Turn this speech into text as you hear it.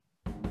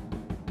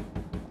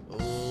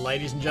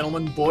Ladies and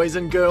gentlemen, boys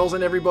and girls,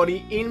 and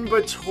everybody in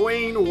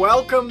between,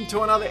 welcome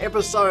to another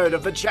episode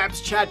of the Chaps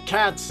Chat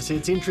Cats. See,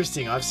 it's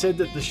interesting. I've said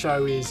that the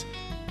show is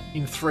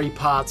in 3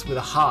 parts with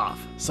a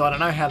half, so I don't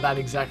know how that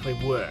exactly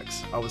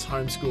works. I was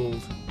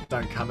homeschooled.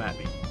 Don't come at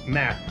me.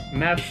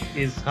 Math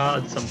is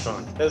hard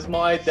sometimes. As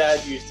my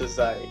dad used to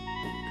say,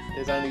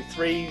 there's only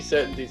 3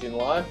 certainties in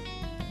life: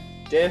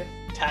 death,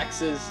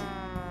 taxes,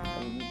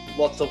 and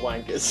lots of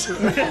wankers.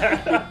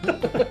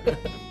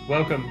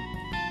 Welcome,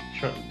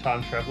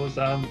 time travellers.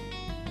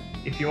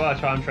 If you are a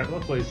time traveller,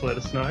 please let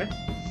us know.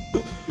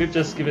 We've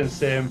just given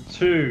Sam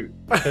 2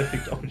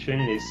 perfect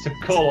opportunities to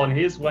call on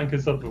his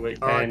wankers of the week.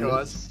 All right,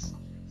 guys.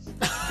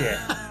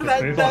 Yeah,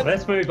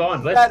 let's move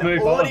on. The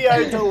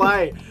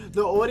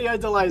audio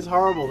delay is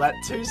horrible. That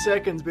 2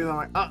 seconds being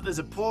like, oh, there's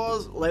a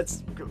pause,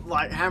 let's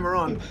hammer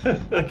on.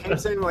 I keep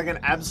seeming like an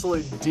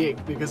absolute dick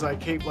because I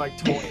keep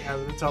talking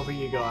over the top of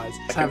you guys.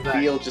 I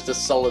can feel just a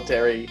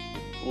solitary,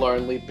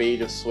 lonely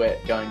bead of sweat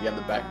going down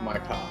the back of my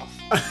calf.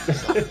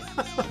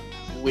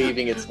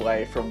 Weaving its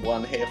way from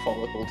one hair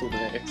follicle to the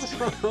next.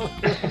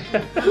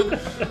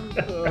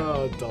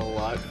 Oh,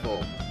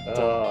 delightful.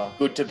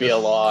 Good to be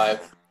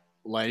alive.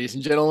 Ladies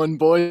and gentlemen,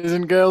 boys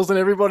and girls, and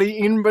everybody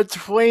in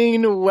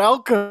between,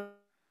 welcome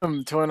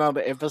to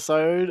another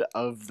episode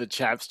of the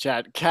Chaps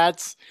Chat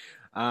Cats.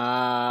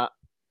 I'm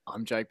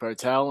Jake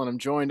Botel, and I'm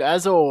joined,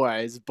 as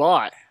always,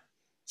 by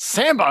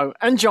Sambo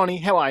and Johnny.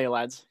 How are you,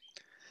 lads?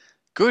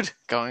 Good,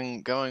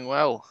 going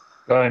well.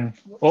 Going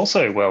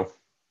also well.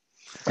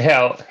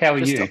 How are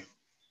you?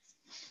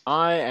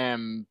 I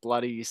am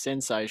bloody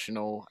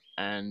sensational,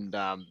 and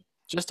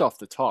just off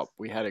the top,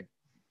 we had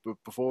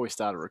before we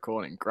started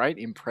recording, great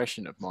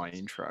impression of my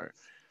intro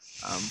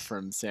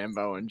from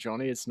Sambo and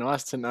Johnny. It's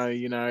nice to know,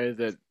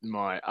 that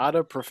my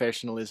utter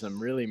professionalism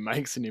really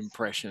makes an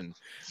impression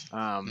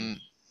on,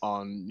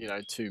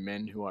 2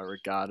 men who I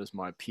regard as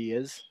my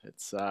peers.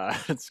 It's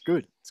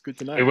good. It's good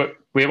to know.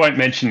 We won't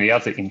mention the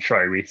other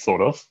intro we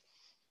thought of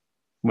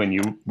when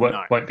you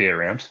won't be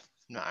around.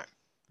 No.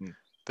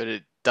 But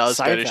it does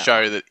go to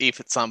show that if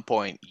at some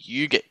point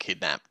you get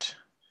kidnapped,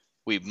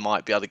 we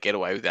might be able to get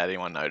away without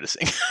anyone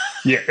noticing.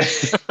 Yeah.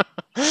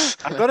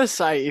 I've got to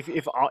say,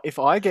 if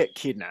I get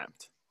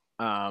kidnapped,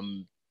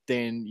 then,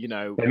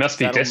 They must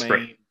be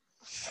desperate.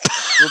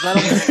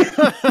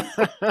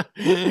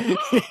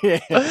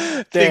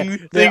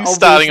 Things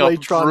starting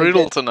off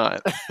brutal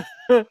tonight.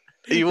 Are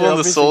you on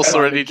the sauce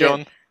already,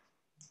 John?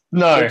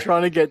 No. They're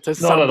trying to get to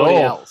somebody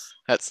else.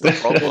 That's the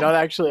problem. They're not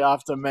actually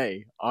after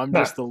me. I'm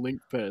just the link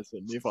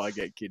person if I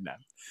get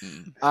kidnapped.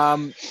 We'd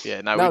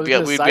be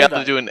able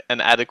to do an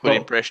adequate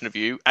impression of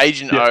you.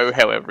 Agent O,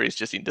 however, is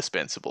just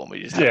indispensable, and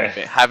we just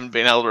haven't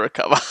been able to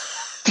recover.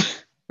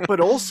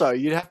 But also,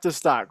 you'd have to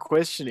start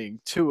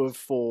questioning 2 of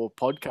 4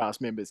 podcast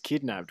members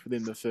kidnapped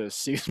within the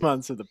first 6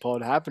 months of the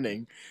pod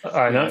happening.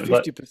 I know,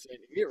 50%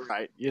 hit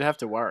rate. You'd have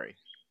to worry.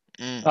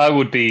 I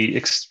would be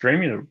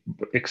extremely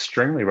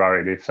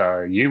worried if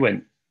you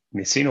went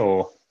missing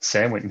or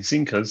Sam went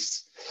missing,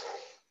 because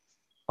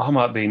I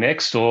might be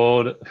next,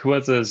 or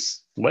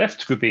whoever's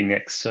left could be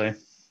next. So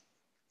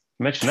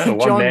imagine that, a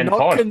one-man pod.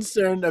 John, not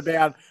concerned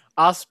about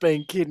us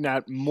being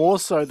kidnapped, more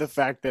so the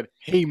fact that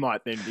he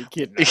might then be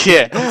kidnapped.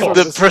 Yeah,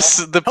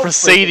 the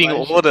preceding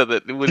order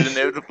that would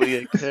inevitably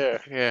occur.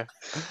 Yeah,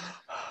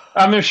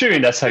 I'm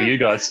assuming that's how you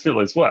guys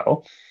feel as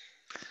well.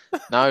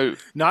 No.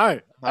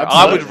 Absolutely.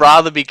 I would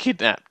rather be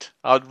kidnapped.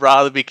 I would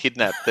rather be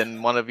kidnapped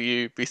than one of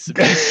you be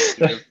subjected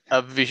to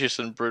a vicious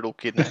and brutal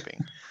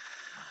kidnapping.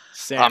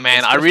 Sam,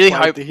 I really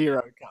hope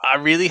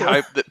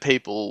that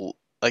people,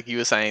 like you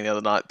were saying the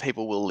other night,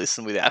 people will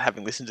listen without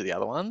having listened to the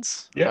other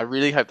ones. Yeah. I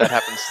really hope that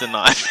happens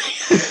tonight.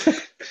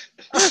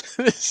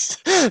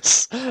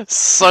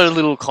 So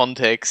little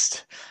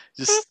context.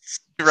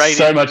 Just straight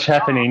so much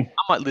happening.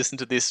 I might listen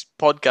to this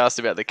podcast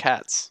about the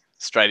cats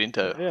straight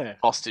into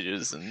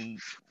hostages and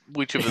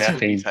which of us will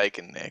be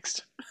taken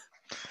next.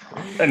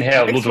 And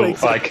how little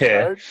I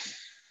care.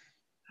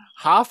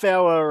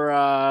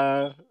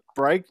 Half-hour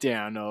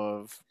breakdown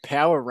of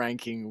power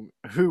ranking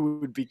who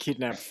would be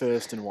kidnapped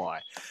first and why.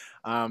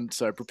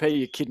 So prepare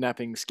your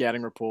kidnapping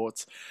scouting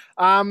reports.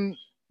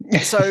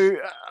 So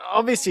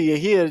obviously you're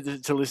here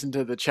to listen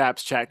to the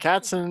Chaps Chat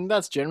Cats, and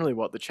that's generally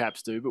what the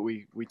Chaps do, but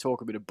we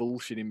talk a bit of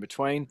bullshit in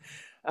between.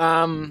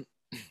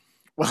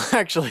 Well,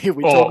 actually,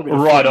 we talk a bit of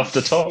right off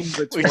the top.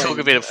 We talk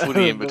a bit of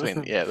footy in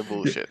between. Yeah, the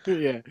bullshit.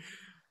 Yeah.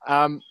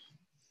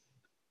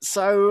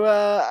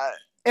 So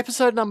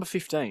episode number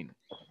 15,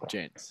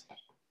 gents.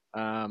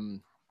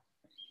 And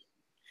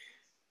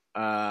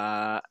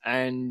I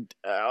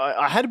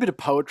had a bit of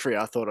poetry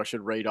I thought I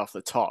should read off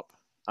the top.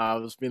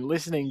 I've been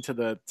listening to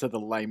the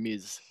Les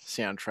Mis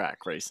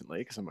soundtrack recently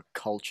because I'm a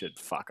cultured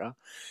fucker.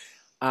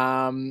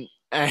 And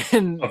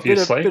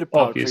obviously, bit of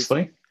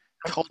poetry.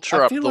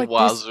 Culture up the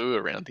wazoo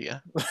around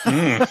here.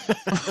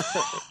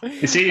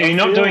 You see, you're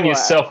not doing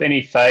yourself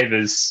any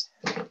favours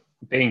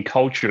being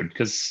cultured,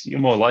 because you're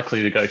more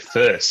likely to go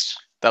first.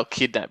 They'll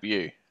kidnap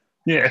you.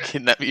 Yeah. They'll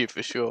kidnap you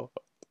for sure.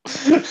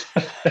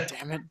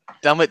 Damn it.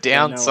 Dumb it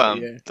down, no,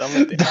 son. yeah. Dumb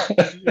it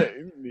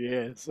down.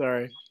 Yeah,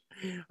 sorry.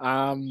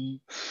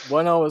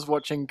 When I was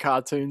watching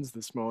cartoons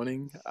this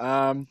morning,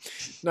 no,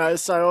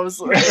 so I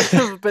was,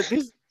 but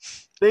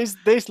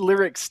these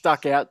lyrics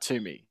stuck out to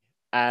me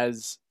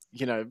as,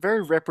 you know,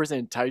 very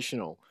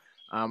representational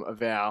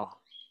of our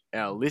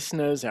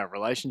listeners, our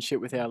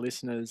relationship with our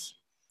listeners,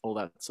 all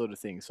that sort of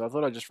thing. So I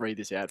thought I'd just read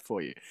this out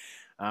for you,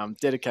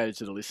 dedicated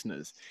to the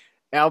listeners.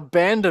 Our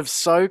band of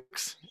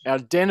soaks, our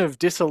den of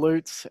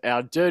dissolutes,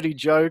 our dirty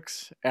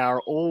jokes, our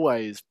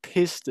always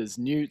pissed as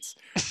newts,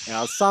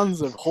 our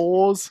sons of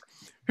whores,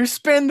 who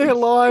spend their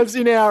lives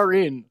in our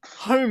inn,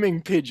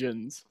 homing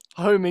pigeons,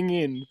 homing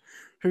in,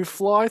 who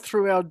fly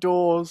through our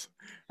doors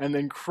and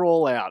then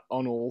crawl out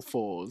on all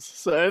fours.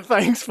 So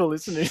thanks for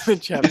listening to the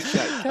Chaps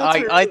Chat.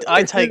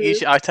 I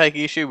take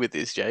issue with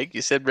this, Jake.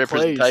 You said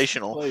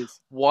representational. Please.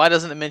 Why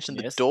doesn't it mention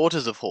the Yes.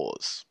 daughters of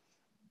whores?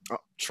 Oh,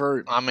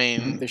 true. I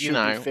mean, There you should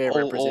know, be fair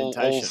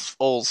representation.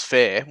 all's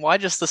fair. Why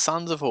just the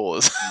sons of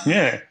whores?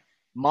 Yeah.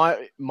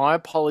 My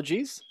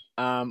apologies.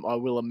 I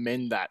will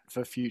amend that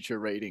for future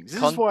readings.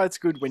 This is why it's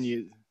good when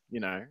you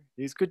know,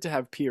 it's good to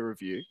have peer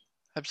review.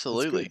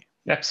 Absolutely.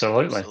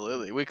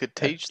 Absolutely. We could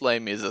teach Les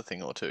Mis a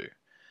thing or two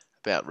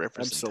about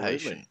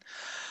representation.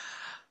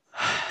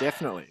 Absolutely.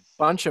 Definitely.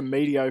 Bunch of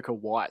mediocre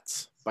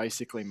whites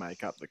basically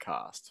make up the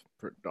cast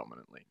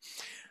predominantly.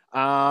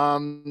 All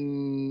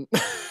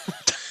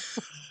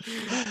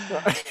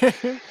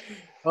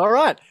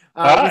right.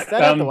 With that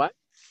out of the way,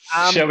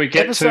 shall we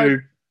get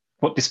to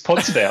what this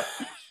pod's about?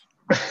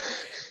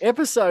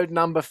 Episode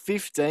number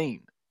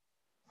 15.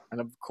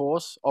 And of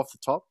course, off the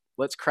top,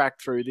 let's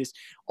crack through this,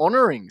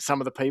 honouring some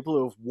of the people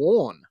who have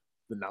worn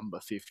the number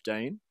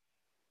 15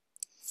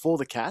 for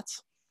the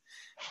Cats.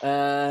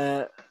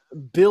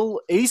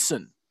 Bill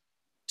Eason,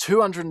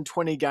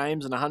 220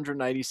 games and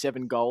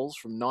 187 goals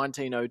from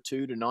 1902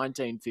 to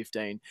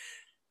 1915.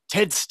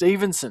 Ted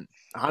Stevenson,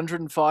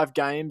 105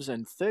 games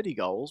and 30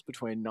 goals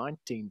between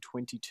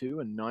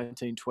 1922 and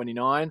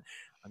 1929.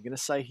 I'm going to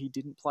say he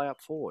didn't play up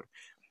forward.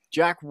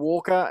 Jack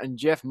Walker and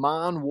Jeff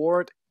Mahon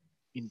wore it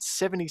in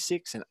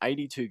 76 and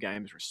 82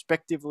 games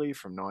respectively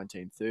from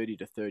 1930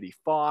 to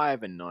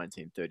 35 and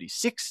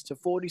 1936 to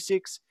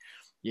 46.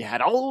 You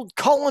had old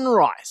Colin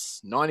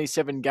Rice,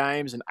 97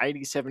 games and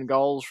 87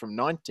 goals from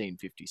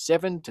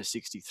 1957 to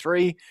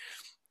 63.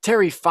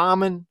 Terry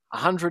Farman,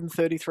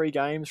 133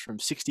 games from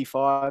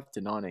 65 to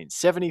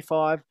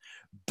 1975.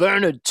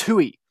 Bernard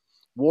Toohey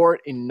wore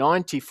it in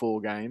 94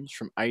 games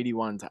from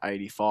 81 to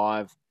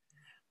 85.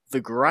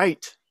 The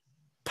great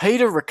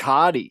Peter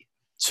Riccardi,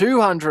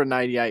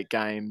 288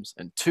 games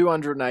and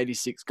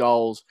 286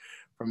 goals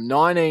from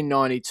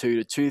 1992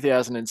 to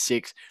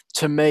 2006.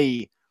 To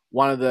me,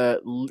 one of the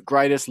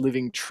greatest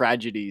living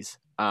tragedies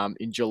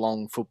in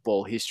Geelong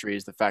football history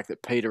is the fact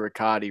that Peter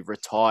Riccardi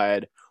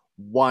retired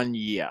 1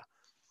 year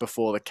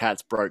before the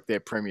Cats broke their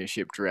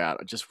premiership drought.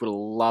 I just would have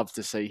loved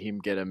to see him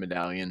get a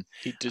medallion.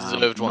 He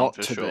deserved one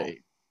for sure.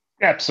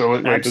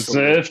 Absolutely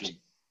deserved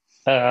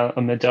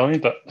a medallion,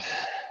 but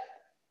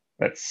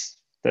that's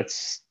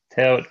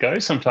how it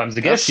goes sometimes. I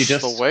guess you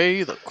just the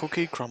way the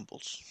cookie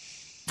crumbles.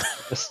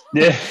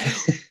 Yeah.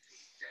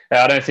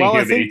 I don't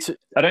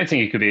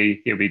think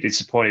he'll be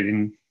disappointed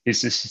in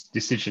his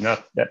decision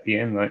at the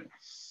end, though.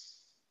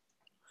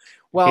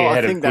 Well, he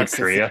had I think a good that's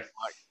career. The thing.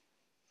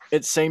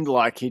 It seemed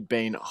like he'd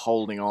been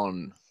holding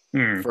on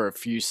for a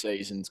few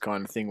seasons,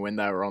 kind of thing, when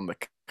they were on the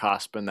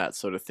cusp and that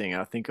sort of thing.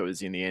 I think it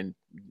was in the end,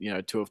 you know,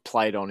 to have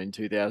played on in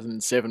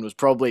 2007 was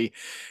probably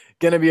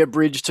going to be a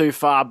bridge too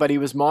far. But he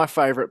was my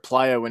favourite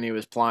player when he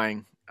was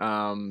playing.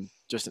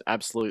 Just an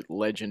absolute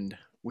legend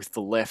with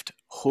the left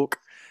hook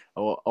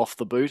or off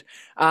the boot.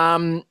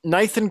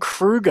 Nathan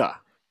Kruger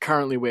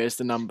currently wears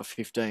the number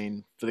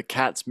 15 for the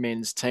Cats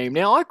men's team.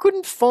 Now, I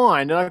couldn't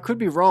find, and I could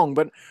be wrong,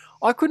 but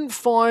I couldn't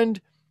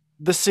find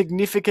the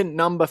significant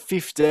number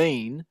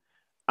 15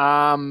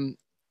 from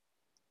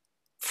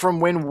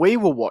when we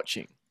were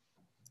watching.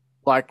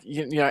 Like,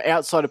 you know,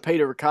 outside of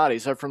Peter Riccardi.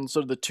 So from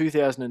sort of the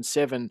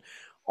 2007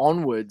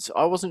 onwards,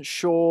 I wasn't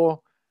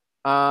sure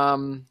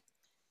who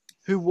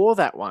wore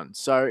that one.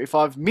 So if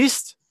I've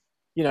missed,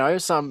 you know,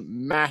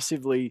 some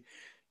massively,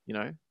 you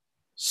know,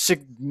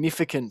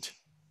 significant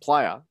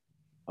player,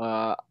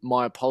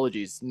 my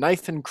apologies.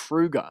 Nathan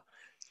Kruger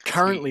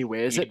currently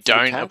wears it.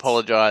 Don't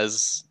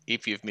apologise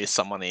if you've missed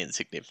someone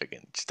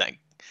insignificant.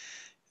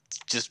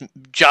 Just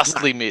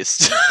justly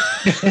missed.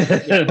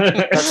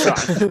 That's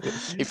right.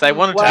 If they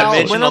wanted to have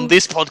mentioned on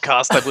this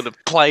podcast, they would have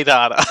played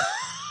harder.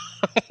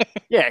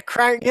 Yeah,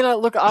 you know,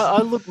 look,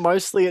 I look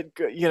mostly at,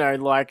 you know,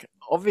 like,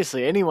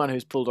 obviously anyone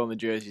who's pulled on the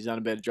jersey has done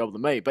a better job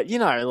than me. But, you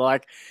know,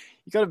 like,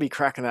 you got to be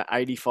cracking that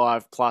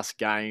 85 plus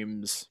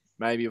games.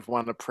 Maybe you've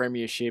won a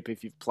premiership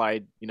if you've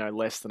played, you know,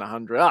 less than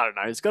 100. I don't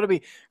know. It's got to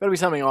be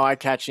something eye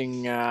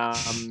catching,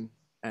 and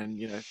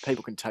you know,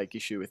 people can take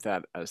issue with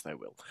that as they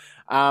will.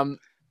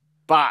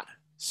 But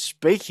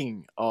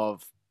speaking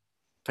of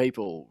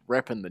people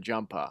repping the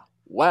jumper,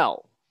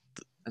 well,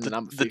 and the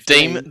number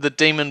 15, the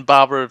demon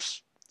barber of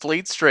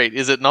Fleet Street,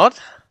 is it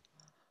not?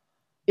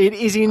 It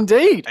is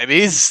indeed. It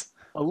is.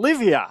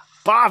 Olivia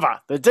Barber,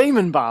 the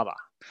Demon Barber,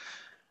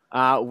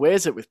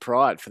 wears it with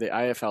pride for the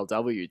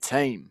AFLW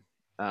team.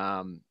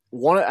 And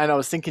I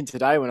was thinking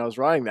today when I was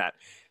writing that,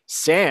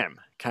 Sam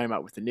came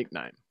up with the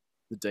nickname,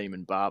 the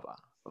Demon Barber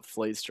of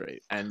Fleet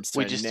Street, and so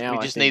we just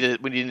need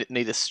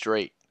a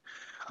street.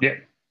 Yeah.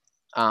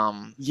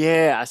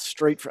 A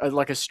street,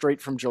 like a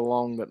street from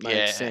Geelong that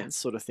makes sense,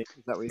 sort of thing.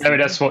 Is that what maybe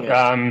that's what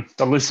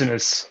the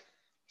listeners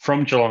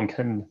from Geelong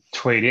can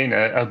tweet in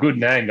a good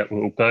name that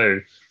will go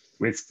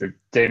with the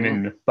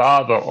Demon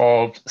Barber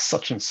of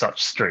such and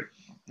such street.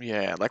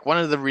 Yeah, like one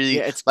of the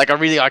it's like a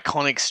really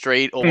iconic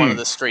street, or one of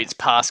the streets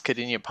past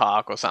Cardinia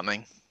Park or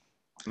something.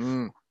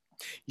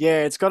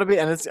 Yeah, it's got to be,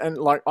 and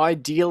like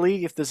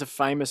ideally, if there's a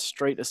famous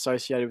street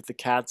associated with the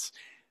Cats,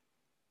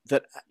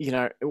 that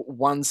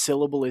one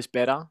syllable is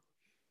better.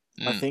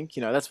 I think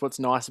that's what's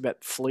nice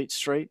about Fleet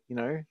Street.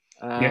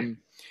 So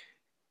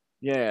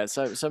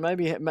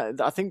maybe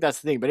I think that's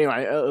the thing. But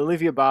anyway,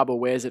 Olivia Barber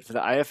wears it for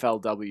the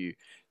AFLW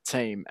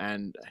team,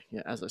 and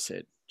as I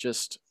said,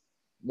 just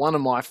one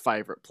of my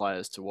favourite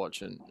players to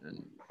watch, and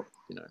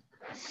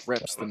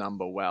reps the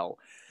number well.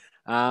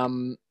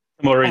 I'm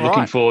already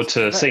looking forward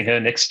to seeing her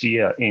next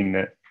year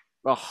in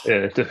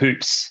the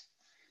hoops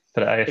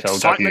for the AFLW.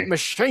 Excitement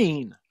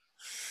machine.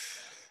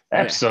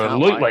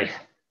 Absolutely.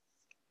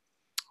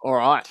 All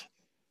right.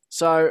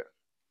 So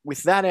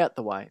with that out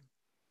the way,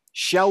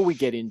 shall we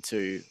get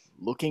into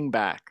looking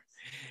back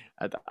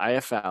at the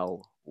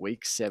AFL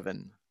Week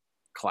 7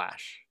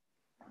 clash?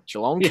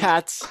 Geelong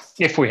Cats.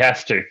 If we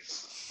have to.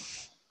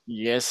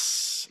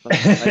 Yes.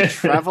 They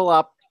travel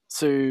up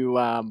to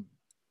I'm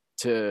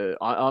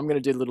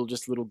going to do a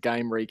little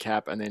game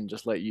recap and then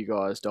just let you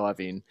guys dive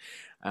in.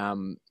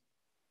 I've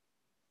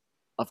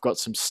got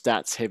some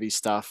stats heavy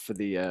stuff for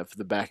the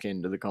back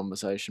end of the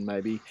conversation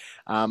maybe.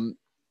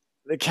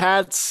 The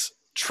Cats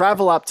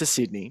travel up to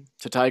Sydney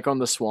to take on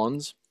the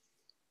Swans.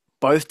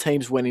 Both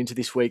teams went into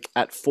this week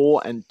at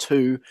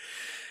 4-2.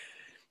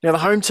 Now, the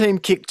home team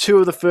kicked 2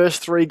 of the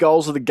first 3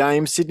 goals of the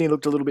game. Sydney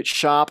looked a little bit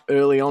sharp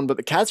early on, but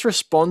the Cats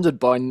responded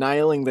by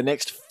nailing the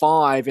next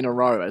 5 in a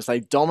row as they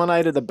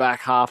dominated the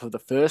back half of the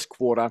first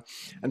quarter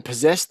and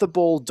possessed the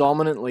ball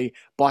dominantly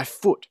by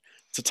foot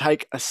to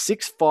take a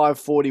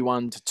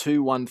 6-5-41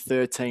 to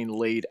 2-1-13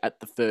 lead at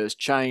the first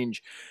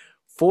change.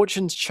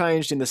 Fortunes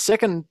changed in the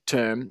second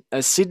term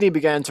as Sydney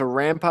began to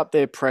ramp up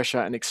their pressure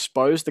and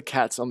expose the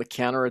Cats on the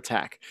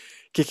counter-attack,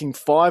 kicking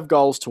 5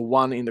 goals to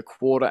 1 in the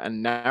quarter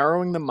and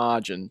narrowing the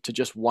margin to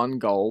just 1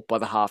 goal by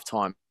the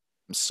halftime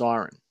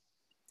siren.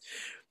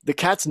 The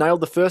Cats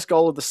nailed the first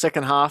goal of the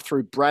second half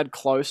through Brad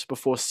Close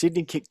before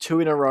Sydney kicked 2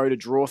 in a row to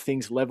draw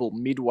things level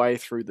midway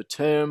through the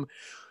term.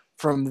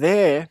 From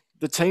there,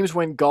 the teams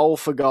went goal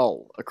for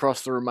goal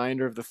across the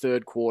remainder of the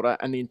third quarter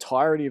and the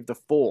entirety of the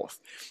fourth,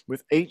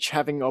 with each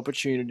having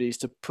opportunities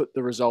to put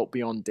the result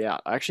beyond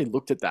doubt. I actually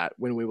looked at that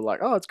when we were like,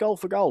 oh, it's goal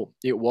for goal.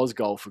 It was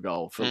goal for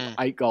goal for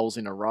 8 goals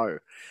in a row.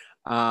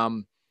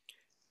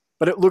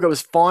 But it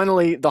was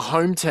finally the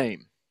home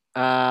team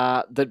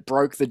that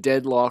broke the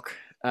deadlock.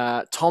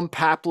 Tom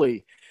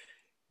Papley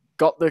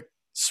got the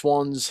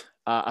Swans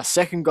a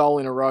second goal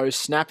in a row,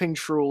 snapping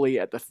truly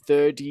at the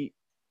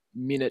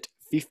 30-minute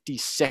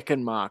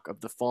 50-second mark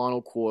of the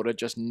final quarter,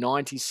 just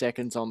 90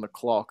 seconds on the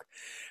clock,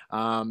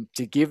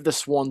 to give the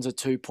Swans a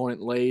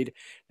 2-point lead.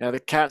 Now, the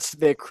Cats, to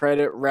their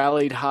credit,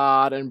 rallied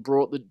hard and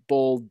brought the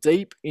ball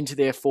deep into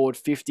their forward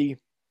 50.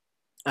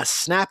 A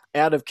snap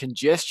out of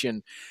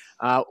congestion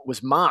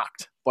was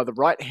marked by the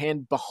right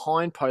hand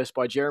behind post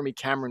by Jeremy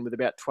Cameron with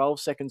about 12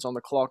 seconds on the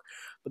clock,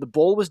 but the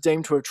ball was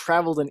deemed to have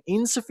travelled an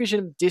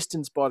insufficient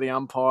distance by the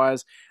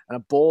umpires, and a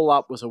ball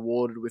up was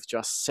awarded with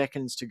just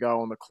seconds to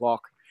go on the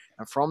clock.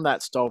 And from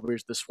that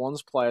stoppage, the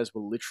Swans players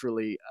were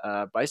literally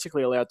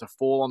basically allowed to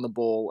fall on the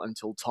ball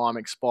until time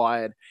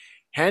expired,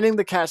 handing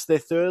the Cats their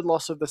 3rd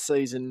loss of the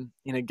season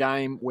in a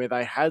game where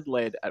they had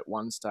led at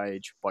one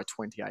stage by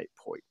 28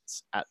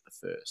 points at the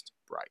first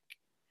break.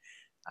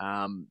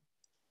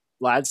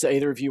 Lads, do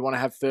either of you want to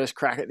have first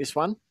crack at this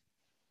one?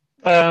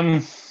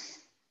 I'll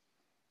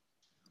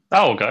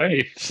go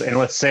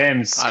unless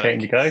Sam's keen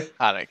to go.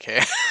 I don't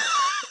care.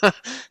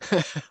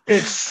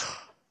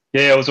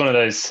 It was one of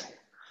those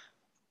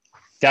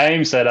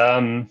games that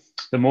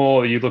the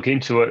more you look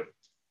into it,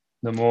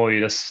 the more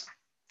you just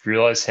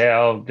realise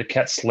how the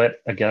Cats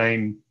let a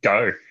game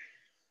go.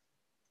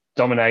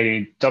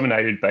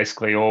 Dominated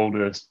basically all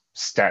the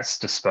stats,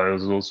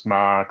 disposals,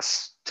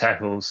 marks,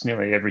 tackles,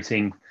 nearly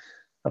everything,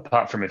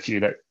 apart from a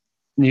few that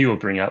you will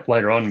bring up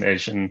later on,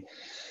 Mej, and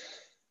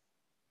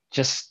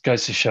just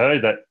goes to show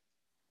that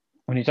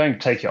when you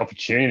don't take your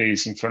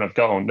opportunities in front of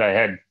goal, and they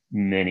had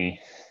many,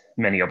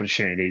 many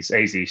opportunities,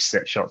 easy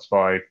set shots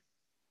by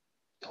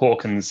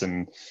Hawkins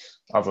and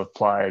other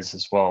players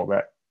as well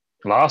that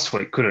last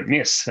week couldn't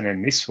miss, and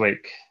then this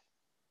week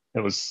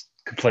it was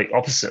complete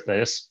opposite. They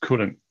just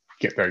couldn't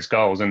get those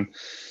goals. And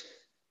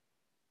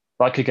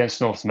like against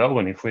North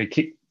Melbourne, if we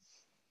kicked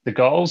the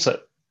goals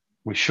that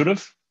we should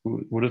have,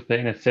 would have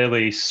been a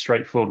fairly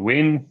straightforward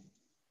win.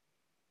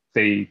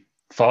 The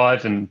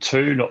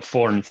 5-2, not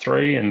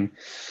 4-3, and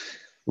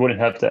we wouldn't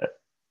have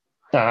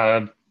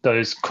that.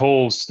 Those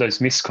calls,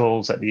 those missed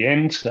calls at the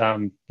end,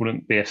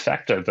 wouldn't be a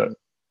factor, but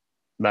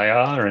they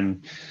are.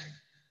 And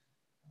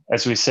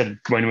as we said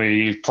when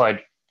we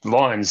played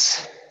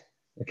Lions,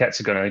 the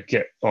Cats are going to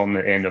get on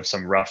the end of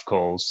some rough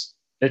calls.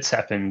 It's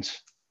happened.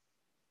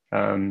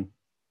 I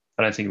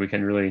don't think we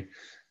can really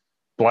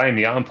blame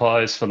the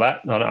umpires for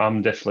that.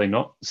 I'm definitely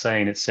not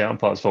saying it's the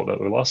umpires' fault that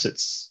we lost.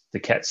 It's the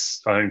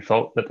Cats' own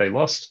fault that they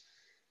lost.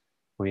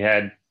 We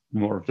had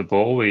more of the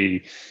ball.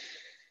 We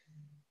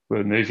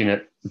were moving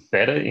it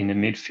better in the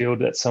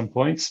midfield at some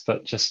points,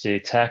 but just the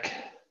attack,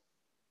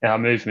 our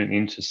movement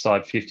into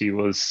side 50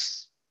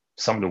 was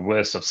some of the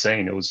worst I've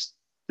seen. There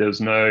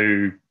was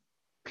no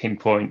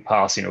pinpoint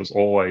passing. It was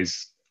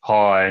always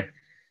high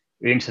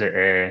into the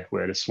air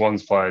where the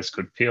Swans players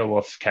could peel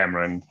off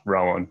Cameron,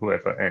 Rowan,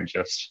 whoever, and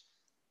just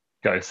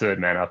go third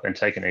man up and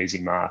take an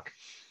easy mark.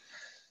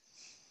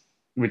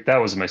 That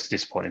was the most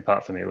disappointing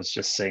part for me. It was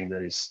just seeing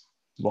these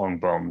long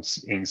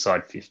bombs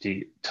inside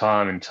 50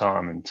 time and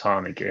time and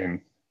time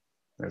again.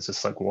 And it's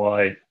just like,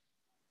 why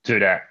do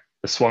that?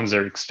 The Swans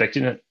are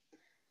expecting it.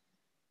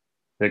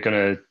 They're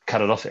going to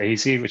cut it off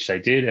easy, which they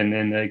did, and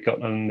then they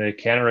got on their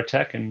counter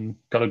attack and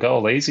got a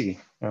goal easy.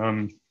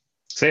 So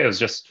yeah, it was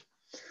just,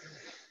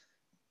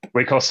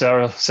 we cost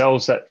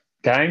ourselves that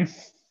game.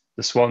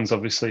 The Swans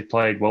obviously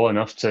played well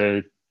enough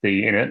to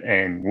be in it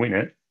and win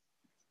it.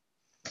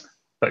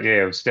 But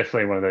yeah, it was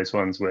definitely one of those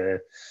ones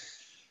where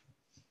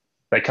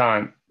they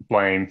can't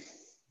blame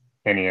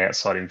any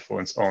outside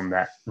influence on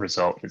that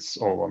result. It's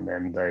all on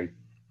them. They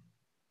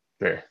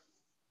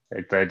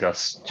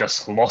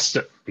just lost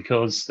it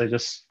because they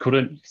just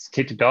couldn't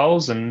kick the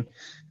goals and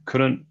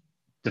couldn't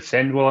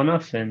defend well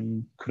enough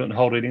and couldn't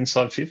hold it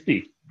inside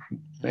 50.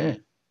 Yeah.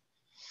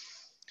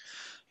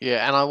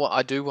 Yeah, and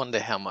I do wonder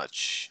how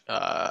much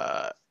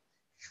I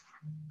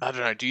don't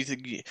know. Do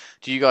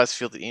you guys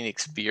feel the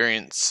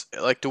inexperience?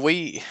 Like,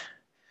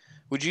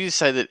 would you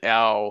say that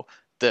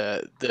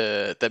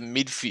the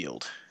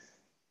midfield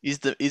is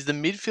the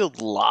midfield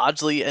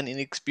largely an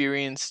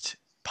inexperienced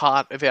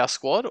part of our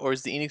squad, or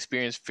is the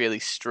inexperience fairly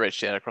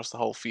stretched out across the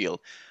whole field?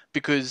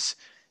 Because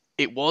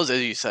it was,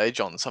 as you say,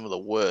 John, some of the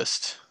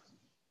worst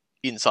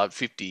inside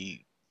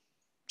 50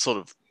 sort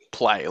of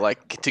play,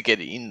 like to get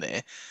it in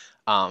there.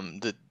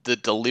 The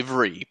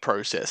delivery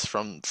process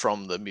from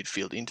the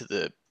midfield into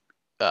the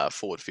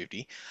forward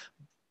 50,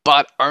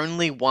 but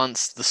only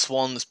once the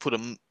Swans put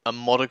a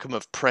modicum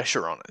of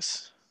pressure on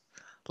us.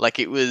 Like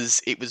it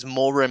was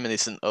more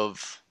reminiscent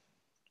of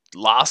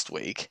last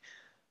week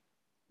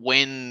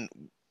when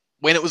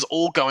it was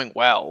all going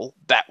well,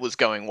 that was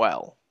going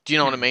well. Do you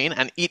know what I mean?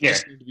 And it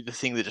just seemed to be the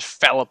thing that just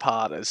fell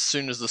apart as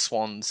soon as the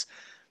Swans,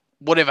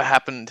 whatever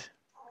happened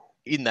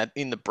in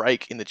the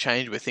break, in the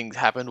change where things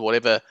happened,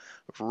 whatever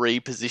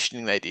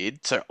repositioning they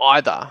did. So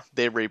either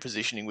their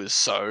repositioning was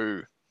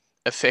so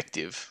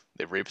effective,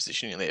 their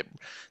repositioning,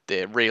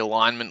 their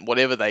realignment,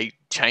 whatever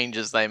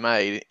changes they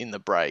made in the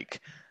break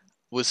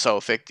was so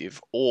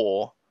effective,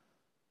 or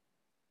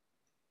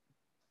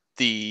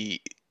the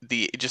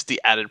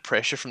added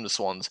pressure from the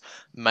Swans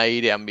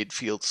made our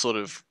midfield sort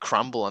of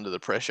crumble under the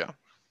pressure.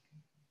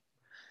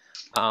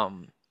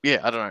 Yeah,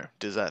 I don't know.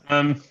 Does that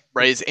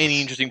raise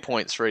any interesting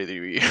points for either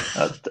of you?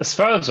 As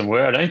far as I'm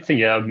aware, I don't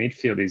think our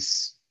midfield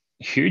is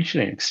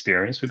hugely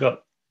inexperienced.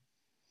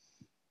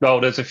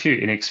 There's a few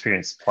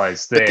inexperienced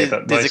players there,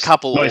 but there's a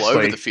couple all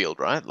over the field,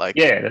 right? Like,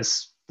 yeah,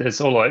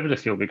 there's all over the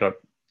field. We've got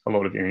a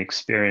lot of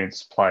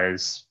inexperienced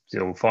players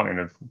still finding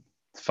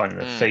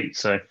their feet.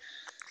 So,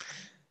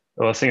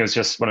 well, I think it was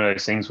just one of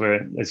those things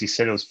where, as you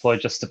said, it was probably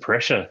just the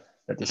pressure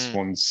that the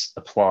Swans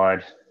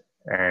applied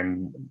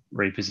and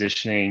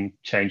repositioning,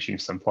 changing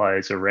some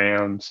players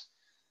around.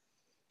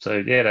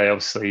 So, yeah, they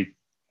obviously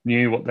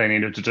knew what they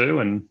needed to do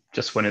and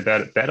just went about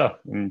it better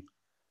and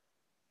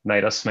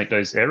made us make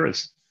those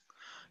errors.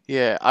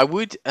 Yeah, I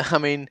would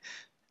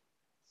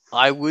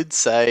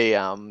say,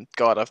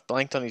 God, I've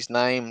blanked on his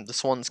name, the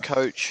Swans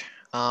coach.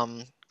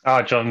 John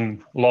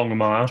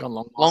Longmire.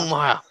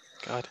 Longmire.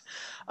 God.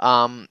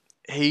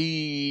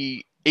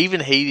 He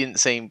didn't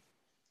seem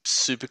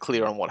super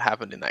clear on what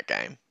happened in that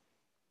game.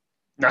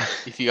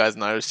 If you guys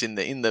noticed in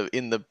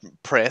the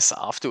press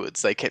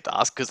afterwards, they kept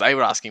asking, because they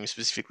were asking him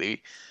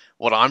specifically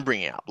what I'm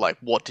bringing up, like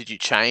what did you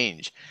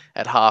change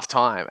at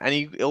halftime, and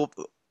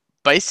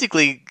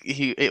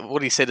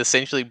what he said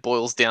essentially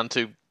boils down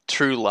to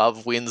true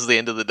love wins the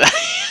end of the day.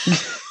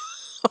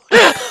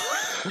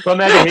 Well,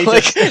 maybe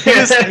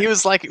he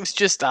was like, it was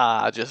just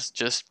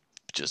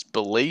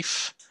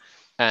belief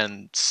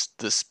and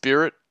the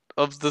spirit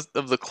of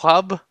the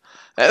club.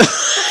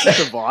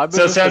 The vibe.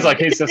 So it sounds like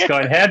he's just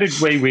going, how did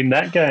we win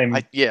that game?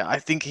 I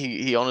think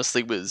he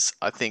honestly was,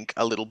 I think,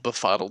 a little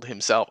befuddled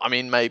himself. I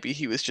mean, maybe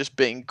he was just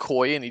being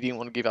coy and he didn't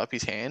want to give up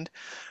his hand,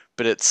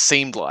 but it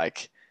seemed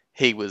like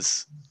he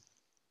was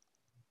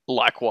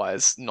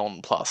likewise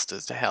nonplussed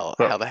as to how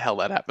the hell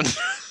that happened.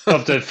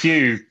 Of the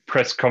few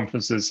press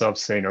conferences I've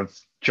seen of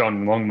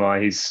John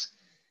Longmire,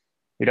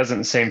 he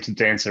doesn't seem to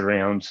dance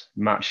around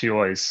much. He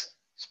always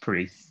It's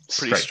pretty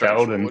Pretty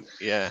straightforward and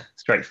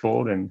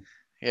straightforward.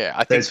 Yeah,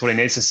 I think that's what he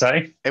needs to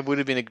say. it would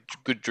have been a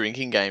good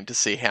drinking game to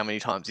see how many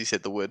times he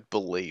said the word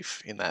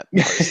belief in that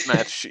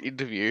post-match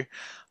interview.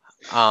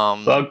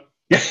 Well,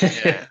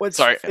 Yeah. Well,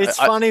 Sorry, it's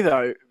funny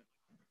though.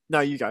 No,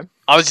 you go.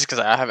 I was just because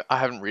I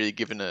haven't really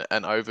given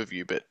an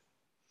overview, but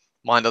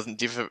mine doesn't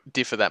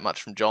differ that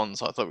much from John's.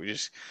 So I thought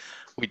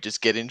we'd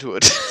just get into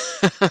it.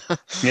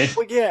 yeah.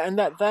 Well, yeah, and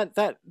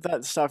that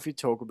stuff you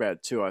talk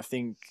about too. I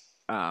think,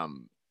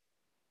 and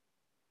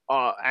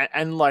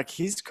like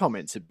his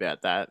comments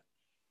about that,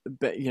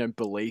 but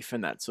belief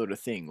and that sort of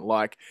thing.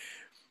 Like,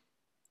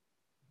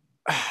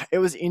 it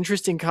was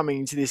interesting coming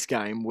into this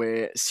game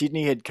where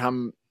Sydney had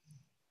come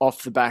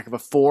off the back of a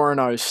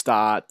 4-0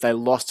 start. They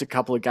lost a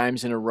couple of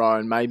games in a row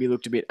and maybe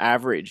looked a bit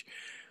average.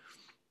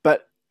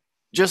 But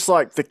just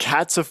like the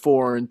Cats are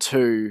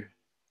 4-2,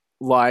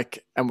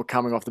 and we're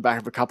coming off the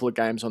back of a couple of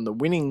games on the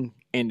winning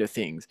end of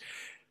things.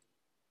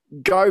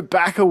 Go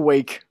back a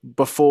week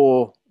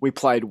before we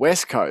played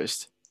West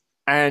Coast,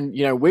 and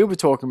we were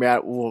talking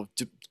about, well,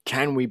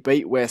 can we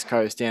beat West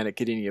Coast down at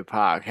Kardinia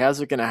Park? How's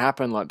it going to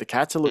happen? Like, the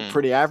Cats have looked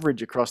pretty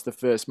average across the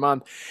first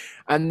month,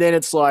 and then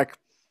it's like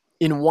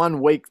in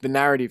 1 week the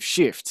narrative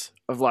shifts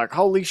of like,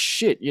 holy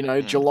shit,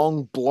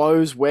 Geelong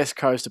blows West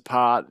Coast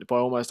apart by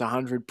almost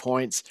 100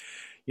 points.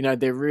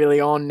 They're really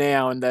on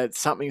now, and that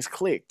something's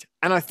clicked.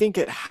 And I think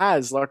it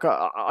has. Like,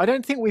 I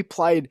don't think we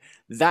played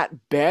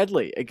that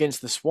badly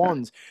against the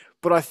Swans,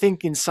 but I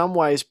think in some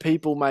ways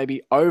people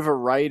maybe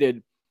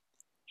overrated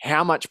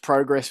how much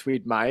progress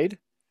we'd made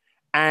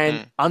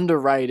and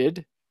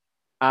underrated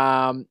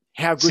how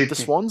good Sydney. the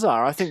Swans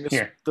are. I think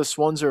the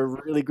Swans are a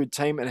really good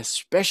team, and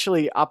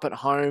especially up at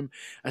home,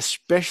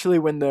 especially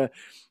when the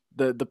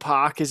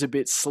park is a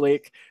bit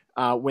slick,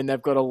 when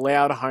they've got a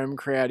loud home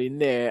crowd in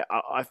there.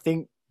 I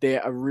think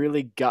they're a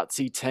really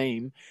gutsy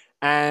team.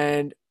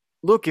 And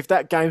look, if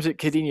that game's at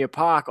Kardinia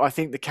Park, I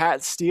think the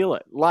Cats steal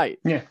it late.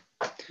 Yeah.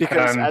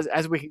 Because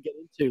as we can get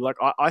into, like,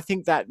 I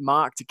think that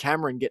Mark to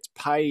Cameron gets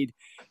paid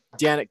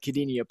down at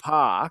Kardinia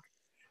Park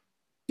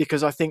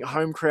because I think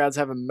home crowds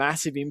have a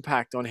massive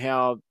impact on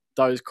how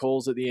those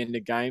calls at the end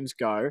of games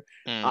go.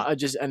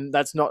 And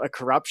that's not a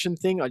corruption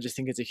thing. I just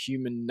think it's a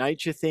human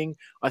nature thing.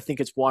 I think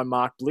it's why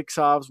Mark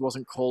Blixarves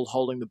wasn't called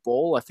holding the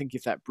ball. I think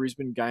if that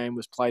Brisbane game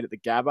was played at the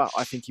Gabba,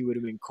 I think he would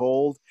have been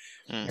called.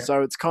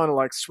 So it's kind of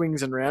like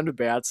swings and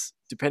roundabouts.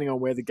 Depending on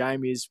where the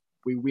game is,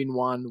 we win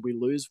one, we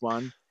lose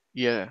one.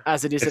 Yeah.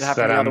 As it is, it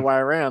happened the other way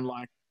around.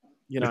 Like,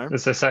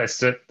 As they say, it's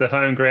the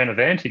home ground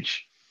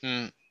advantage.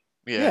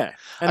 Yeah.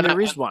 And there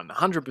is one,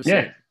 100%.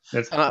 Yeah.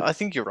 And I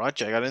think you're right,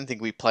 Jake. I don't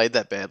think we played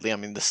that badly. I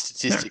mean, the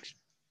statistics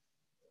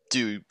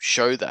do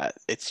show that.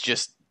 It's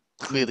just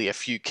clearly a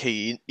few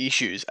key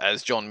issues,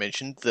 as John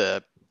mentioned,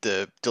 the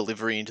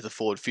delivery into the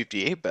forward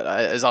 50. But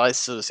as I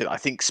sort of said, I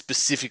think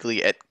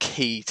specifically at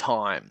key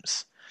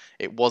times,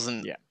 it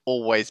wasn't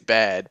always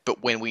bad.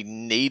 But when we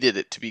needed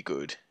it to be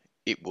good,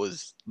 it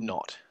was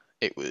not.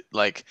 It was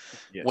like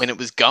when it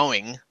was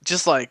going,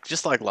 just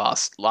like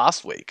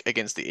last week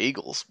against the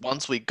Eagles.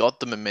 Once we got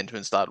the momentum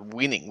and started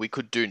winning, we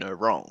could do no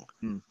wrong.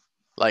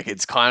 Like,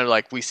 it's kind of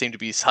like we seem to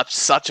be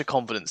such a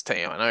confidence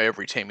team. I know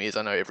every team is.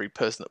 I know every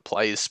person that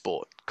plays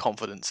sport,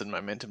 confidence and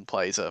momentum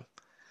plays a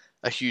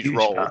huge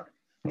role.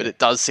 But it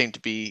does seem to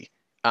be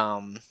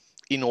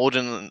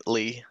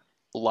inordinately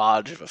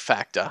large of a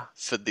factor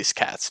for this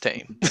Cats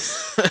team.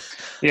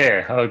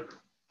 Yeah, I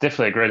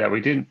definitely agree that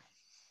we didn't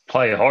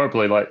play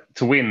horribly. Like,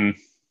 to win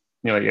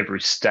nearly every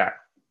stat,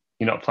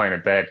 you're not playing a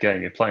bad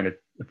game. You're playing a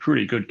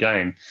pretty good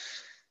game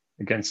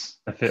against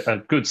a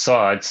good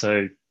side.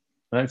 So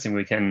I don't think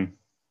we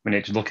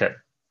need to look at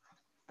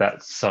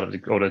that side of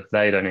or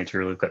they don't need to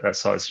really look at that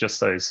side. It's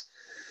just those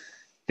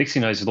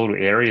fixing those little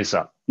areas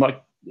up.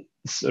 Like,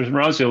 it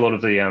reminds me a lot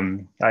of the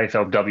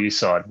AFLW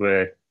side,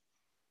 where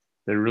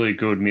they're really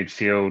good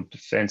midfield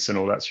defense and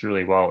all that's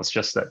really well. It's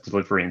just that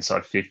delivery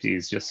inside 50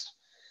 is just.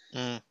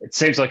 It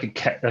seems like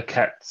a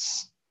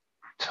Cat's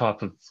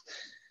type of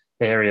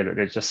area that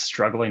they're just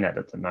struggling at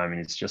the moment.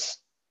 Is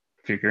just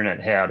figuring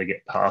out how to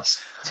get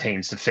past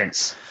teams'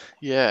 defense.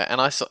 Yeah, and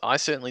I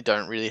certainly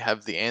don't really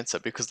have the answer,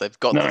 because they've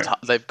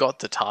got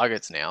the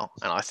targets now,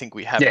 and I think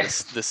we have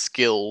the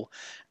skill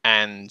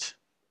and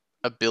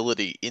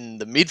ability in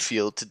the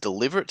midfield to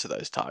deliver it to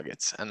those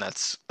targets, and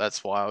that's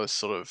why I was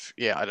sort of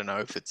I don't know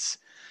if it's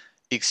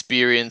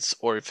experience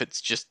or if it's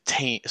just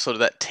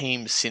that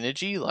team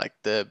synergy, like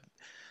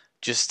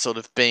just sort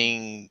of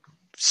being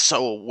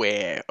so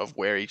aware of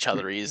where each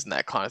other is and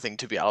that kind of thing,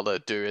 to be able to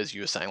do, as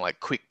you were saying, like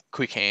quick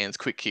hands,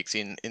 quick kicks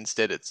in.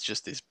 Instead, it's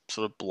just this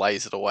sort of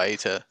blaze it away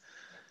to,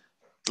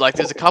 like,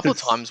 there's a couple of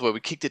times where we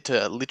kicked it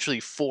to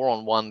literally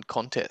 4-on-1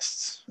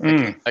 contests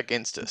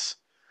against us.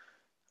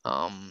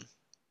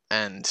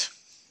 And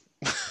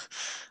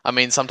I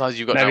mean, sometimes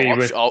you've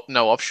got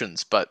no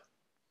options, but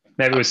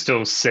maybe we're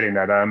still setting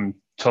that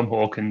Tom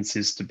Hawkins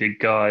is the big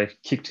guy,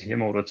 kick to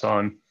him all the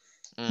time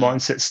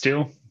mindset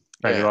still.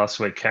 Maybe last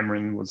week's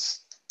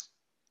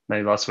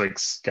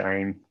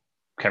game,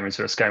 Cameron's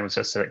first game was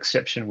just an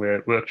exception where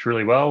it worked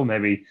really well.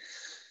 Maybe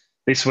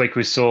this week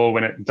we saw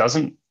when it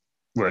doesn't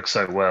work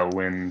so well,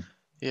 when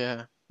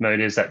Yeah.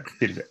 there's that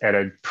bit of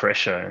added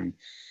pressure and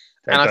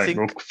they And I don't think,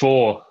 look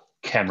for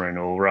Cameron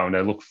or Rowan,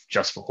 they look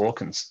just for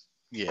Hawkins.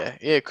 yeah,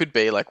 it could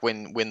be like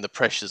when the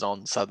pressure's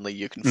on, suddenly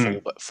you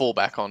can fall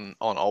back on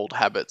old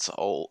habits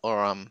or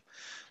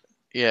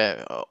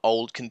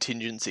old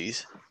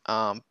contingencies.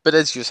 But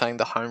as you're saying,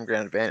 the home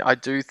ground advantage, I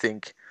do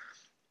think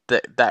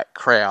that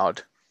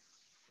crowd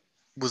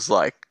was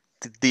like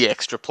the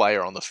extra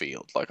player on the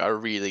field. Like, I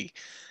really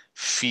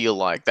feel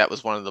like that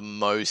was one of the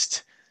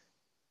most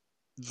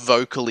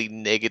vocally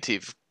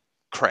negative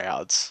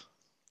crowds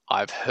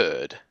I've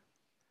heard.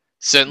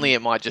 Certainly,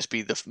 it might just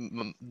be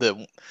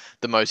the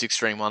most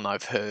extreme one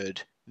I've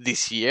heard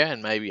this year,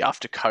 and maybe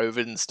after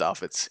COVID and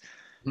stuff, it's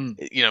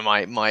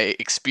my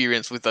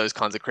experience with those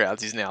kinds of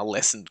crowds is now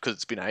lessened because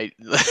it's been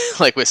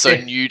like we're so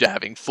new to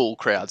having full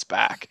crowds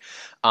back.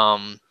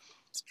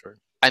 It's true.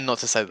 And not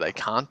to say that they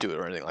can't do it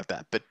or anything like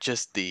that, but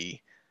just the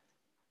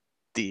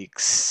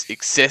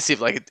excessive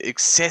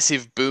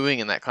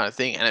booing and that kind of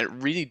thing, and it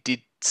really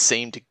did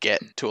seem to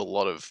get to a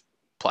lot of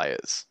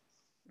players.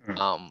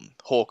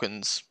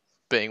 Hawkins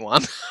being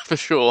one for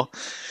sure,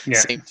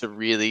 seemed to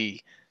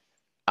really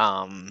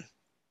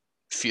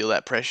feel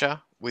that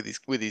pressure with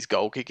his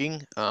goal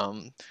kicking.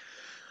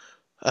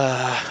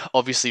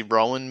 Obviously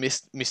Rowan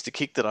missed a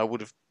kick that I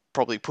would have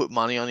probably put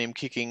money on him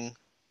kicking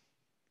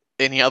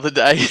any other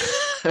day.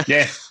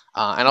 Yeah.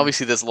 And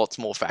obviously there's lots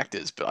more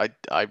factors, but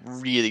I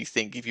really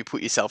think if you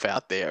put yourself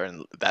out there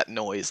and that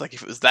noise, like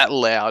if it was that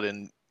loud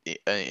and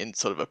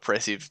sort of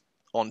oppressive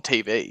on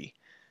TV,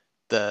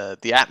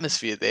 the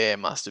atmosphere there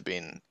must have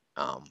been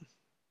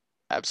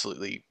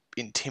absolutely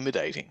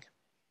intimidating.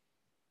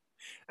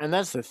 And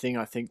that's the thing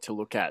I think to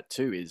look at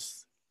too,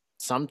 is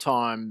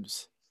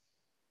sometimes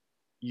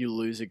you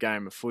lose a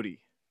game of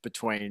footy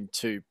between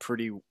two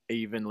pretty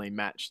evenly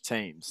matched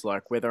teams.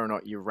 Like whether or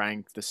not you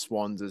rank the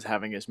Swans as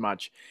having as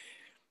much,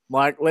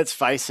 like, let's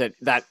face it,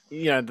 that,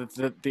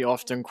 the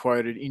often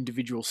quoted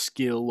individual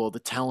skill or the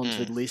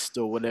talented list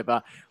or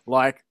whatever,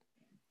 like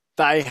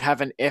they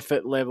have an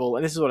effort level.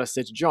 And this is what I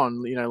said to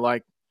John,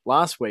 like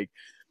last week,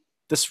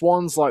 the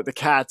Swans, like the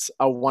Cats,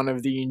 are one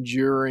of the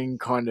enduring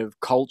kind of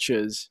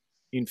cultures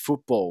in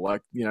football,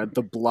 like,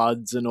 the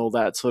Bloods and all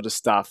that sort of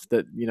stuff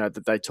that,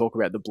 that they talk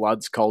about, the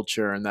Bloods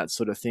culture and that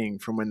sort of thing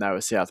from when they were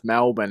South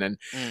Melbourne. And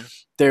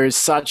there is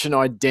such an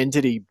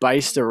identity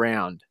based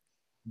around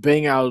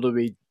being able to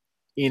be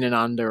in and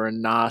under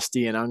and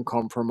nasty and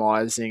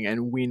uncompromising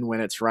and win when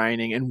it's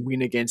raining and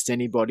win against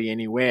anybody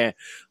anywhere.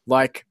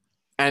 Like,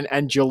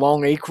 and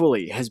Geelong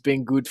equally has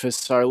been good for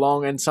so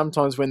long. And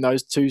sometimes when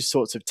those two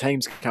sorts of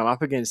teams come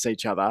up against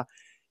each other,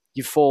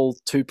 you fall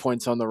 2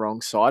 points on the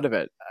wrong side of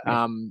it.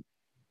 Yeah.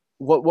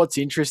 What's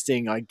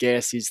interesting, I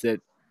guess, is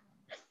that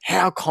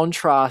how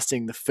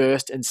contrasting the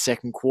first and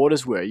second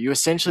quarters were. You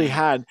essentially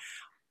had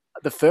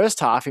the first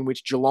half in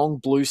which Geelong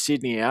blew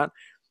Sydney out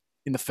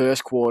in the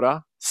first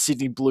quarter,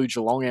 Sydney blew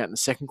Geelong out in the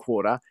second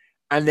quarter,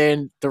 and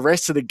then the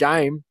rest of the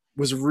game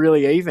was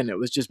really even. It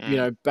was just,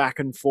 back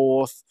and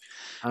forth.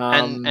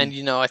 And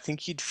I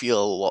think you'd feel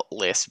a lot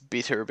less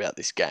bitter about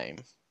this game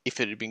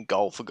if it had been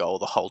goal for goal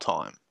the whole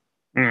time.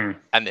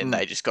 And then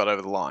they just got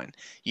over the line.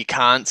 You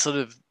can't sort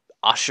of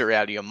usher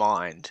out of your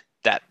mind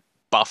that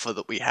buffer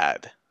that we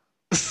had.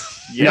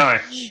 No.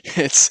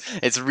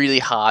 It's really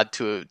hard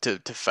to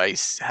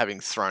face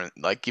having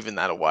given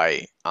that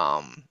away.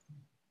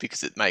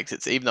 Because it makes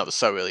it, even though it was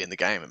so early in the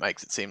game, it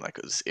makes it seem like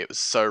it was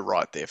so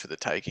right there for the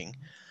taking.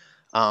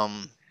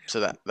 So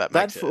that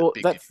makes it a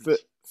big difference.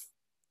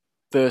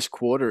 First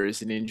quarter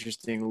is an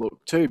interesting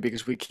look too,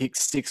 because we kicked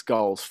 6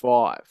 goals,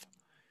 5.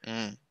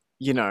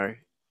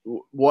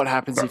 What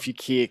happens if you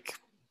kick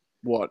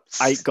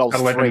 8 goals,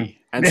 11. 3,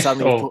 and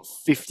suddenly you put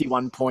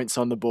 51 points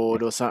on the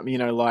board or something?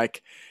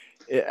 Like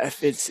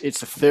if it's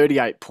a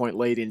 38-point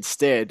lead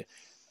instead,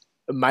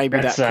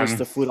 maybe that puts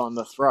the foot on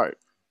the throat.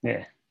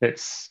 Yeah,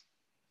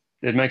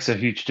 it makes a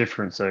huge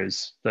difference,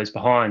 those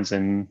behinds.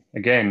 And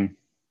again,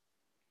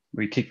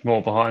 we kicked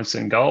more behinds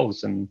than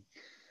goals. And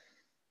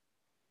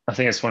I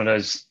think it's one of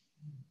those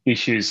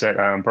issues that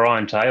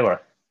Brian Taylor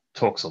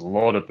talks a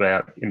lot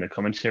about in the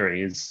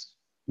commentary, is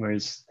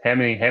how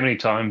many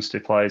times do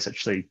players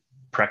actually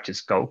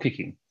practice goal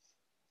kicking?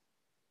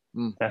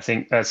 I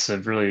think that's a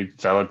really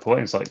valid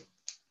point. It's like,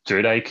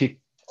 do they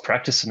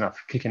practice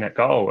enough kicking that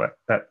goal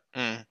at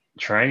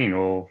training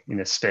or in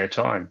their spare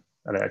time?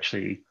 Are they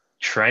actually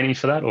training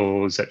for that,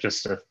 or is that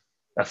just a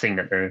thing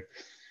that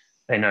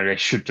they know they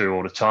should do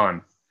all the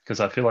time?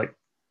 Because I feel like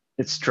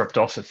it's dropped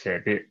off a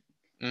fair bit.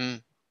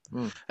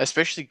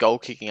 Especially goal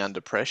kicking under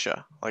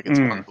pressure. Like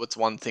it's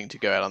one thing to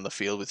go out on the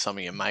field with some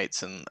of your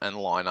mates and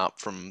line up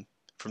from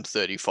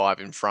 35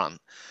 in front,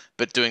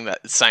 but doing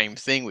that same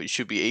thing, which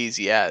should be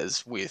easy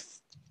as,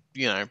 with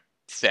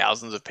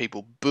thousands of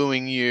people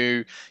booing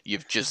you,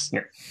 you've just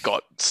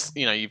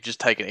you've just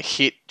taken a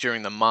hit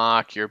during the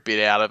mark, you're a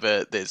bit out of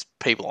it, there's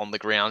people on the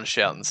ground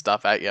shouting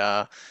stuff at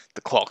you,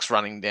 the clock's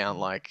running down,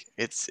 like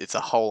it's a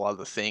whole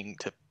other thing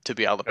to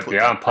be able to put the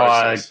that umpire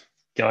process.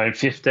 going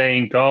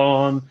 15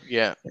 gone.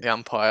 Yeah, the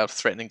umpire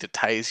threatening to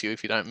tase you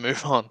if you don't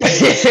move on.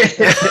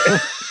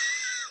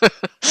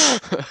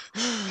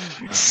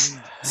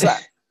 So,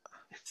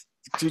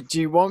 do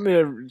you want me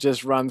to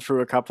just run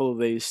through a couple of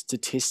these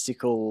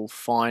statistical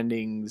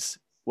findings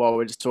while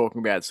we're just talking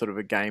about sort of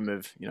a game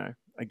of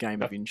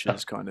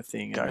inches kind of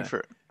thing? Go for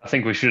it. I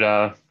think we should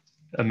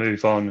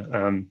move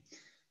on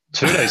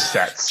to those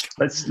stats.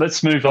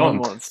 Let's move John on.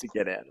 wants to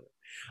get out of it.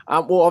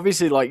 Well,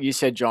 obviously, like you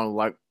said, John,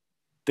 like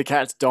the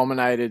Cats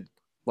dominated,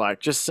 like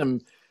just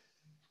some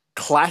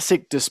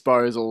classic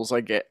disposals.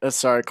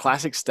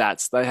 Classic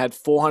stats. They had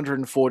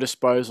 404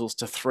 disposals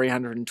to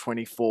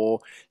 324,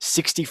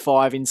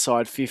 65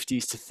 inside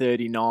 50s to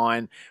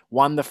 39,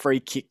 won the free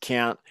kick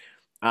count.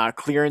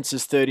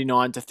 Clearances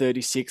 39 to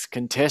 36,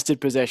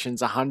 contested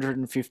possessions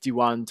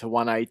 151 to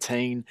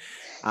 118,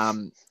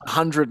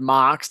 100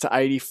 marks to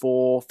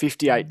 84,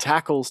 58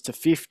 tackles to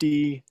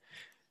 50,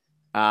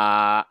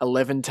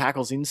 11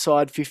 tackles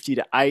inside 50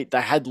 to 8.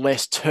 They had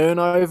less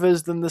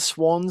turnovers than the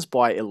Swans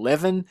by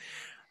 11,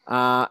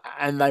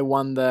 and they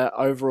won the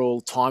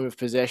overall time of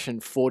possession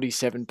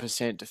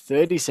 47% to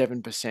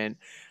 37%.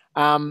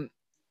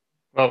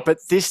 But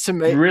this to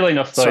me, reeling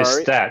off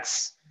those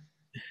stats,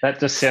 that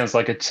just sounds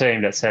like a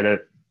team that's had an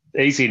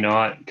easy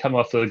night, come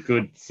off a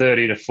good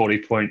 30 to 40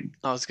 point.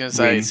 I was going to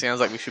say, it sounds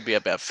like we should be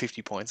about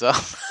 50 points up.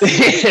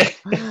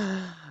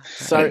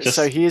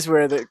 So here's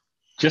where the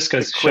just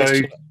goes to show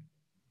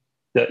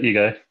that you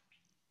go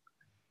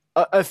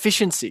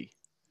efficiency.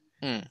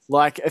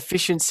 Like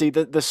efficiency,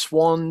 that the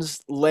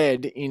Swans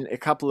led in a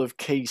couple of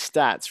key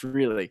stats,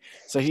 really.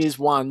 So here's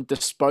one: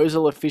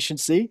 disposal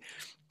efficiency.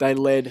 They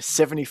led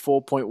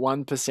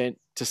 74.1%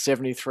 to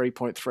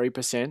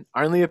 73.3%.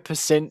 Only a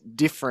percent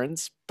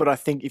difference, but I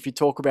think if you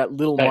talk about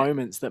little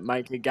moments that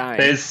make a game,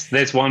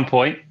 there's 1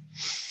 point.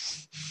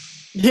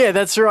 Yeah,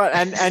 that's right.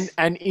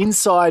 And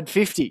inside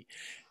 50,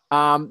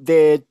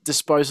 their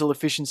disposal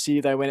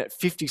efficiency, they went at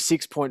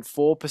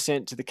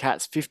 56.4% to the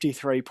Cats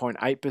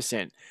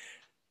 53.8%.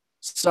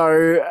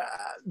 So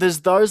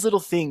there's those little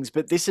things,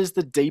 but this is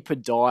the deeper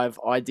dive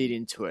I did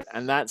into it,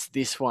 and that's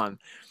this one.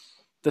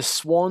 The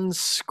Swans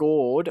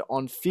scored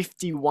on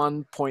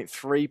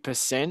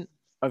 51.3%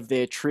 of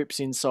their trips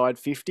inside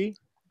 50,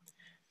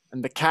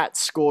 and the Cats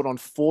scored on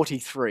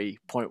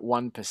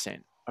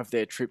 43.1% of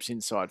their trips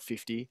inside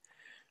 50.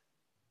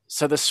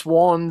 So the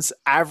Swans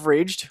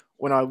averaged,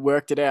 when I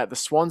worked it out, the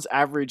Swans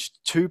averaged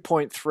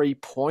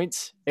 2.3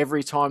 points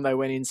every time they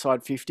went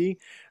inside 50,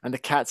 and the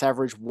Cats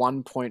averaged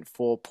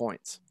 1.4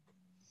 points.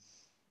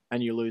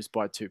 And you lose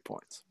by 2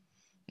 points.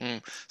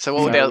 So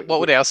what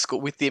would our score,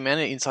 with the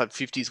amount of inside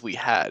 50s we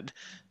had,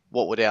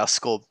 what would our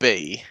score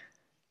be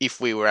if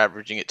we were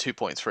averaging at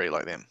 2.3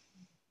 like them?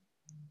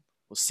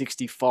 Well,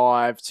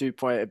 65,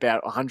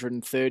 about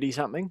 130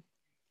 something.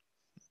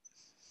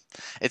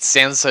 It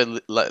sounds so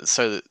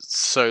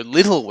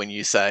little when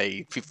you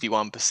say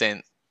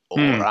 51% or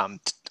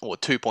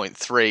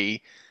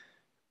 2.3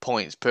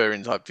 points per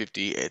inside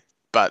 50.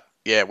 But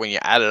yeah, when you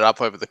add it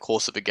up over the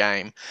course of a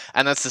game,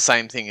 and that's the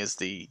same thing as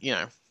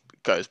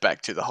goes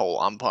back to the whole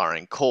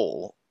umpiring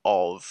call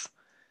of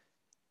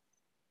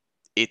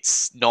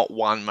it's not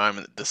one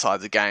moment that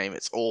decides a game.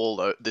 It's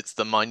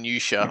the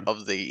minutia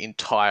of the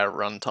entire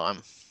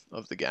runtime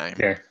of the game.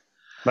 Yeah,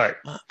 right.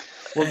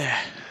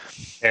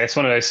 It's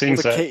one of those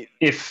things that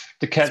if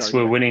the Cats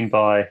were winning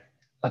by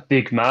a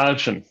big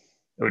margin,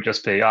 it would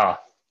just be,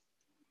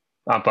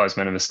 umpires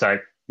made a mistake,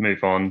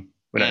 move on.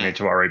 We don't need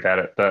to worry about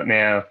it. But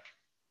now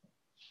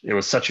it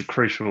was such a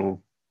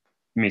crucial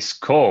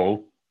missed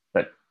call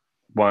that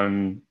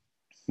one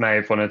may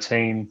have won a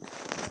team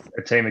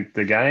of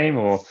the game,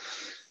 or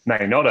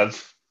may not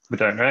have. We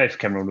don't know if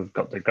Cameron would have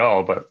got the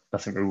goal, but I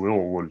think we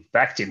all would have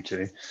backed him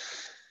to.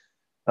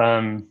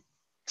 And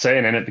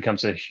then it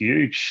becomes a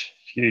huge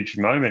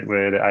moment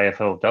where the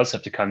AFL does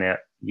have to come out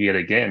yet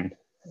again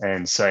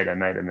and say they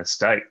made a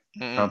mistake.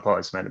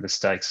 Umpires made a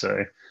mistake.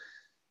 So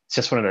it's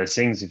just one of those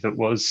things. If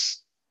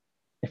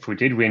we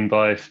did win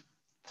by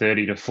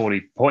 30 to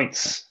 40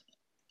 points,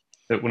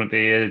 it wouldn't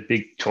be a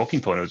big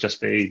talking point. It would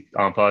just be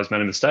umpires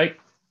made a mistake.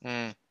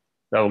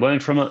 They'll learn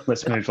from it.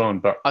 Let's move on.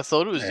 But I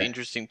thought it was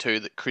interesting too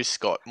that Chris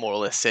Scott more or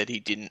less said he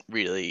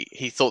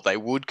thought they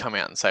would come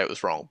out and say it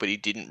was wrong, but he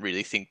didn't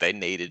really think they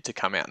needed to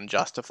come out and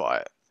justify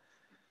it.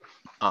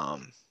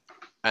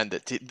 And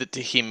that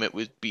to him it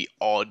would be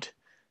odd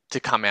to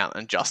come out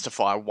and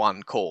justify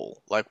one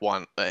call, like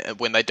one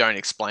when they don't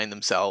explain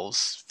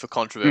themselves for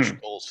controversial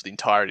calls for the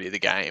entirety of the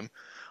game.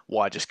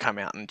 Why just come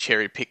out and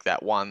cherry pick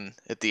that one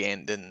at the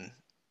end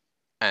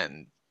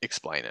and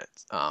explain it?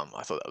 I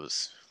thought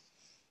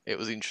it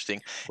was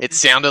interesting. It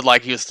sounded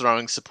like he was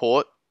throwing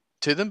support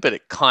to them, but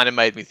it kind of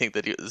made me think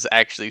that he was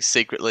actually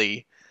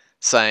secretly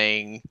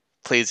saying,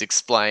 "Please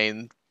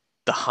explain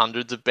the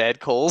hundreds of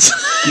bad calls."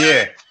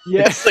 Yeah.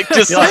 It's like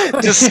just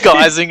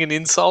disguising an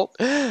insult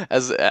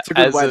it's a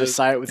good way to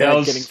say it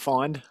without getting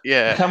fined.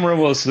 Yeah. Cameron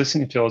was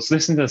listening to I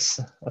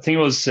think it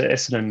was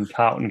Essendon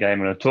Carlton game,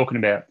 and they were talking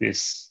about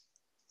this,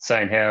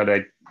 saying how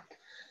they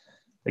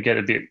get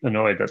a bit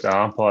annoyed that the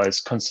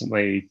umpires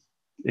constantly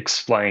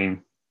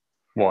explain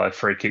why a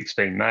free kick's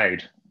been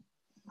made.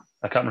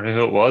 I can't remember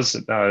who it was.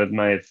 It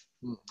may have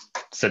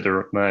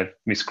may have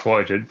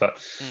misquoted,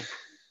 but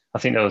I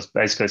think that was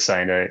basically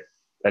saying that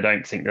they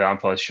don't think the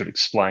umpires should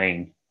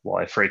explain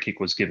why a free kick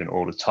was given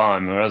all the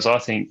time. Whereas I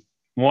think,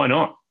 why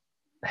not?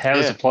 How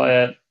is a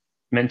player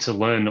meant to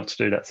learn not to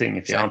do that thing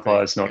if the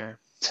umpire's not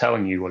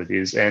telling you what it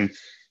is? And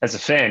as a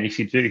fan, if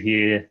you do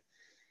hear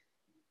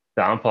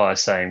the umpire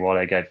saying why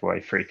they gave away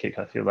a free kick,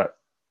 I feel that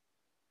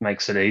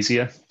makes it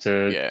easier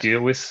to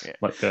deal with. Yeah.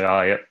 Like,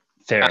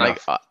 fair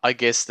enough. I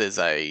guess there's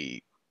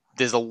a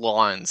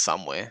line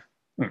somewhere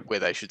where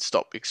they should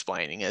stop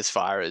explaining, as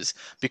far as,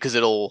 because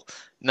no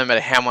matter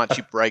how much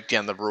you break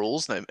down the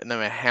rules, no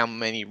matter how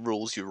many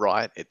rules you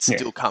write, it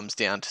still comes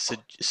down to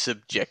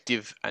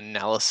subjective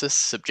analysis,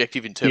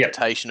 subjective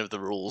interpretation of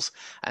the rules,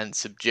 and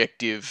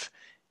subjective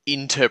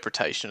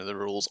interpretation of the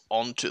rules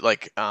onto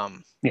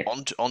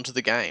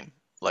the game.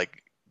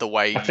 Like, the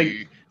way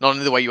not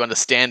only the way you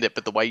understand it,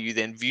 but the way you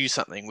then view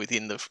something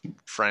within the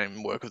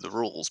framework of the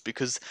rules.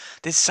 Because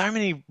there's so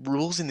many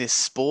rules in this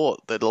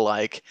sport that are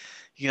like,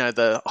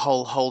 the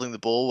whole holding the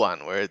ball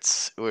one, where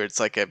it's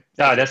like a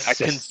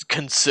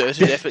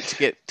concerted effort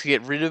to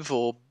get rid of,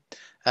 or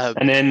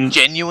and then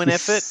genuine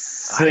effort.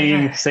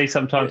 See,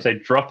 sometimes they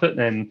drop it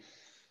and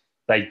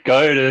they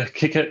go to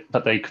kick it,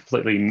 but they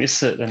completely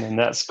miss it, and then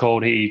that's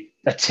called he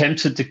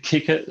attempted to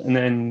kick it. And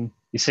then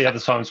you see other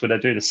times where they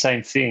do the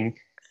same thing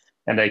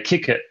and they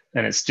kick it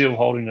and it's still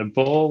holding the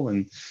ball.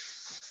 And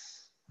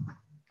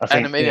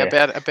I mean,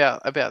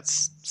 about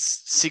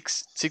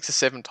 6 or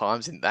 7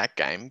 times in that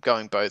game,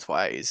 going both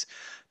ways,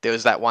 there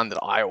was that one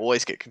that I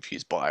always get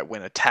confused by,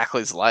 when a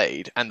tackle is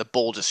laid and the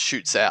ball just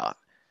shoots out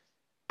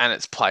and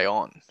it's play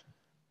on.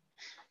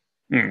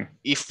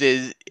 If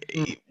there's,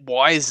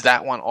 why is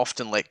that one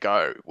often let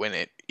go when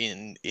it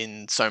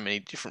in so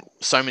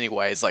many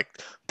ways, like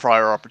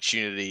prior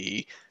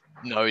opportunity,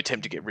 no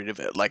attempt to get rid of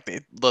it, like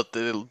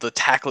the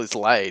tackle is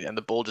laid and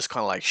the ball just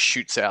kind of like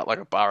shoots out like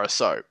a bar of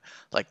soap.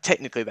 Like,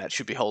 technically that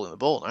should be holding the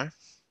ball,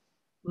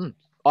 no?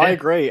 I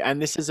agree,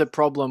 and this is a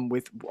problem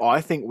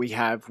I think we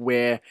have,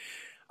 where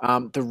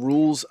the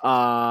rules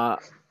are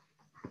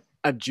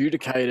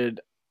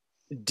adjudicated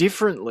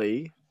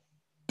differently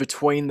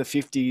between the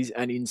 50s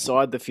and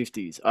inside the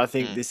 50s. I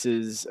think this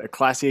is a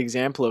classic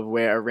example of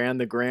where around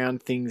the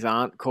ground things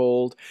aren't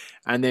called,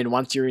 and then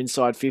once you're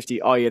inside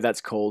 50, oh yeah,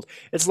 that's called.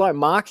 It's like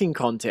marking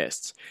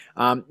contests.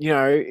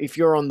 If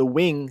you're on the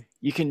wing,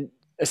 you can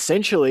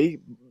essentially,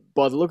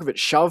 by the look of it,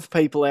 shove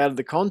people out of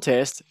the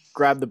contest,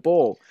 grab the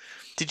ball.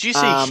 Did you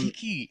see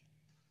Hickey?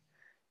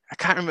 I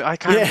can't remember. I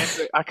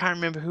can't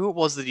remember who it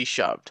was that he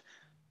shoved.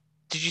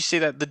 Did you see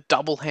that, the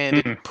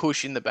double-handed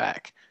push in the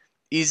back?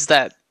 Is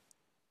that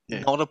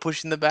not a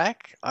push in the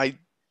back?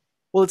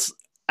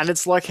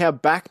 It's like how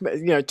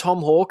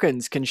Tom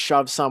Hawkins can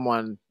shove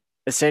someone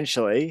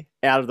essentially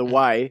out of the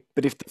way,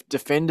 but if the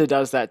defender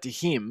does that to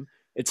him,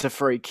 it's a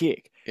free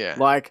kick. Yeah.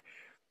 Like,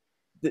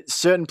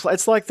 it's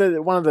like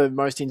one of the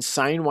most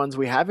insane ones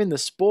we have in the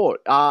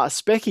sport are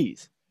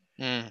speckies.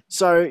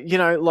 So,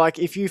 like,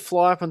 if you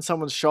fly up on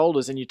someone's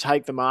shoulders and you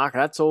take the mark,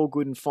 that's all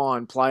good and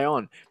fine, play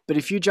on. But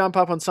if you jump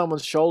up on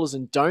someone's shoulders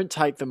and don't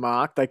take the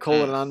mark, they call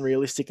it an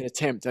unrealistic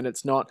attempt, and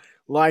it's not.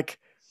 Like,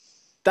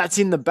 that's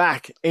in the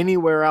back.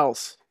 Anywhere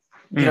else,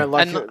 not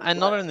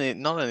only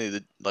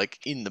the, like,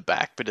 in the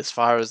back, but as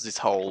far as this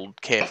whole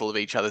careful of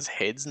each other's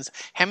heads, and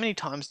how many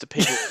times do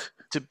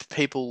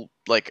people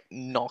like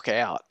knock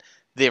out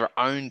their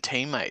own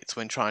teammates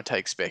when trying to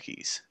take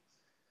speckies?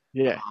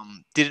 Yeah.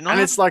 Did it not?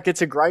 And it's like,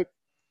 it's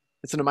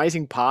an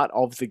amazing part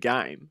of the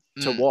game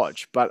to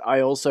watch. But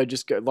I also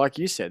just go, like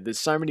you said, there's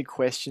so many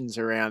questions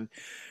around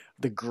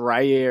the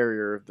grey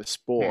area of the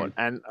sport.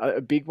 And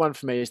a big one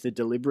for me is the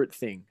deliberate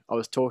thing. I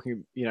was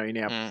talking,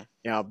 in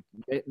our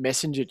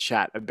messenger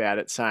chat about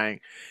it, saying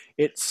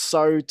it's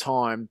so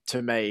time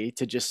to me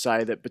to just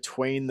say that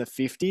between the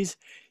 50s,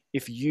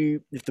 if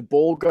the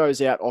ball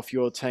goes out off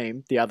your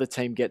team, the other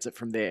team gets it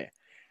from there.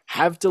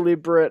 Have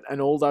deliberate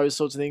and all those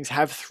sorts of things.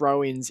 Have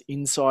throw-ins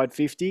inside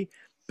 50,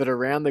 but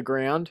around the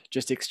ground,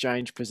 just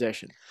exchange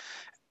possession.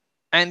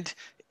 And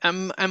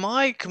am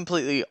I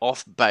completely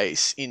off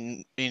base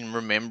in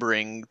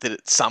remembering that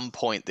at some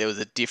point there was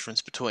a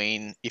difference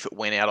between if it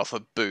went out off a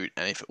boot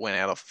and if it went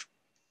out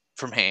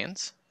from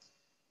hands?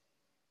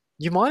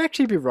 You might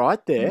actually be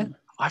right there.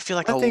 I feel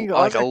like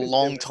a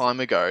long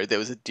time ago there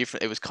was a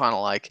different. It was kind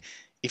of like,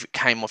 if it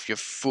came off your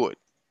foot,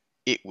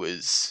 it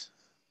was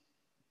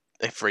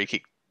a free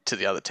kick to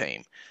the other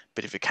team.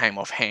 But if it came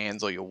off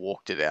hands or you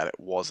walked it out, it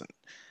wasn't.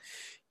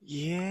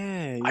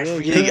 I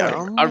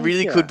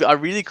really could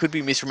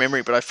be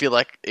misremembering, but I feel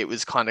like it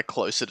was kind of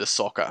closer to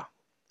soccer.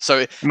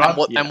 So,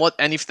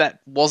 and if that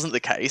wasn't the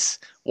case,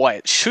 why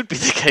it should be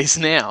the case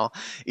now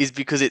is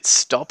because it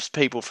stops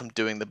people from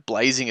doing the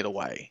blazing it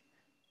away.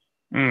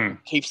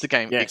 Keeps the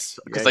game, because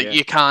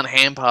you can't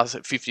hand pass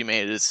it 50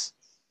 meters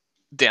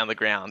down the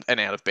ground and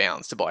out of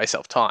bounds to buy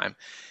yourself time.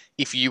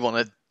 If you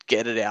want to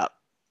get it out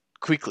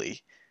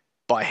quickly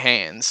by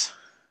hands,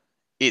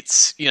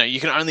 it's you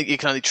can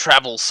only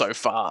travel so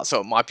far,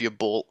 so it might be a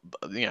ball,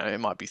 it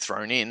might be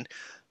thrown in,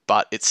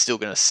 but it's still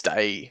going to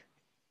stay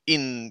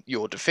in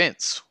your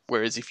defense.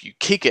 Whereas if you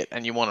kick it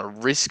and you want to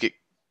risk it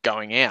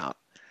going out,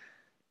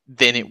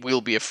 then it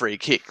will be a free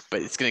kick,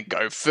 but it's going to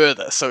go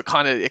further. So it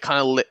kind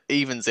of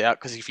evens out,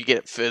 because if you get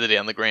it further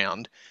down the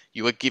ground,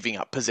 you are giving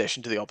up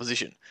possession to the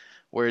opposition.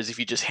 Whereas if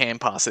you just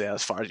hand pass it out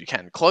as far as you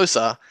can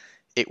closer,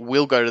 it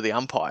will go to the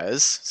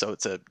umpires. So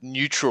it's a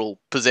neutral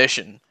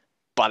possession,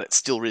 but it's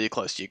still really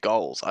close to your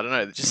goals. I don't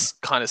know. It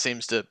just kind of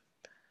seems to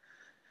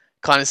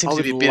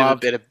be a bit of a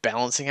better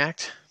balancing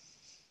act.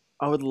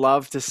 I would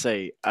love to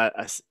see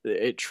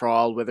a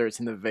trial, whether it's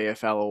in the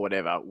VFL or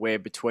whatever, where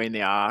between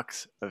the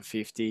arcs of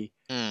 50,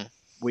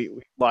 we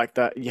like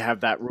that, you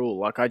have that rule.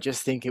 Like, I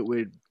just think it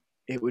would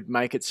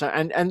make it so,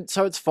 and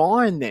so it's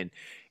fine then.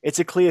 It's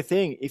a clear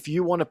thing. If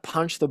you want to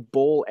punch the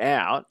ball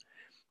out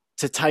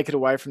to take it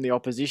away from the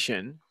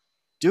opposition,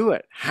 do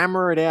it.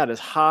 Hammer it out as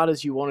hard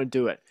as you want to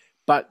do it.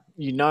 But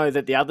you know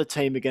that the other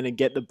team are going to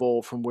get the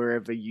ball from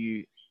wherever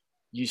you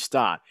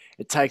start.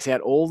 It takes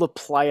out all the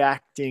play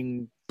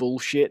acting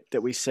bullshit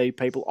that we see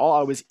people. Oh,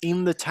 I was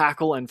in the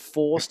tackle and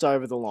forced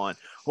over the line.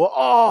 Or,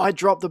 I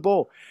dropped the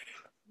ball.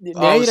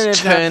 Now I was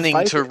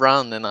turning to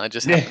run and I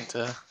just happened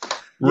to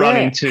run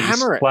into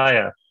this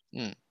player.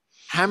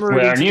 Hammer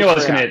it into the crowd. I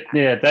was going to.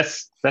 Yeah,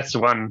 that's the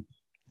one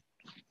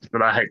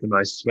that I hate the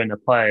most, when a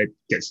player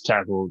gets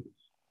tackled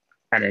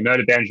and they know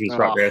the boundary is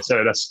right there,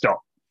 so they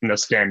stop and they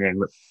stand there and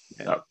look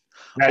up.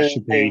 That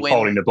should be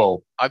holding the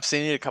ball. I've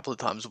seen it a couple of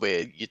times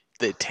where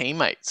their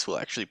teammates will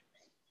actually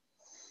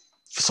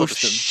sort of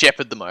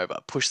shepherd them over,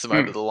 push them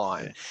over the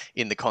line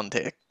in the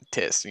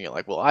contest, and you're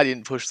like, well, I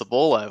didn't push the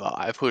ball over.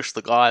 I pushed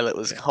the guy that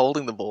was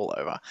holding the ball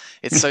over.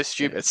 It's so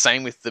stupid.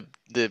 Same with the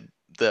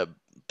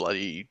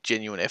bloody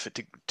genuine effort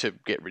to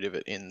get rid of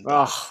it in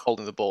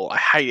holding the ball. I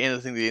hate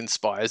anything that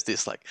inspires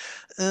this, like,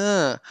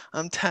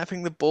 I'm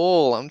tapping the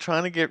ball. I'm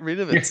trying to get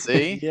rid of it,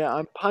 see? Yeah,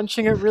 I'm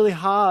punching it really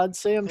hard.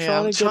 See, I'm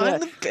trying to get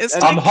it. The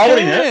best I'm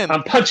holding it.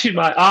 I'm punching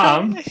my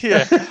arm.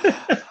 Yeah.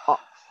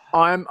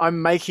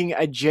 I'm making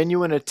a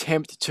genuine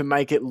attempt to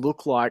make it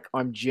look like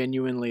I'm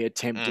genuinely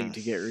attempting to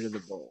get rid of the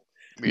ball.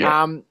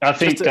 Yeah. I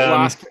think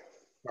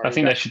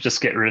they should just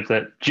get rid of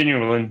that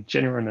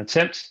genuine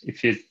attempt.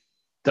 If you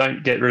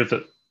don't get rid of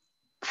it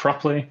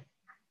properly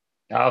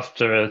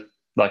after,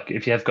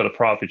 if you have got a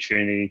prior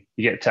opportunity,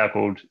 you get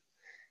tackled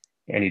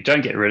and you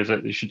don't get rid of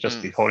it, you should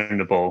just be holding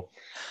the ball.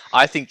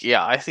 I think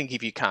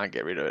if you can't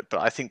get rid of it,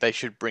 but I think they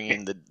should bring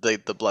in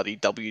the bloody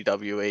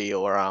WWE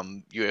or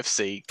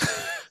UFC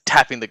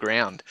tapping the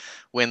ground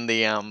when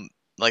the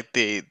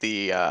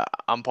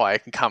umpire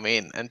can come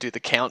in and do the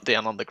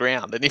countdown on the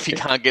ground, and if you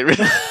can't get rid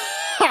of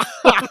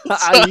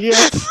it,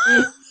 yes.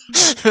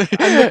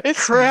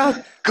 It's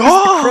crowd.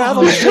 God,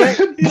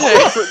 Can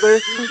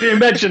you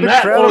imagine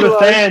that? All the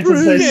fans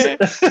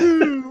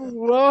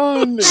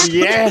one.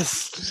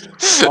 Yes.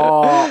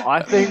 Oh,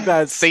 I think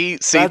that's see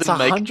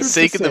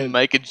them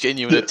make a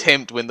genuine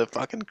attempt when the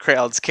fucking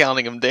crowd's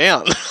counting them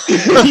down.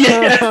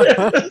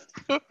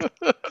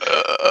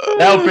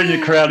 That'll bring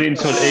the crowd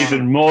into it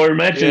even more.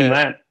 Imagine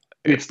that.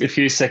 It's a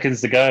few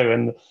seconds to go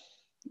and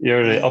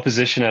you're the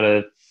opposition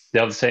at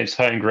the other team's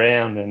home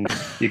ground, and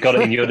you got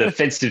it in your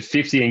defensive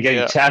 50 and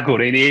getting tackled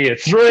in here.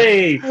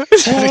 3, 2.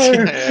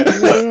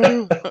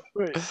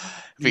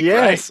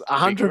 Yes,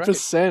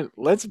 100%.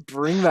 Let's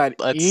bring that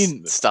in.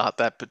 Let's start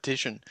that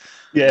petition.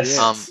 Yes.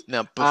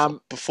 Now,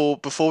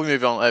 before we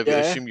move on, I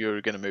assume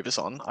you're going to move us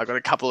on. I've got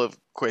a couple of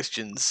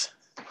questions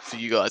for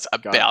you guys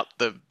about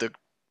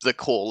the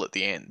call at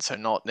the end. So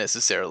not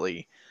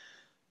necessarily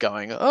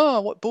going,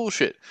 oh, what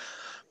bullshit,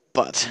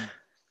 but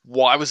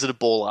why was it a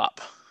ball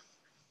up?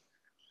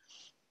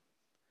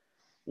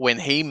 When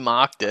he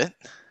marked it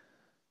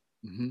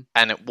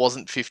and it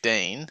wasn't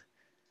 15,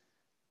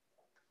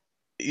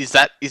 is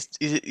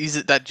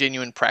it that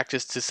genuine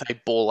practice to say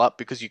ball up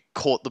because you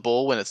caught the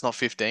ball when it's not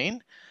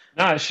 15?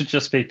 No, it should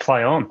just be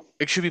play on.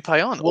 It should be play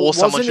on. Well, or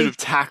someone should have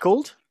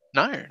tackled.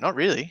 No, not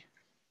really.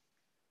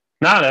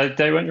 No,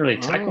 they weren't really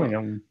tackling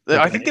him.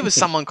 I think there was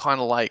someone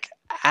kind of like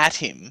at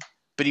him,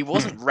 but he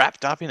wasn't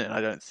wrapped up in it. I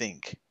don't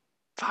think.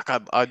 Fuck,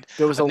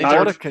 there was a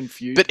lot of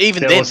confusion. But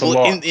even then,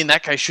 in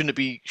that case, shouldn't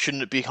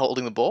it be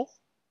holding the ball?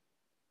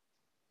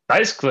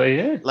 Basically,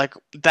 yeah. Like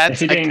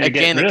that's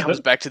again, it comes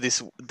back to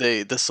this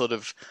the sort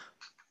of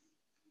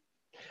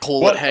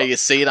call it how you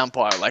see it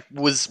umpire. Like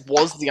was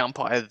the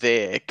umpire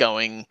there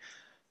going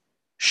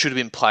should have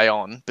been play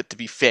on, but to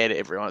be fair to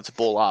everyone, it's a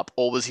ball up,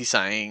 or was he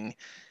saying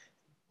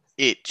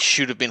it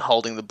should have been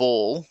holding the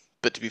ball,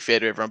 but to be fair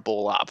to everyone,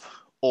 ball up,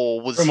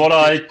 or was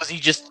he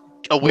just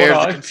aware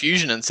of the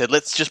confusion and said,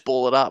 let's just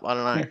ball it up? I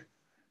don't know.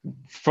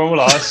 From what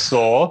I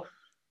saw,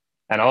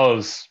 and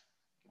I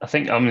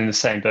think I'm in the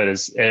same boat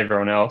as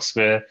everyone else,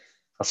 where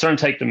I saw him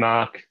take the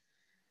mark,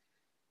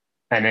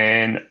 and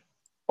then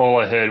all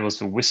I heard was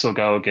the whistle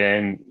go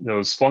again. There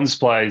was Swans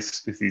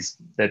players with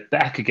their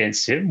back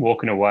against him,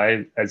 walking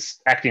away, as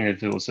acting as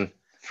if it was a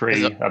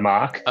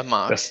mark. A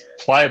mark. The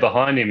player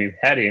behind him who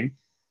had him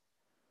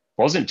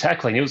wasn't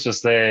tackling. He was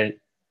just there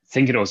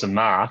thinking it was a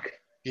mark.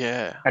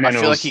 Yeah, And I then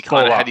it feel like was he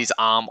kind of ball had up. his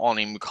arm on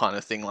him, kind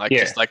of thing, like Yeah.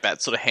 just like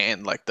that sort of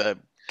hand, like the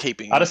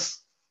keeping. I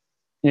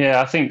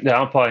think the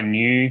umpire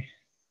knew.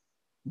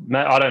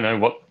 I don't know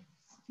what.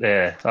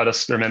 Yeah, I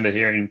just remember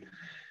hearing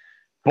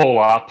ball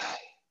up.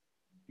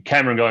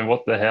 Cameron going,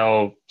 "What the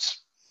hell?"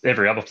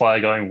 Every other player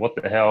going, "What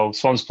the hell?"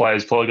 Swans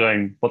players probably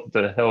going, "What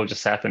the hell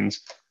just happened?"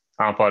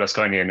 Umpire just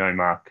going, "Yeah, no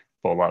mark,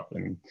 ball up."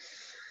 And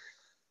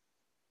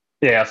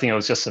yeah, I think it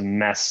was just a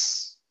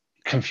mass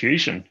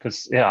confusion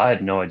because I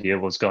had no idea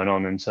what was going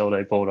on until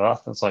they balled it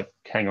up. I was like,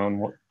 "Hang on,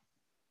 what?"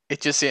 It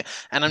just, yeah,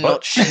 and I'm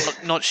What?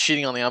 not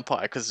shitting on the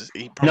umpire because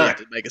he probably No. had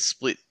to make a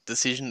split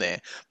decision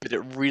there, but it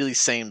really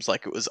seems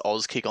like it was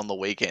Oz kick on the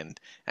weekend,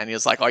 and he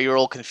was like, "Oh, you're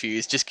all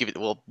confused. Just give it,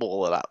 we'll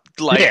ball it up."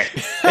 Like, Yeah,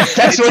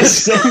 that's what it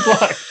seemed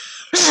like.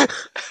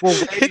 Well,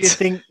 where do you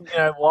think?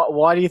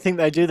 Why do you think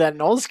they do that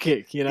in Oz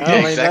kick? Yeah, I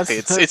mean, exactly.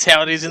 It's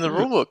how it is in the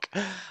rule book.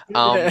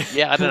 Yeah.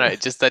 Yeah, I don't know.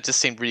 That just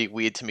seemed really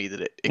weird to me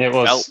that It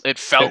was. it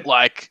felt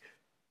like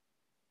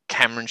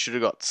Cameron should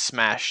have got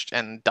smashed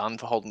and done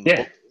for holding the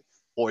Yeah.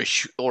 ball,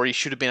 or he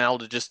should have been able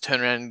to just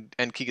turn around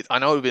and kick it. I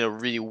know it would have been a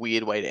really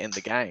weird way to end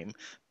the game,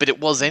 but it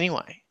was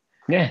anyway.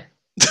 Yeah.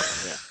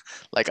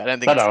 Like, I don't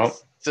think But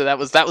it's, so. That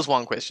was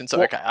one question. So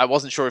Well- okay, I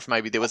wasn't sure if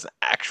maybe there was an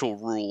actual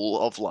rule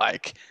of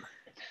like,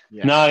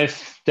 Yeah. no,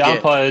 if the Yeah.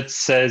 umpire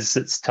says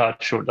it's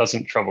touch or it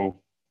doesn't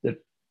trouble the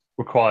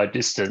required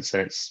distance,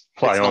 then it's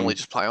play it's on. normally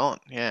just play on.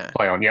 Yeah.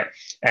 Play on, yeah.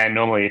 And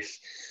normally, if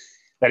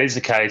that is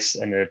the case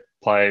and the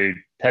player who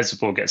has the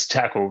ball gets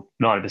tackled,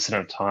 90%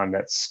 of the time,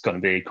 that's going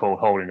to be called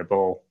holding the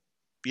ball.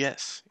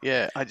 Yes.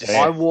 Yeah.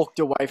 I walked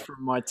away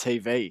from my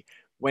TV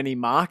when he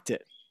marked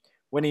it.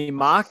 When he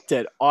marked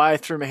it, I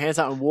threw my hands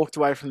up and walked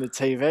away from the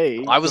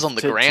TV. I was on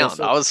the ground.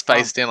 sort I of- was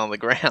face down on the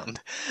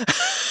ground.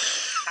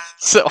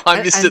 So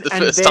I missed it the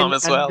first time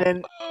as well.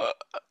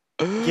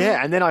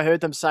 Yeah, and then I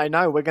heard them say,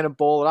 "No, we're going to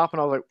ball it up,"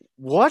 and I was like,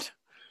 "What?"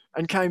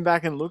 And came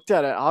back and looked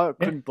at it. I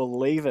couldn't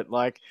believe it.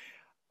 Like,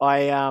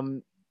 Yeah,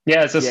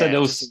 as I said, it it's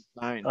was. just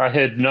insane. I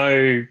had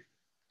no,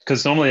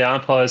 because normally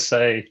umpires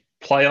say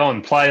play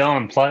on, play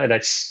on, play. They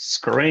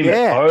scream it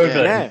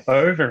over and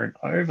over and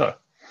over,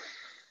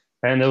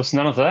 and there was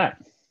none of that.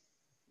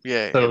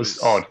 Yeah, So it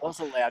was odd. It was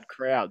a loud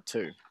crowd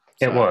too.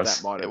 It So was.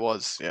 That might It have.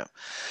 was. Yeah.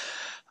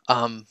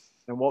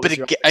 And what But was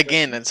your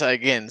again, and so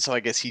again, so I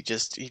guess he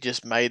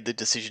just made the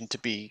decision to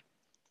be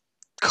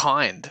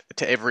kind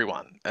to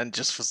everyone and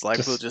just was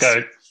like, we'll just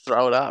go.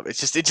 throw it up. It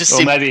just Or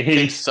seemed, maybe he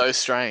seemed so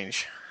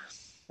strange.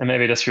 and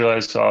maybe just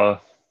realized, oh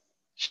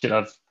shit,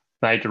 I've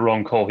made the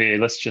wrong call here.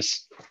 Let's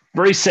just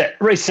reset.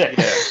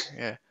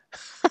 Yeah.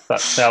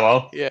 But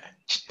well, Yeah.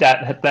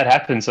 that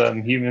happens.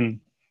 Humans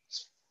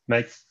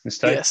make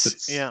mistakes.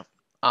 Yes. Yeah.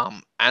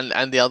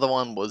 And the other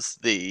one was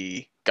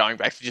the going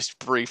back to just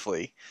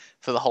briefly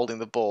for the holding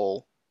the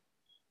ball.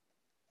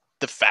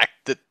 The fact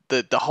that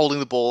the holding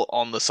the ball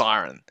on the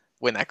siren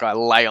when that guy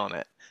lay on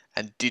it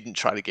and didn't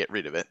try to get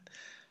rid of it.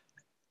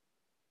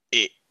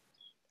 It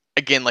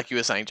again, like you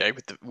were saying, Jake,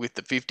 with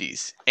the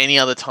 50s. Any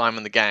other time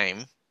in the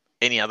game,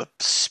 any other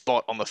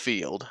spot on the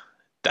field,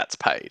 that's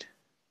paid.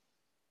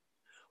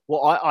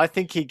 Well, I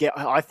think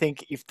I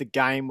think if the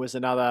game was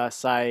another,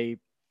 say,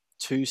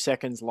 2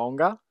 seconds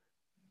longer,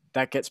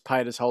 that gets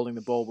paid as holding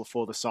the ball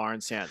before the siren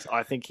sounds.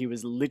 I think he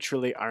was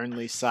literally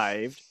only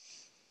saved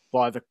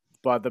by the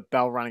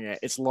bell running out.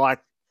 It's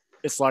like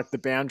the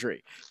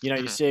boundary.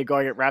 You see a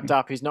guy get wrapped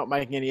up, he's not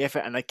making any effort,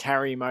 and they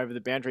carry him over the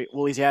boundary.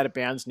 Well, he's out of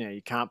bounds now.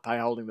 You can't pay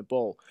holding the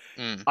ball.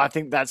 I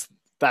think that's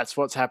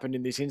what's happened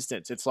in this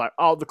instance. It's like,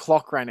 oh, the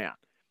clock ran out.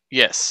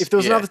 Yes. If there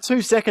was another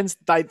 2 seconds,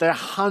 they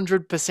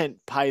 100%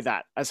 pay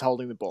that as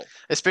holding the ball.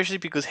 Especially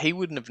because he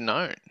wouldn't have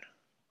known.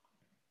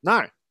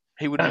 No.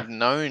 He wouldn't have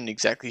known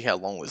exactly how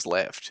long was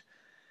left.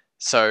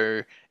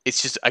 So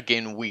it's just,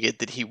 again, weird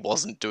that he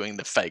wasn't doing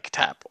the fake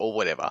tap or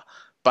whatever.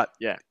 But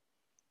yeah,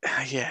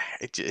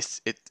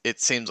 it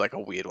seems like a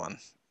weird one.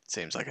 It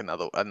seems like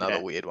another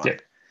weird one. Yeah.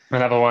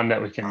 Another one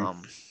that we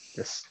can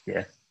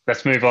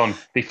let's move on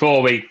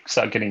before we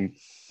start getting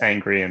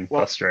angry and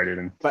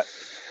frustrated.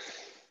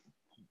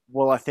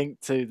 Well, I think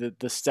the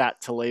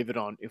stat to leave it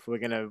on, if we're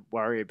going to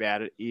worry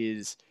about it,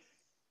 is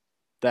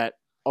that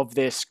of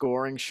their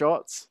scoring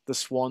shots, the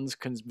Swans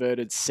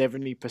converted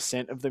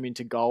 70% of them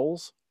into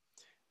goals,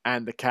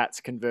 and the Cats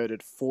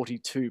converted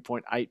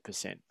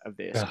 42.8% of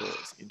their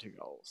scores into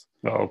goals.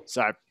 Well,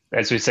 so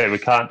as we said, we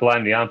can't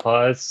blame the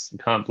umpires. We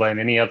can't blame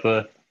any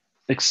other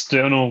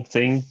external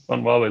thing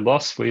on why we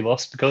lost. We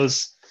lost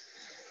because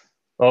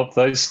of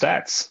those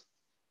stats.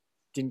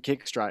 Didn't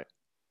kick straight.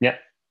 Yeah. At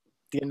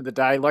the end of the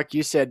day, like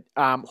you said,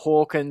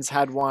 Hawkins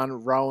had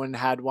one, Rowan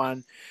had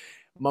one.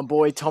 My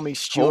boy Tommy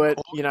Stewart,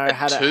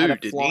 had two, a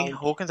didn't flying... he?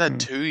 Hawkins had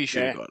two he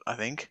should have got, I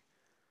think.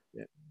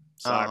 Yeah.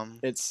 So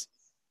it's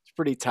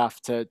pretty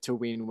tough to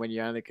win when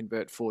you only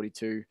convert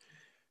 42%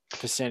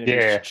 of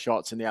your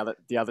shots and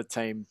the other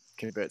team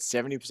converts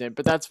 70%.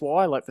 But that's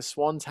why, like, the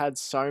Swans had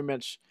so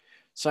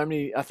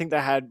many, I think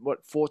they had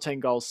 14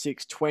 goals,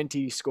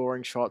 20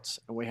 scoring shots,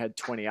 and we had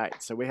 28.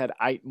 So we had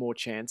 8 more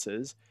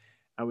chances,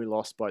 and we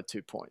lost by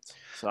 2 points.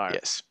 So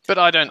Yes, but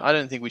I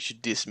don't think we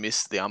should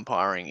dismiss the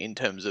umpiring in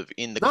terms of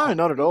in the No,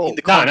 not at all. in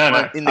the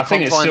No. in the I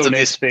think it confines still of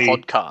needs this to be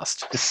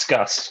podcast.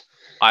 discussed.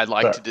 I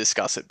like but- to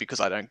discuss it because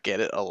I don't get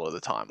it a lot of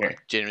the time. Yeah.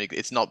 Like generally,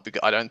 it's not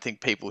because I don't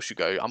think people should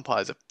go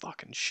umpires are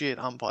fucking shit.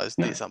 Umpires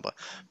No. this umpire,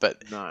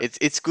 but No.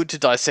 it's good to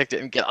dissect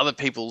it and get other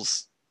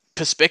people's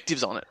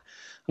perspectives on it.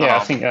 Yeah, I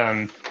think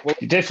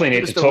you definitely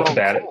need to talk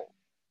about it.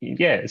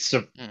 Yeah,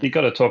 you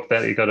got to talk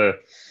about it. You got to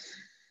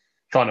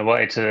find a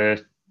way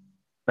to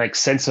make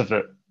sense of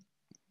it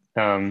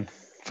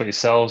for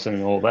yourselves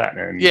and all that.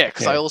 And yeah,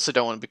 because I also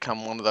don't want to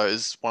become one of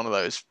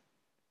those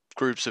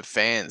groups of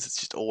fans that's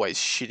just always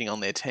shitting on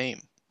their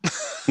team.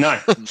 No.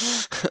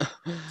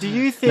 Do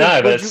you think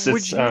No, but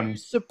would you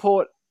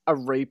support a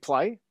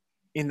replay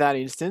in that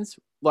instance?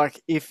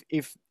 Like if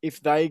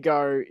they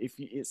go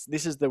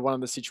this is one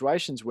of the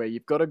situations where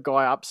you've got a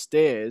guy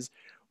upstairs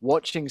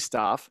watching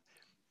stuff,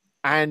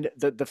 and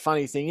the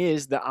funny thing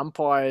is the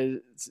Umpires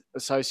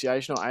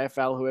Association or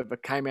AFL whoever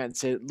came out and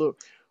said,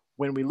 look,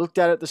 when we looked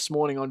at it this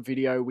morning on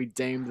video, we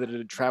deemed that it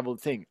had travelled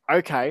thing.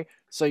 Okay,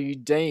 so you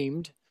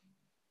deemed,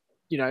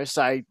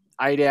 say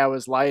 8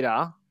 hours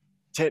later,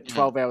 10,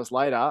 12 hours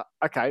later,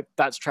 okay,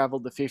 that's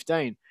travelled the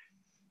 15.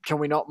 Can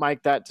we not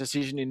make that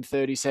decision in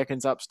 30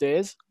 seconds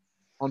upstairs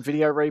on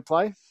video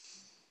replay?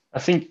 I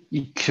think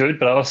you could,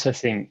 but I also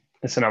think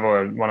it's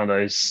another one of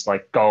those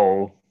like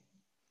the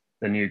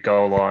new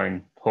goal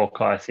line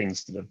Hawkeye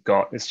things that have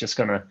got. It's just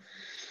going to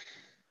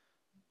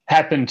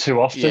happen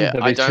too often. Yeah,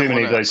 There'll be too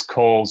many of those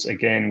calls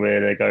again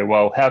where they go,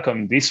 well, how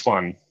come this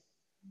one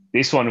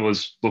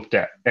was looked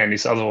at and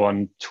this other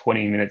one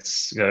 20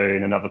 minutes ago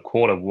in another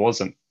quarter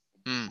wasn't?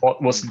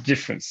 What's the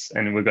difference?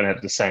 And we're going to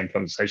have the same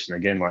conversation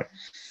again. Like,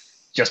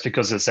 just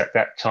because it's at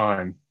that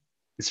time,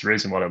 it's the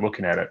reason why they're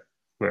looking at it.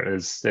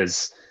 Whereas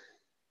there's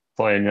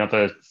probably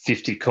another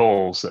 50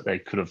 calls that they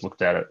could have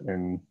looked at it.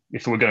 And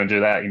if we're going to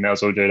do that, you may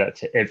as well do that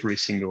to every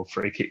single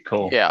free kick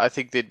call. Yeah, I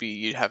think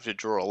you'd have to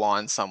draw a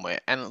line somewhere.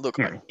 And look,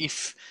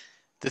 if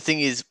the thing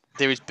is,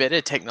 there is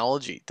better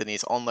technology than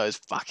is on those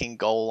fucking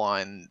goal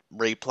line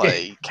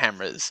replay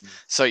cameras.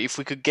 So if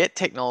we could get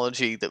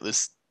technology that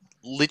was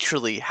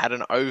literally had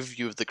an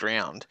overview of the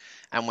ground,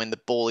 and when the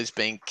ball is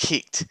being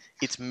kicked,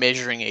 it's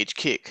measuring each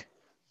kick.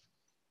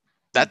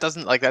 That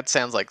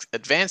sounds like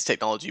advanced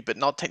technology, but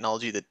not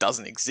technology that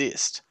doesn't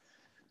exist.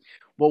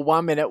 Well,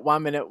 1 minute.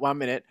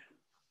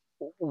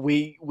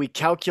 We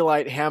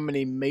calculate how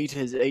many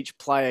meters each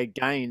player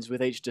gains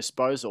with each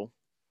disposal.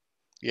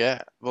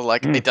 Yeah, well,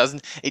 it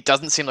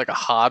doesn't seem like a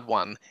hard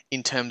one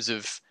in terms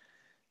of.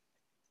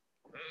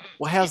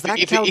 Well, how's that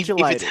if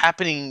calculated? If it's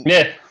happening,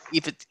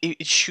 if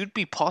it should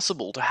be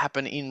possible to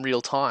happen in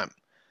real time.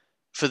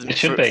 For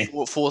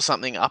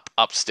something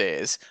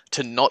upstairs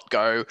to not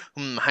go,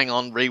 hang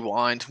on,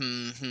 rewind,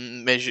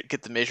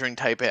 get the measuring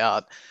tape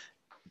out.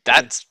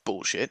 That's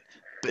bullshit.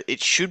 But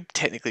it should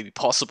technically be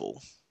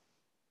possible.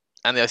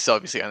 And that's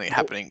obviously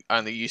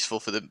only useful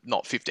for the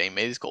not 15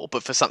 meters call,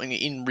 but for something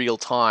in real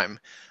time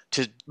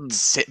to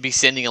be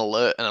sending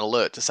an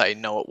alert to say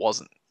no, it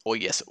wasn't, or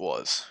yes, it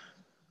was.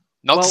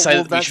 Not to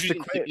say that we should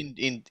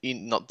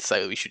not to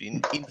say that we should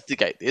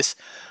instigate this,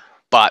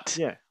 but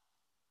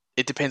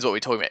it depends what we're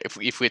talking about.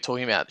 If we're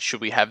talking about should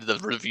we have the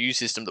review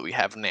system that we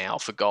have now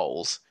for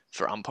goals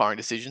for umpiring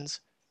decisions?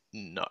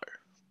 No.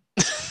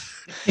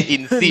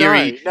 In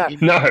theory,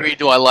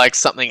 do I like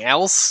something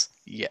else?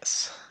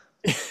 Yes.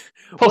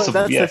 Well,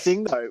 that's the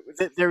thing, though.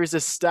 There is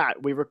a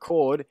stat we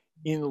record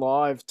in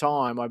live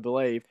time, I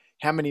believe,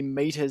 how many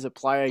meters a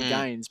player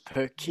gains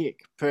per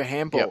kick, per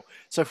handball. Yep.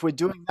 So if we're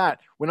doing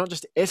that, we're not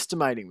just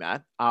estimating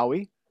that, are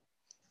we?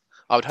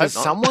 I would hope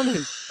not. Someone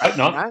who's hope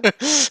not.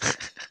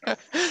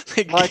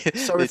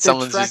 So if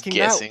someone's just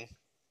guessing.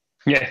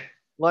 I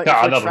love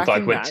it.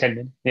 Like we're 10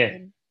 minutes. Yeah.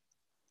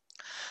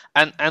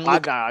 And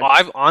look,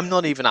 I'm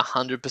not even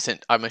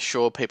 100%. I'm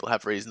sure people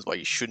have reasons why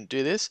you shouldn't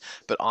do this,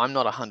 but I'm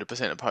not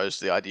 100% opposed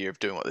to the idea of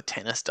doing what the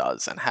tennis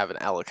does and have an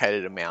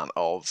allocated amount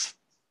of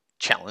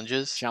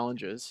challenges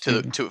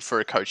for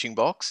a coaching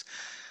box.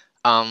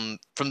 From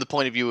the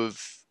point of view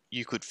of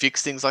you could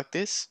fix things like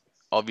this,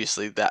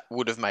 obviously that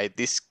would have made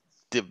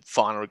the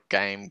final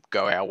game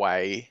go our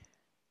way,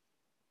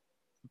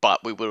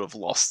 but we would have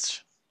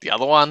lost the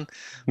other one.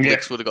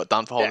 Licks would have got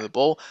done for holding the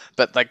ball,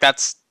 but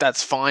that's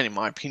fine in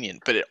my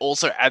opinion. But it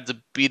also adds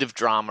a bit of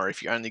drama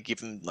if you only give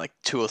them like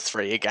 2 or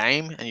 3 a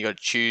game, and you got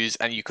to choose,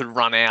 and you could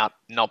run out,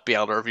 not be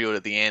able to review it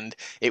at the end.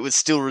 It would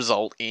still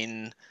result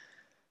in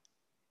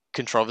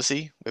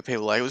controversy where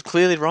people are like, it was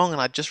clearly wrong,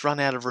 and I just run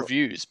out of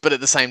reviews. But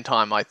at the same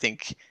time, I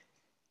think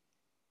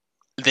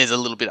there's a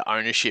little bit of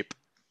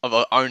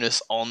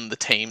onus on the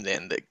team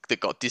then that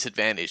got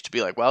disadvantaged to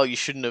be like, well, you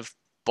shouldn't have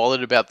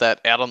bothered about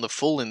that out on the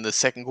full in the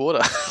second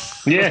quarter.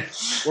 Yeah.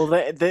 Well,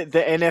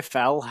 the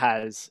NFL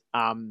has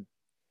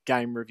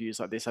game reviews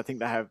like this. I think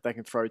they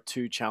can throw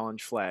 2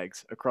 challenge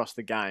flags across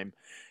the game,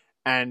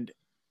 and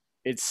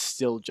it's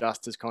still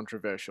just as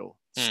controversial.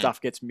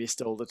 Stuff gets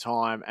missed all the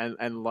time,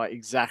 and like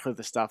exactly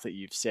the stuff that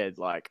you've said,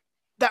 like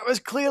that was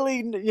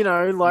clearly,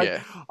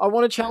 I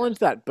want to challenge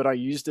that, but I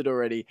used it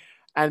already.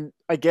 And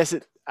I guess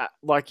it,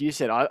 like you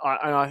said,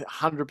 I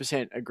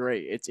 100%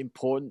 agree. It's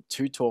important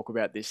to talk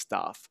about this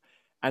stuff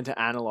and to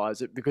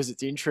analyze it because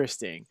it's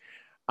interesting.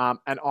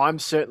 And I'm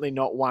certainly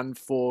not one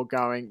for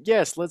going,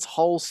 yes, let's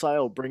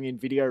wholesale bring in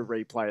video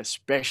replay,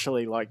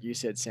 especially like you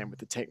said, Sam, with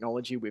the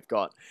technology we've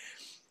got.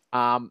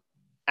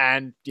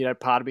 And,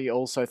 part of me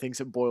also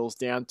thinks it boils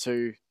down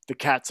to the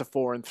Cats are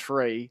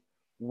 4-3,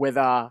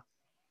 whether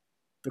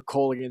the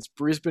call against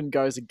Brisbane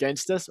goes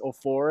against us or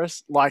for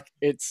us. Like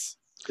it's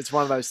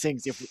one of those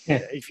things.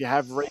 If you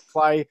have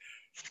replay,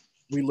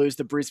 we lose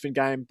the Brisbane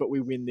game, but we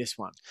win this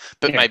one.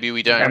 But maybe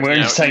we don't. And we're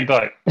in the same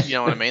boat. You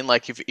know what I mean?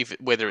 Like if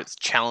whether it's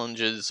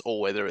challenges or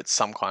whether it's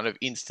some kind of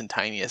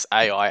instantaneous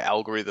AI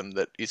algorithm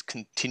that is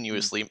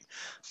continuously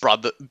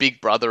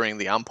big brothering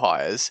the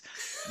umpires,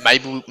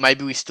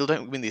 maybe we still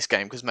don't win this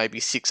game because maybe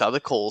 6 other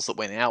calls that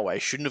went our way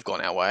shouldn't have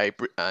gone our way,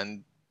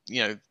 and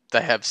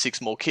they have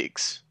 6 more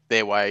kicks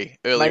their way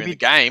earlier in the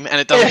game, and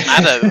it doesn't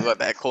matter what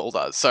that call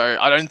does. So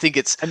I don't think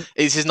it's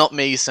just not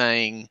me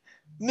saying,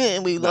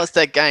 man, we lost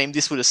that game.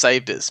 This would have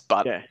saved us,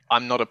 but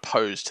I'm not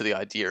opposed to the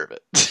idea of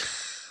it.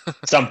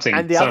 something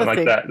like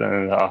that.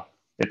 No.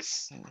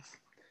 It's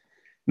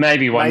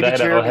maybe one day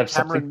they'll have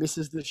something. Cameron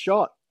misses the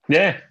shot.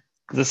 Yeah,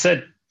 as I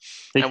said,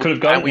 he could have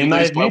got it. We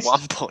lose by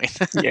 1 point.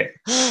 Yeah.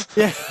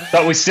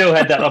 But we still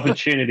had that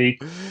opportunity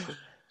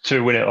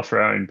to win it off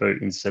our own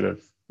boot instead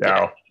of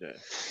our. Yeah.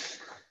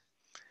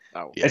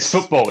 Oh, yes. It's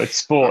football. It's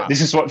sport.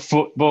 This is what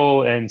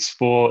football and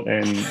sport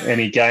and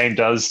any game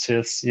does to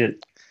us.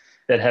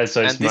 That has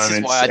those moments. And this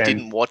is why I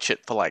didn't watch it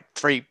for like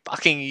 3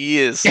 fucking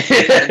years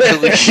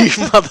until you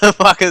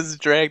motherfuckers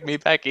dragged me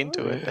back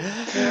into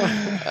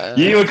it.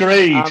 You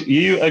agreed.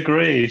 You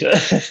agreed.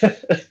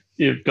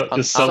 You've got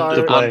yourself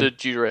to blame. Under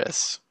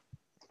duress.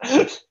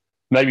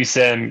 Maybe,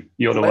 Sam,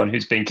 you're the one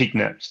who's been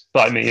kidnapped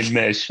by me and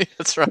Mesh.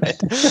 That's right.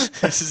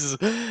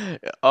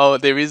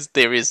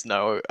 There is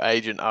no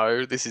Agent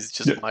O. This is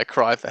just my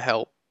cry for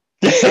help.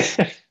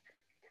 So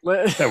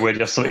we're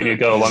just letting you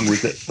go along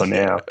with it for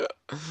now.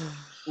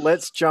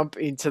 Let's jump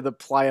into the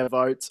player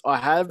votes. I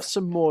have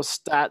some more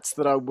stats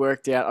that I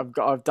worked out.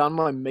 I've done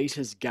my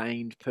meters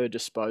gained per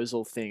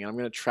disposal thing, and I'm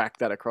going to track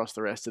that across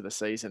the rest of the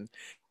season.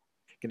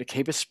 I'm going to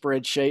keep a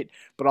spreadsheet,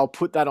 but I'll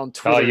put that on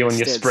Twitter. Oh, you on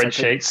your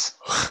spreadsheets?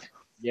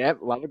 Yeah,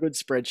 love a good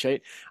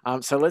spreadsheet.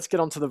 So let's get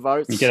on to the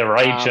votes. You get a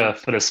rager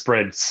for the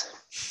spreads.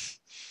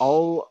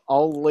 I'll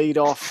lead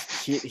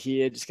off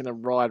here. Just going to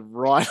ride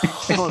right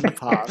on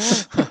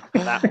past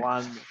that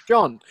one.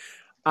 John,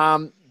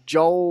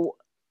 Joel.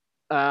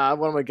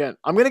 What am I going?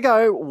 I'm going to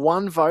go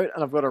 1 vote,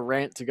 and I've got a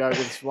rant to go with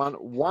this one.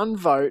 1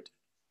 vote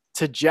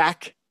to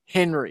Jack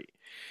Henry.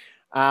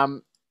 Are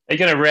you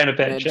going to rant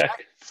about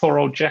Jack? Poor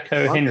old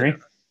Jacko Henry.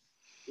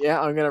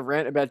 I'm going to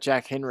rant about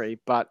Jack Henry,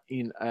 but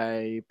in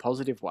a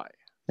positive way.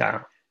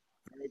 Yeah.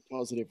 Very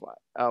positive way.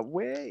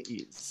 Where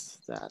is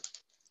that?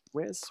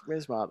 Where's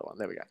my other one?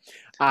 There we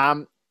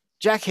go.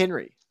 Jack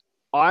Henry.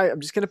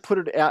 I'm just going to put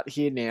it out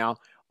here now.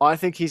 I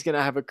think he's going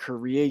to have a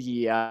career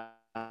year.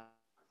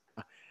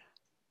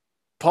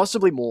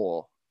 Possibly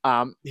more.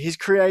 His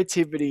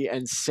creativity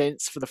and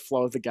sense for the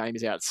flow of the game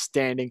is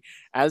outstanding,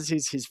 as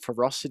is his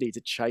ferocity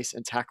to chase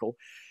and tackle.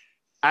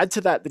 Add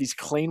to that he's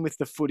clean with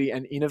the footy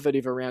and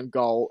innovative around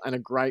goal and a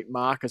great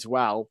mark as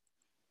well.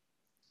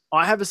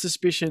 I have a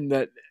suspicion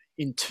that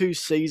in 2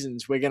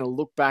 seasons, we're going to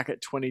look back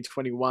at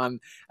 2021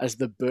 as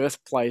the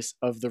birthplace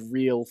of the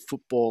real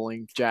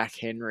footballing Jack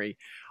Henry.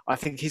 I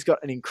think he's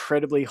got an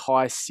incredibly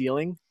high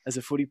ceiling as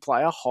a footy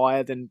player,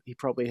 higher than he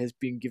probably has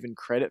been given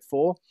credit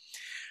for.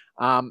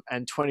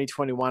 And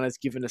 2021 has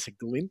given us a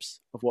glimpse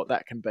of what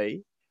that can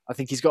be. I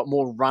think he's got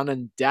more run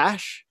and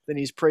dash than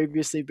he's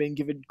previously been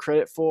given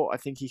credit for. I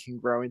think he can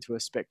grow into a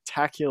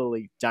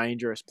spectacularly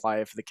dangerous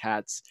player for the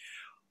Cats.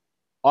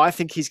 I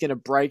think he's going to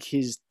break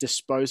his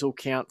disposal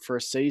count for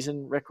a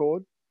season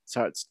record.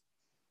 So it's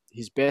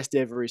his best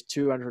ever is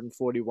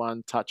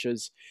 241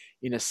 touches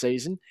in a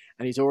season.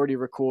 And he's already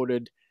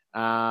recorded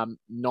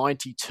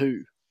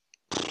 92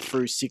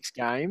 through 6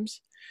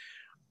 games.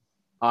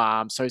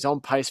 So he's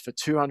on pace for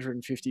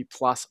 250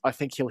 plus. I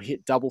think he'll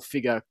hit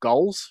double-figure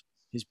goals.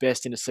 His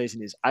best in a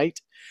season is 8.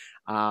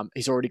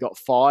 He's already got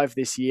 5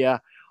 this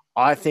year.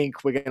 I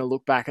think we're going to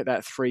look back at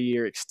that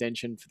 3-year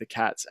extension for the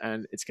Cats,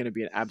 and it's going to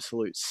be an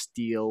absolute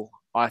steal.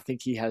 I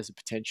think he has the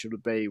potential to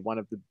be one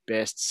of the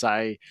best,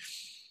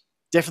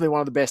 definitely one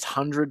of the best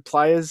 100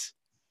 players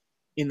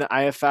in the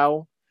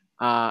AFL,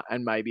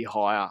 and maybe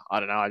higher.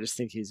 I don't know.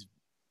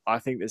 I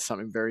think there's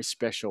something very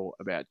special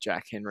about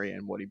Jack Henry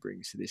and what he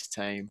brings to this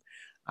team.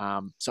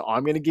 So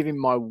I'm going to give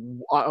him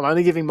I'm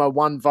only giving my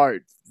 1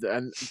 vote,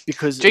 and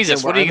because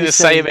Jesus, what are you going to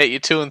say about your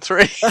 2 and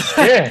 3?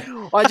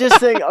 Yeah, I just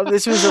think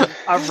this was a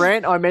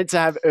rant I meant to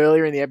have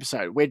earlier in the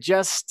episode. We're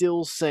just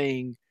still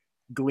seeing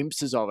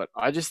glimpses of it.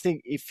 I just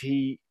think if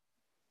he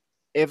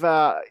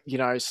ever,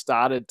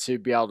 started to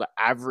be able to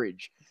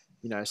average,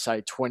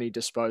 say 20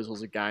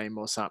 disposals a game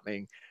or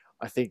something,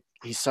 I think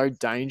he's so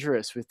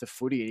dangerous with the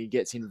footy and he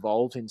gets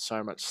involved in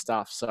so much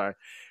stuff. So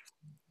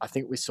I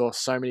think we saw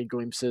so many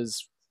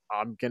glimpses.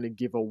 I'm going to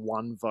give a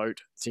 1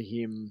 vote to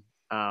him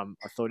I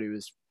thought he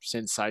was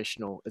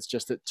sensational. It's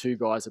just that two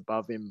guys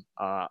above him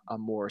are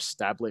more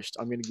established.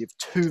 I'm going to give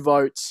 2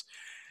 votes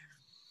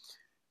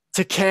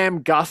to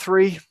Cam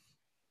Guthrie.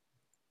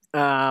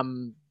 I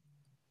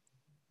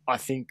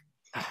think,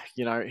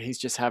 he's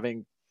just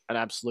having an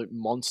absolute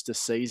monster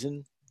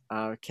season.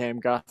 Cam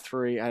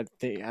Guthrie had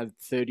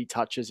 30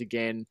 touches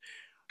again,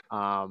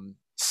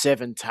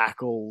 7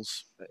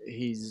 tackles.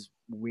 He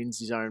wins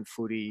his own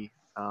footy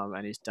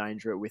and is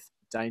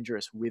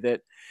dangerous with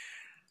it.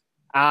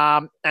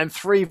 And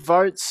 3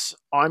 votes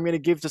I'm going to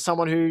give to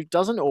someone who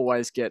doesn't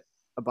always get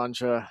a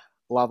bunch of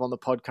love on the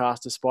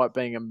podcast, despite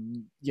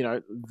being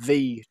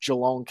the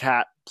Geelong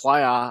Cat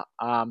player,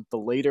 the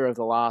leader of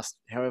the last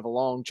however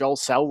long, Joel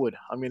Selwood.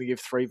 I'm going to give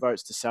 3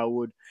 votes to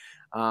Selwood,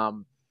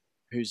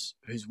 whose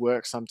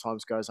work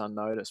sometimes goes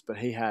unnoticed, but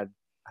he had,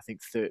 I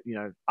think,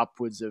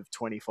 upwards of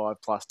 25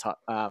 plus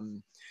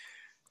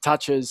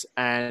touches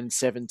and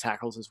 7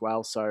 tackles as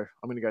well. So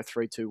I'm going to go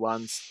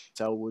 3-2-1,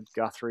 Selwood,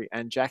 Guthrie,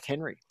 and Jack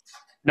Henry.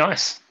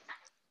 Nice.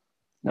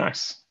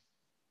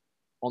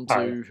 On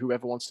to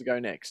whoever wants to go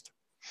next.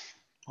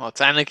 Oh,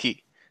 it's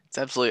anarchy. It's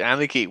absolute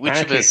anarchy. Which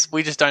of us?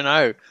 We just don't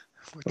know.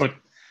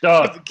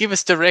 Give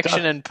us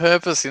direction and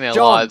purpose in our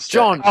lives.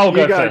 John, I'll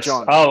go first.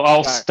 John.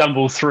 I'll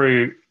stumble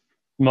through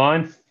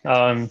mine.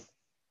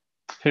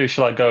 Who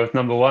shall I go with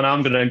number 1?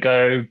 I'm going to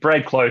go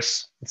Brad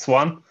Close. It's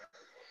 1.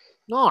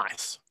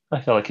 Nice. I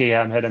feel like he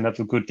had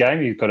another good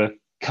game. He's got a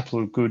couple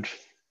of good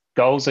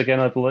goals again,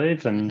 I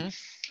believe, and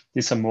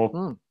there's some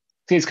more.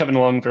 He's coming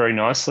along very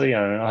nicely.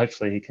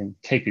 Hopefully he can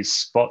keep his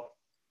spot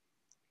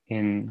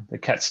in the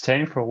Cats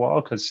team for a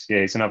while, because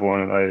he's another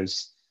one of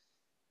those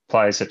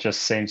players that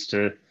just seems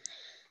to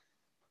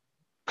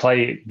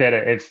play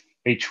better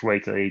each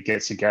week that he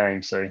gets a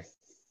game. So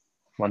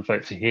 1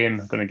 vote for him.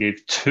 I'm going to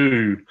give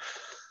 2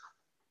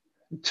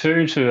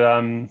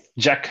 to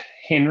Jack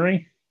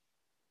Henry.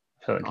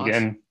 I feel like, nice.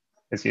 Again,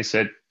 as you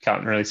said,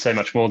 can't really say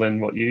much more than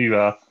what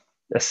you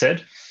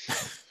said.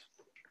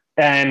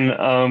 And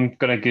I'm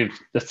going to give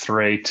the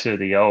 3 to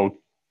the old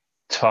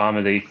time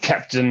of the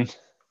captain,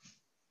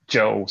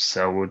 Joel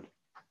Selwood.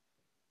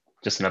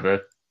 Just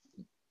another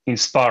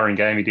inspiring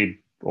game. He did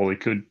all he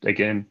could,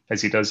 again,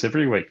 as he does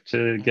every week,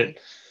 to get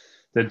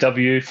the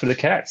W for the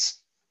Cats.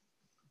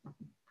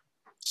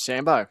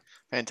 Sambo.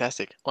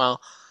 Fantastic.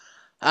 Well,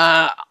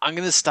 I'm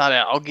going to start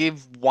out. I'll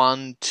give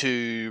 1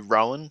 to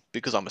Rowan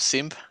because I'm a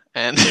simp.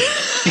 And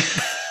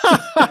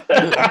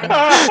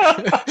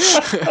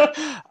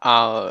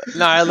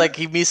no, like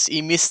he missed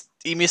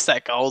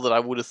that goal that I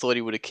would have thought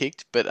he would have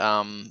kicked, but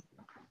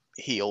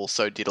he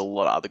also did a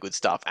lot of other good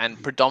stuff,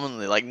 and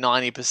predominantly like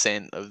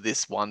 90% of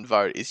this 1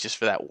 vote is just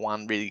for that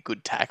one really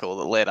good tackle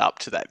that led up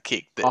to that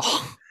kick.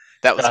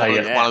 That was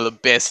one of the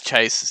best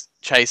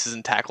chases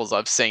and tackles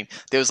I've seen.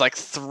 There was like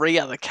 3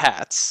 other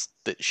Cats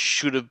that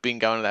should have been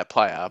going to that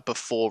player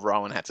before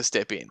Rowan had to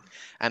step in,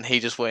 and he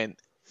just went,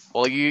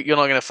 well, you're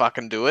not going to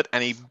fucking do it.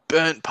 And he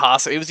burnt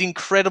past it. It was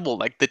incredible.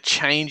 Like the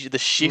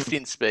shift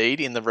in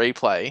speed in the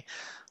replay,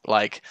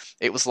 like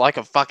it was like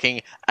a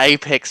fucking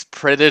apex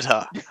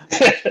predator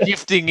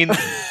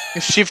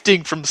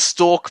shifting from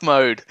stalk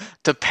mode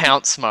to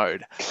pounce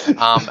mode.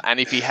 And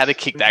if he had to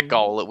kick that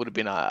goal, it would have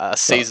been a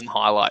season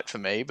highlight for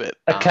me. But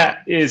a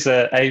cat is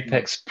an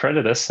apex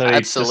predator, so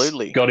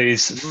absolutely he's just got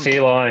his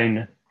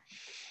feline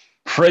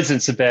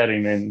presence about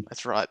him, and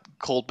that's right.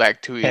 Called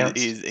back to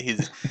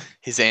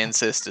his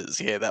ancestors.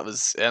 Yeah, that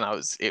was, and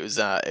it was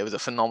a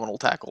phenomenal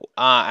tackle.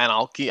 And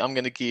I'm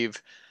going to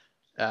give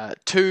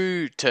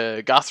 2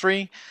 to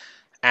Guthrie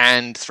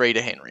and 3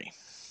 to Henry.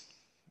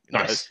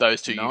 Nice.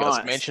 Those 2 you guys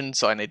have mentioned,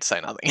 so I need to say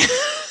nothing.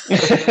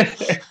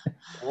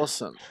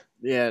 Awesome.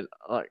 Yeah,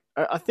 like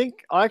I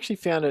think I actually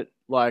found it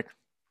like.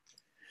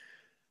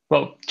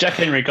 Well, Jack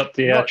Henry got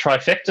the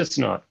trifecta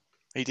tonight.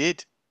 He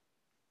did.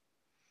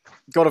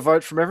 Got a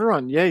vote from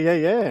everyone. Yeah.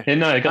 Yeah,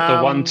 no, he got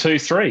the 1, 2,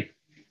 3.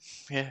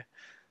 Yeah.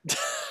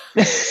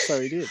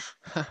 So he did.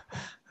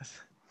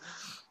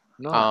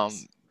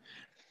 Nice.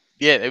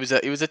 Yeah, it was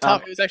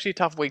actually a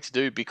tough week to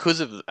do because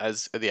of,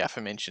 as the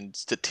aforementioned,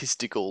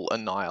 statistical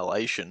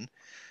annihilation.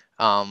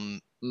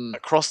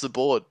 Across the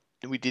board,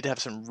 we did have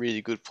some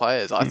really good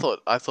players. I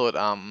thought. Oh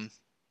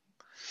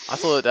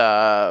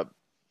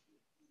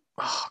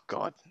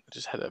God, I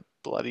just had a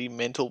bloody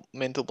mental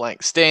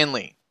blank.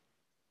 Stanley.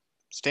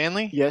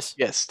 Yes.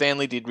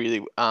 Stanley did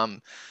really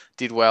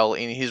did well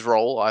in his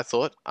role. I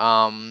thought.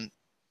 Down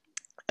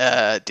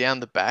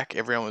the back,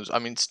 everyone was. I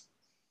mean,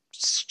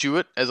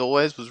 Stewart, as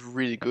always, was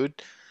really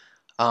good.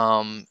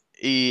 I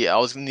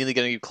was nearly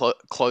going to give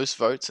close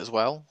votes as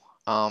well.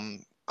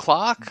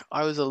 Clark,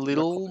 I was a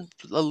little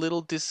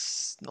not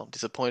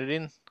disappointed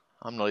in.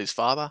 I'm not his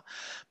father,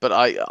 but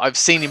I've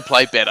seen him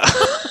play better.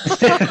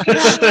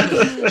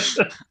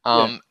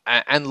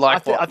 And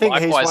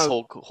likewise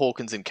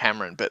Hawkins and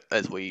Cameron, but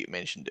as we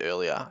mentioned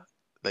earlier,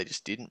 they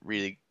just didn't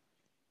really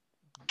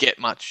get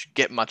much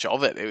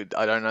of it.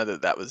 I don't know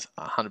that was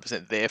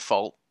 100% their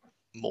fault,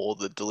 more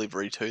the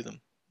delivery to them.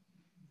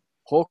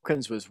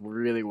 Hawkins was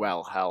really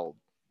well held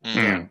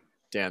down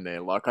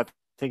there. Like I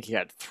think he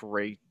had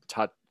 3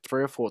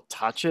 3 or 4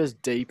 touches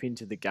deep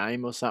into the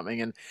game or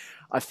something. And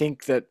I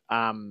think that,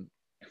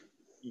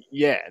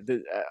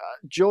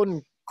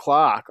 Jordan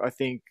Clark, I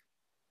think,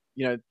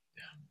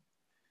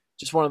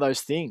 just one of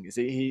those things.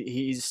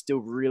 He's still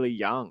really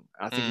young.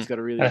 I think he's got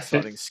a really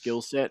exciting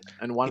skill set.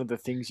 And one of the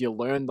things you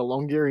learn the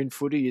longer you're in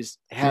footy is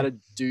how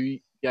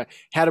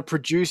to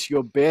produce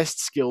your best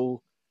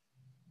skill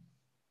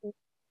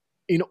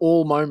in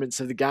all moments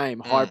of the game.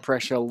 High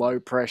pressure, low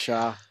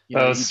pressure.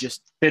 It's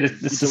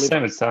the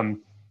same as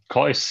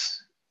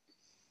close.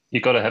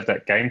 You've got to have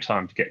that game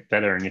time to get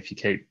better. And if you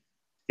keep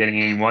getting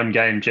in one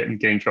game,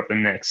 getting dropped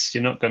in the next,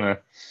 you're not going to,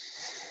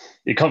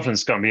 your confidence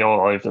is going to be all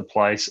over the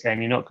place,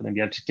 and you're not going to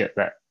be able to get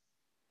that.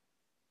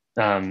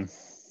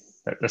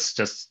 That's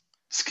just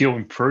skill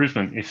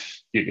improvement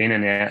if you're in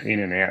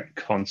and out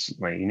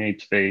constantly. You need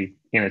to be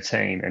in a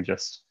team and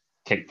just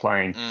keep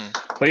playing.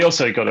 But you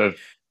also got to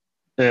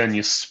earn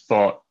your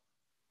spot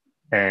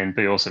and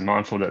be also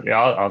mindful that there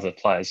are other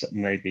players that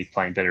may be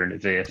playing better in the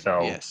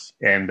VFL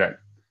and that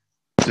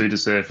do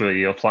deserve where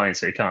you're playing.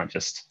 So you can't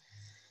just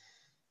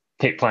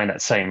keep playing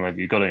that same level.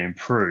 You've got to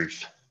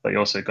improve, but you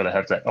also got to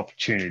have that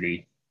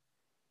opportunity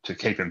to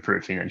keep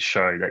improving and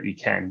show that you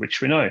can,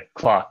 which we know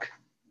Clark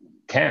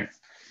can.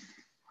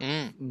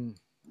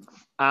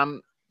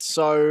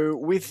 So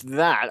with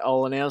that,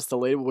 I'll announce the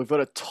leaderboard. We've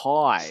got a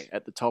tie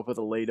at the top of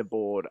the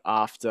leaderboard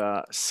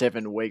after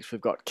 7 weeks.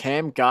 We've got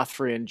Cam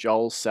Guthrie and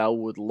Joel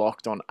Selwood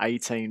locked on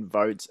 18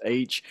 votes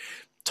each.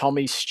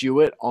 Tommy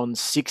Stewart on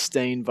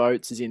 16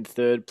 votes is in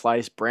third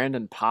place.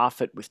 Brandon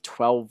Parfitt with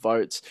 12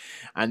 votes.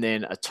 And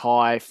then a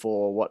tie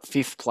for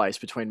fifth place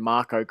between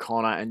Mark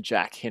O'Connor and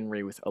Jack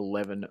Henry with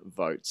 11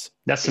 votes.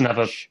 That's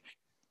another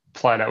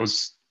play that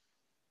was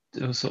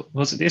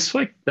it this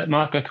week that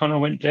Mark O'Connor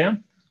went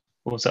down?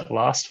 Or was that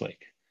last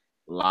week?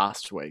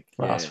 Last week.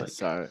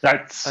 So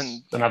that's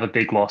another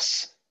big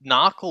loss.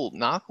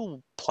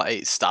 Narkle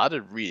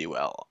started really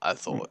well, I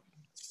thought.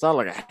 Started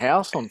like a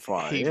house on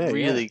fire. He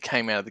really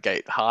came out of the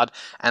gate hard,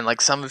 and like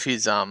some of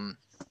his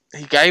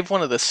he gave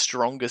one of the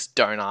strongest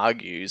don't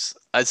argues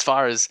as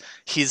far as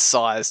his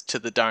size to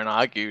the don't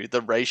argue.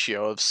 The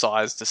ratio of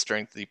size to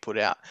strength that he put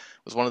out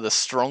was one of the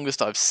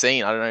strongest I've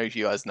seen. I don't know if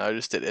you guys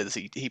noticed it as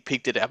he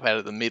picked it up out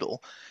of the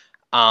middle.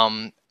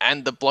 And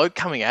the bloke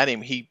coming at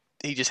him, he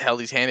just held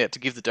his hand out to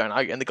give the don't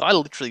argue, and the guy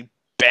literally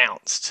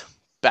bounced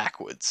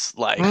backwards.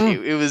 Like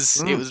it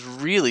was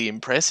really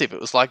impressive. It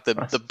was like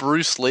the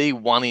Bruce Lee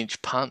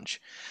 1-inch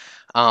punch.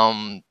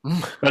 Then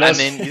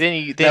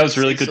that was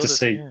really good to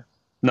see.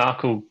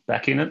 Narkle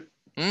back in it.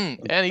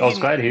 And I was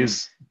glad he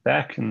was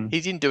back, and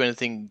he didn't do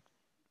anything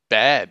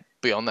bad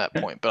beyond that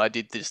point. But I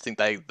did just think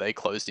they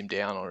closed him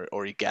down,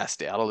 or he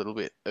gassed out a little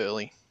bit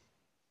early.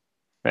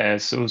 Yeah,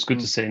 so it was good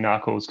to see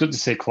Narkle. It was good to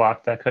see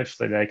Clark back.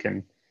 Hopefully they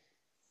can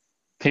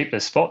keep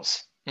their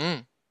spots.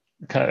 With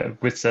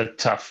the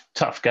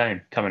tough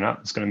game coming up.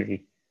 It's going to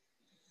be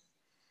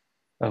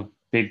a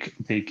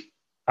big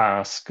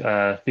ask,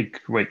 big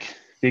week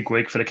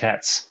for the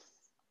Cats.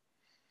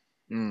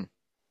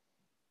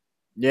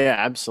 Yeah,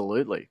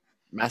 absolutely.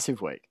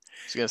 Massive week.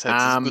 I was going to say,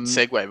 it's a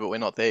good segue, but we're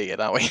not there yet,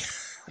 are we?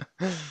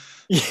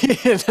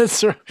 Yeah,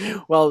 that's right.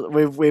 Well,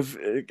 we've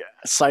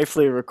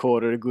safely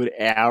recorded a good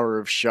hour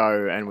of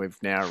show, and we've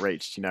now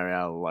reached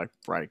our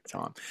break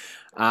time.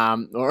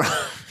 Or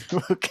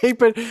we'll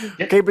keep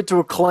it to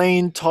a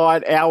clean,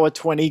 tight hour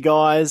 20,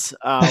 guys.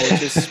 We'll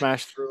just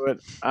smash through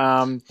it.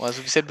 Well, as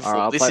we said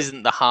before, this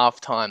isn't the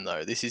half time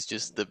though. This is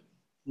just the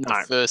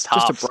first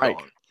half. Just a break.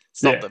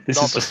 It's not the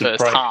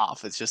first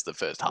half. It's just the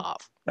first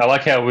half. I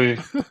like how we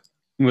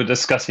were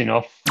discussing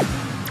off.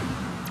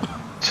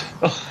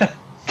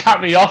 Cut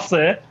me off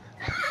there.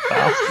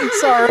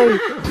 Sorry,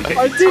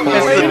 I didn't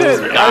mean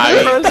it.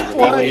 I pressed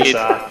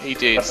play. He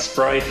did. A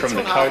spray from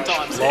the coach.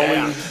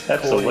 Lollies,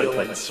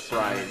 absolutely.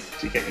 Spray.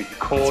 So you get your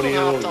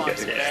cordial, you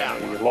get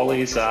your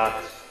lollies. A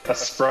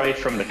spray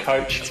from the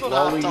coach.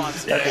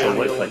 Lollies,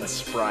 absolutely.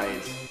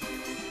 Sprays.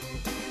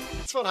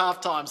 That's what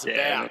halftime's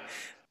about.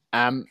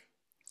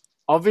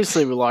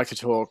 Obviously, we like to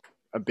talk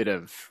a bit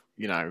of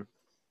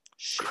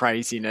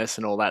craziness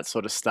and all that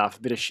sort of stuff,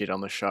 a bit of shit on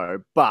the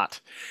show,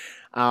 but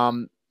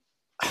I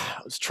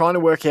was trying to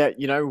work out,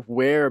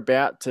 where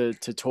about to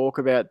talk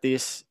about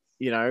this,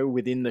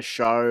 within the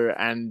show,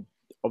 and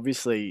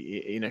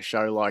obviously in a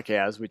show like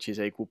ours, which is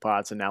equal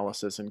parts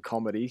analysis and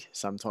comedy,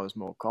 sometimes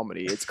more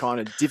comedy, it's kind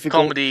of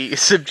difficult. Comedy,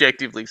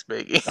 subjectively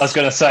speaking. I was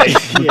going to say,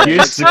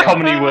 use the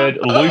comedy word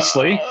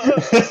loosely.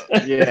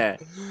 Yeah.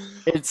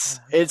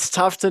 It's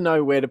tough to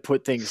know where to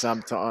put things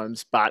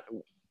sometimes, but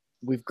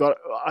we've got,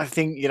 I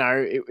think,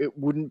 it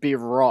wouldn't be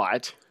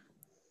right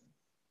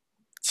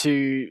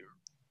to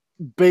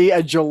be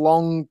a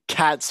Geelong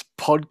Cats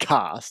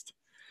podcast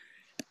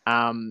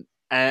and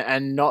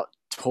not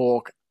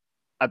talk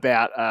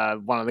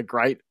about one of the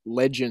great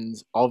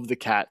legends of the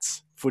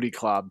Cats footy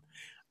club,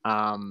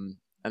 and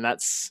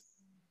that's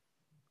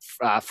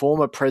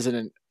former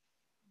president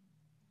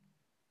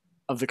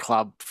of the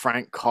club,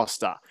 Frank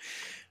Costa,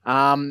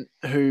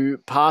 who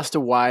passed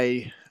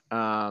away,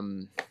 I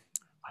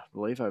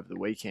believe, over the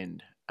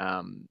weekend.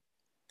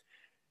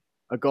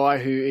 a guy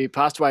who he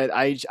passed away at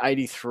age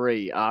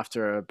 83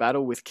 after a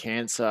battle with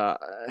cancer.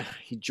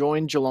 He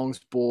joined Geelong's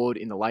board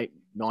in the late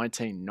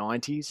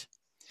 1990s.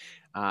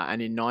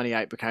 And in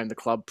 98 became the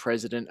club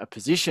president, a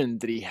position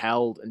that he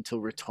held until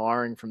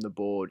retiring from the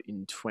board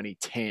in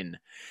 2010.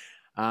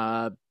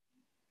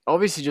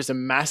 Obviously, just a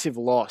massive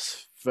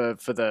loss for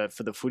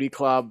the footy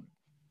club.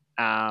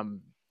 The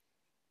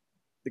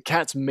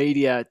Cats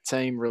media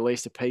team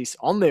released a piece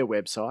on their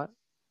website,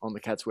 on the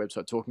Cats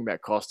website, talking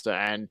about Costa,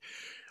 and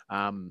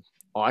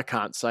I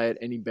can't say it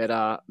any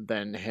better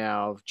than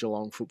how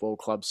Geelong Football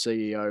Club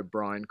CEO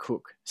Brian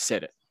Cook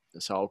said it.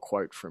 So I'll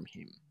quote from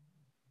him.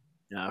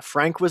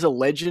 Frank was a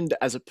legend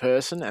as a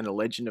person and a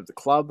legend of the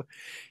club.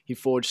 He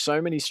forged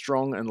so many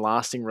strong and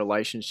lasting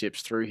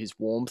relationships through his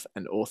warmth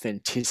and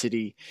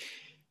authenticity.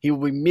 He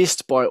will be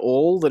missed by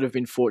all that have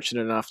been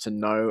fortunate enough to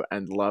know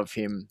and love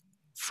him.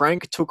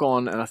 Frank took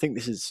on, and I think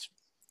this is,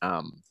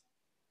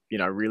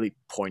 really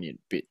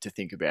poignant bit to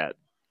think about,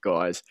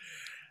 guys.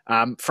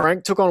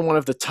 Frank took on one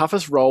of the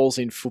toughest roles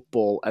in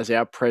football as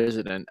our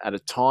president at a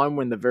time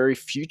when the very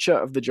future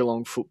of the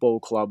Geelong Football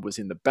Club was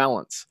in the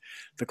balance.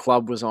 The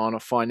club was on a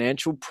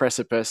financial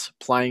precipice,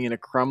 playing in a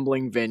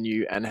crumbling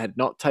venue, and had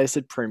not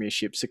tasted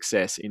premiership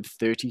success in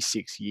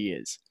 36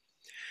 years.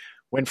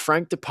 When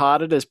Frank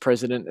departed as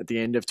president at the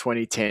end of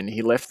 2010,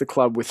 he left the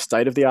club with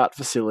state-of-the-art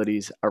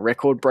facilities, a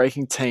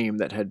record-breaking team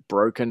that had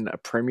broken a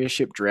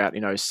premiership drought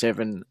in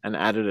 2007 and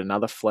added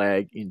another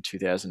flag in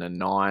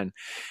 2009,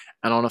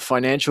 and on a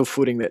financial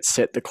footing that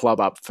set the club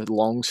up for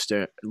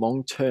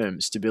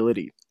long-term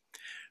stability.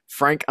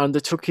 Frank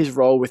undertook his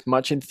role with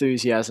much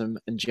enthusiasm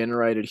and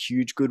generated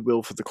huge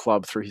goodwill for the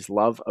club through his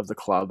love of the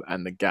club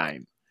and the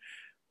game.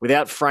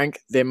 Without Frank,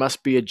 there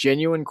must be a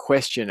genuine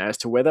question as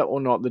to whether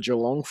or not the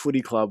Geelong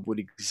Footy Club would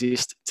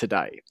exist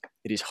today.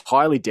 It is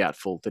highly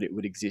doubtful that it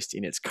would exist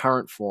in its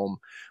current form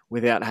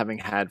without having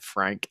had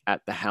Frank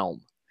at the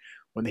helm.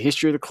 When the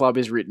history of the club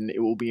is written, it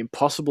will be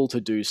impossible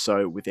to do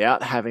so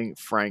without having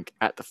Frank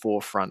at the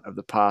forefront of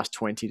the past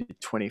 20 to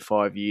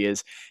 25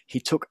 years. He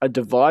took a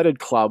divided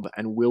club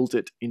and willed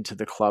it into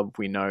the club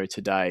we know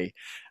today.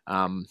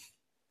 So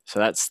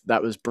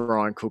that was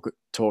Brian Cook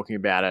talking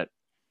about it.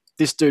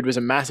 This dude was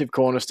a massive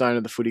cornerstone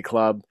of the footy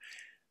club.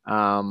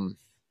 And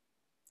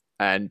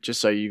just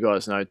so you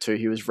guys know too,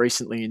 he was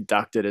recently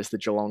inducted as the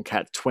Geelong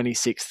Cat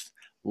 26th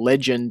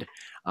legend,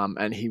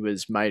 and he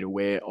was made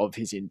aware of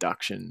his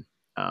induction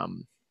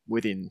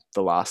within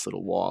the last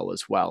little while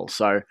as well.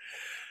 So I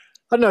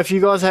don't know if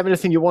you guys have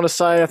anything you want to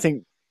say. I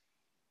think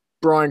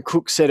Brian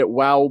Cook said it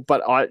well,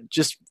 but I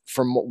just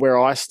from where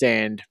I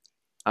stand,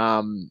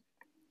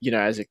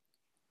 as a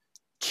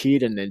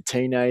kid and then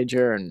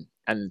teenager and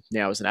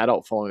now as an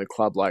adult following the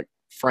club, like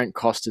Frank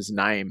Costa's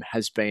name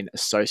has been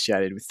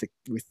associated with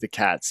the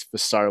Cats for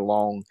so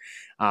long.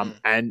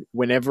 And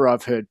whenever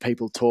I've heard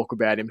people talk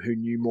about him who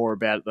knew more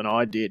about it than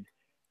I did,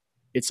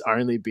 it's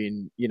only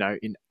been,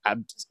 in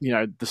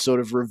the sort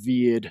of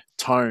revered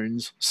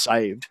tones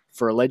saved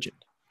for a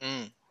legend.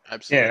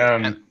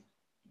 Absolutely.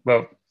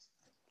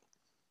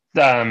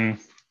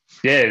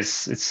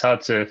 It's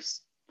hard to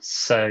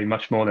say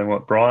much more than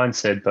what Brian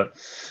said, but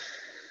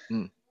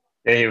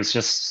he was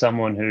just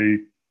someone who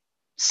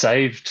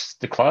saved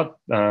the club.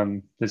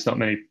 There's not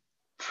many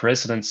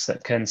presidents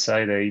that can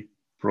say they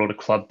brought a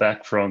club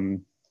back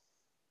from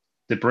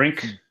the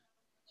brink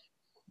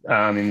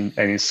and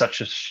in such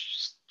a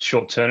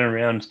short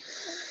turnaround,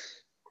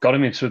 got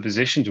him into a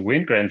position to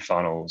win grand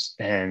finals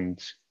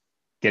and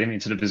get him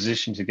into the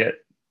position to get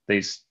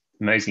these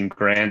amazing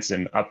grants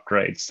and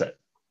upgrades that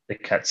the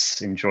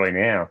Cats enjoy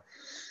now.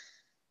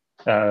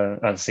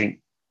 I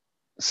think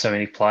so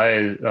many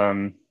players,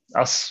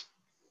 us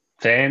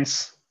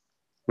fans,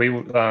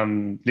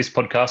 this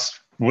podcast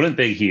wouldn't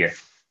be here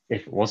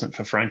if it wasn't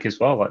for Frank as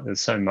well. Like,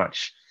 there's so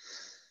much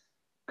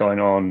going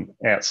on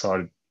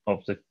outside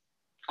of the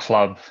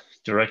club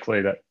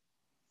directly that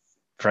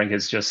Frank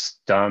has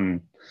just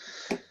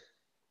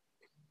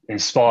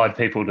inspired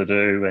people to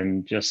do,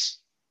 and just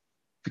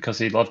because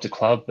he loved the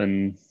club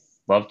and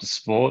loved the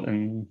sport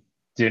and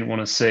didn't want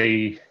to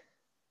see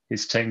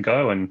his team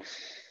go. And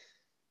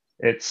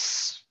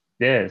it's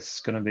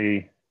going to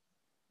be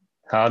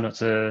hard it's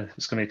going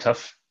to be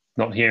tough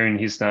not hearing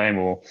his name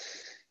or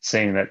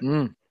seeing that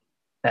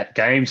at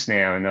games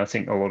now. And I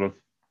think a lot of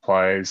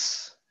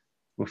players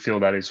will feel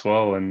that as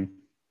well. And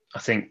I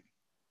think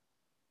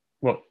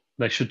what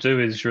they should do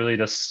is really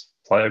just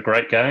play a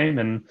great game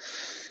and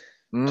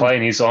play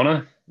in his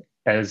honour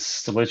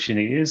as the legend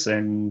he is,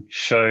 and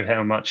show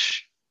how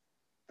much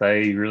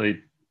they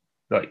really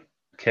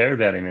care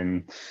about him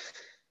and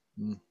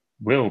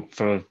will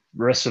for the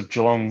rest of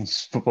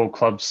Geelong's football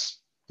club's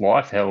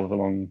life, however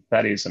long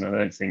that is. And I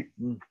don't think,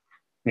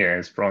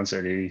 as Brian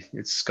said,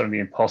 it's going to be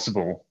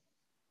impossible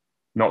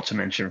not to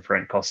mention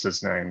Frank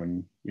Costa's name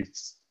when you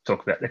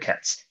talk about the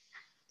Cats.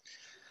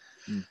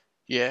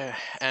 Yeah,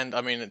 and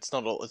I mean, it's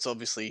not all. It's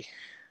obviously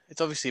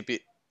a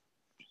bit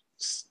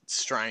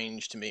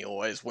strange to me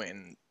always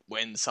when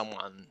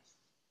someone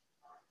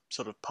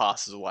sort of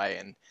passes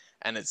away,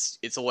 and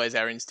it's always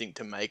our instinct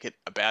to make it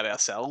about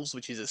ourselves,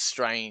 which is a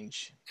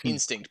strange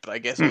instinct. But I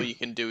guess all you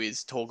can do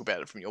is talk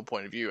about it from your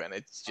point of view, and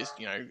it's just,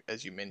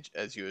 as you mentioned,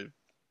 as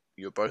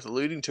you're both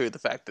alluding to, the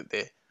fact that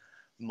there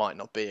might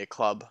not be a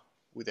club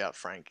without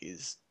Frank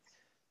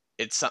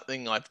it's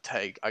something I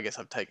guess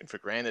I've taken for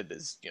granted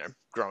as,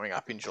 growing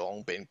up in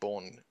Geelong, being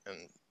born and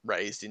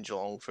raised in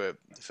Geelong for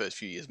the first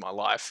few years of my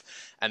life,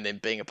 and then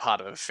being a part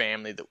of a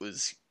family that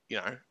was,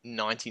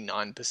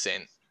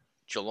 99%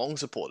 Geelong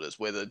supporters,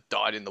 whether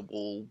dyed in the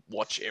wool,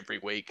 watch every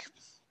week,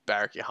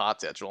 barrack your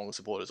hearts out Geelong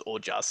supporters, or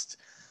just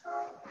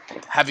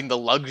having the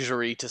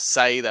luxury to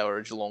say they were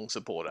a Geelong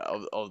supporter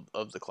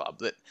of the club,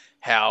 that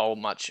how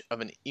much of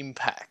an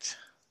impact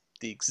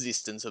the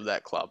existence of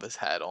that club has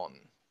had on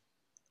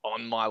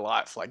my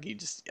life. Like,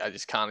 I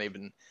just can't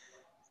even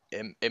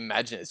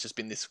imagine. It's just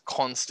been this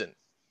constant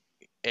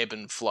ebb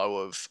and flow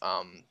of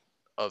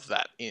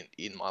that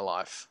in my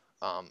life.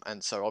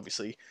 And so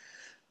obviously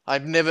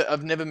I've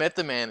never met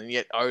the man, and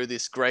yet owe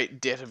this great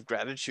debt of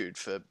gratitude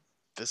for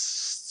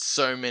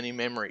so many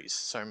memories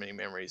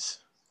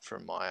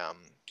from my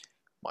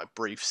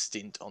brief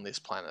stint on this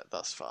planet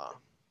thus far.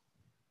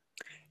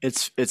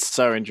 It's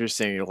so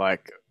interesting.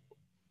 Like,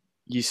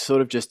 you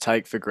sort of just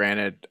take for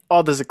granted,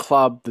 oh, there's a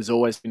club, there's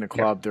always been a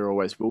club, there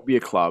always will be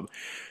a club.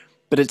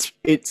 But it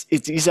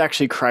is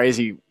actually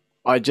crazy.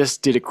 I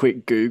just did a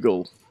quick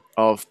Google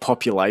of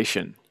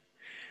population.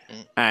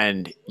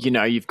 And,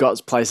 you've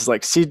got places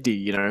like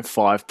Sydney,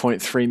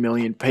 5.3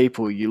 million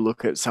people. You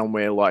look at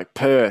somewhere like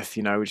Perth,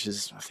 which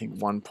is, I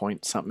think, 1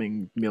 point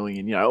something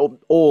million,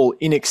 all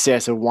in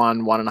excess of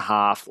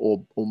 1.5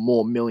 or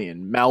more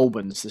million.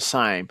 Melbourne's the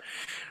same.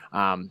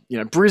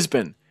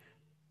 Brisbane.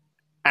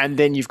 And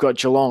then you've got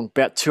Geelong,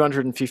 about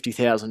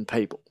 250,000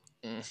 people.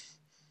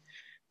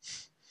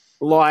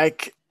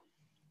 Like,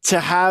 to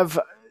have...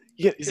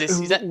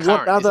 Is that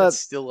current? Is that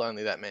still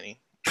only that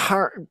many?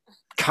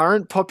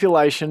 Current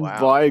population Wow.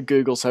 via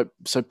Google. So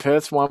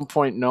Perth's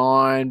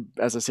 1.9.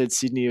 As I said,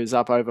 Sydney is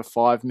up over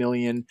 5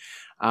 million.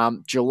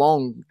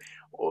 Geelong,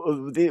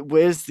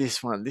 where's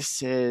this one? This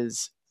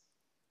says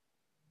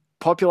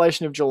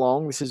population of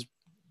Geelong. This is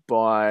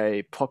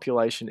by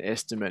population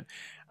estimate.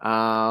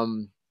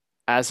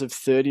 As of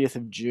 30th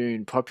of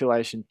June,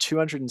 population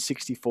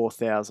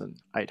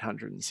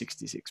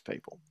 264,866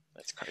 people.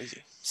 That's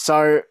crazy.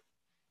 So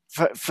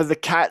for the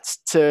Cats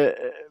to...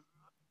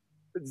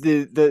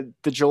 The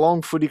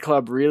Geelong Footy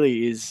Club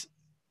really is,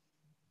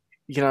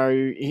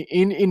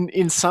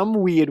 in some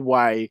weird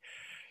way,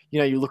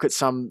 you look at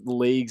some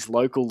leagues,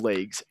 local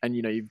leagues, and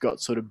you've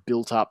got sort of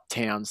built up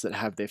towns that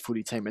have their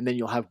footy team, and then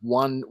you'll have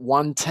one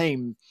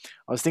team.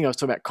 I was talking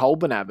about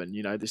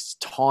Colbernabon, this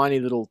tiny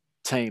little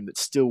team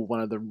that's still one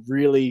of the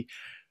really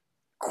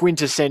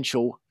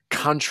quintessential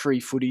country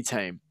footy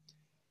team.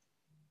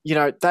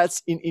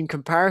 That's in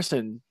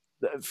comparison,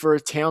 for a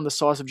town the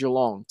size of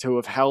Geelong to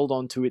have held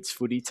on to its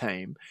footy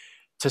team,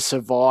 to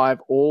survive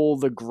all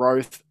the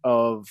growth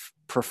of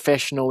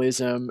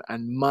professionalism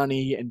and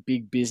money and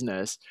big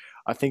business.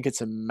 I think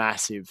it's a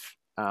massive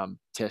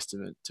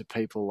testament to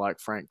people like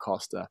Frank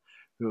Costa,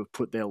 who have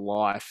put their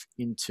life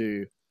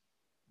into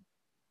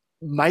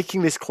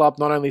making this club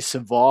not only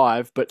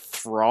survive but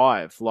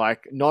thrive.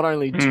 Like, not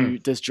only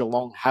does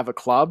Geelong have a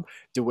club,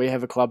 do we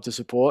have a club to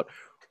support?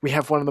 We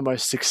have one of the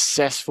most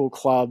successful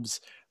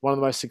clubs, one of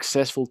the most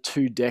successful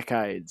 2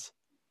 decades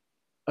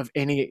of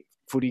any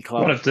footy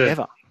club one of the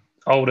ever.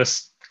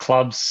 Oldest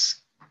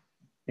clubs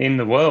in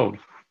the world,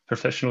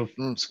 professional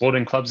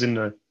sporting clubs in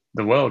the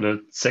world, are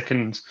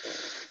second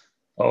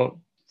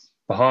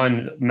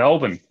behind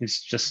Melbourne.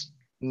 It's just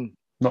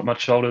not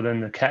much older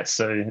than the Cats.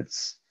 So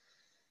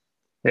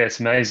it's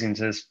amazing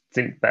to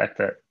think back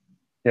that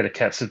the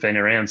Cats have been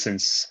around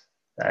since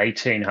the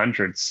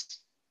 1800s,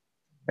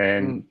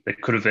 and they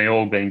could have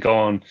all been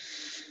gone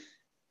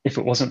if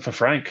it wasn't for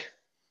Frank.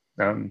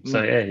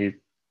 Good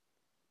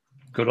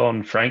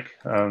on Frank.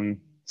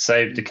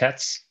 Saved the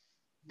Cats,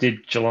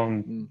 did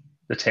Geelong,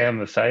 the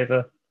town, a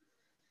favour.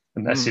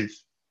 The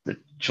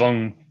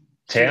Geelong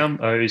town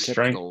owes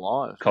Frank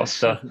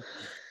Costa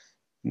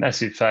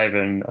massive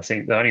favour, and I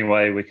think the only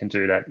way we can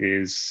do that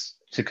is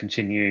to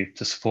continue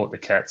to support the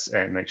Cats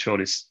and make sure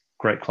this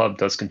great club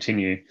does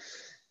continue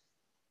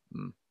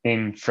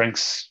in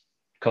Frank's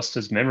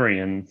Costa's memory.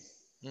 And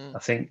I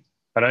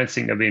don't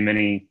think there'll be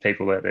many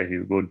people out there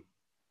who would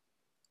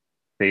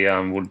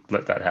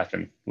let that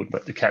happen, would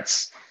let the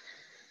Cats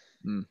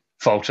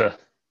falter.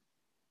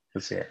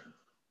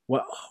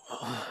 Well,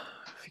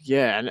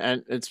 yeah,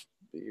 and it's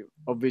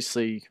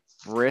obviously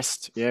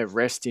rest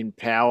in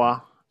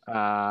power,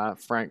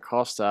 Frank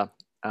Costa.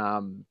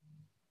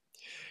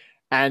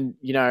 And,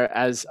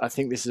 as I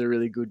think this is a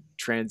really good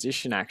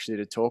transition actually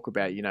to talk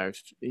about,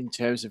 in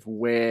terms of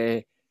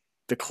where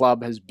the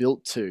club has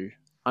built to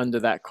under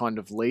that kind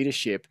of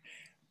leadership,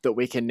 that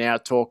we can now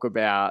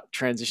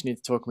transition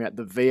into talking about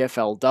the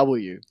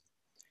VFLW,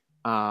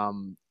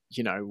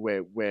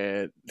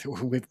 where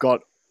we've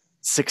got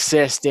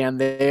success down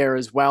there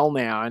as well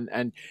now.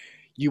 And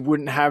you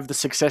wouldn't have the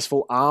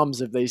successful arms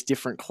of these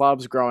different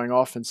clubs growing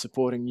off and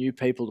supporting new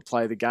people to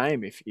play the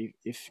game if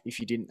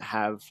you didn't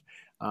have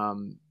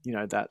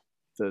that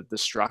the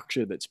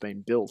structure that's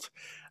been built.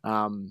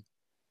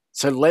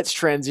 So let's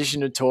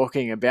transition to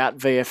talking about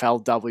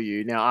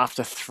VFLW. Now,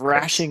 after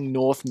thrashing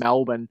North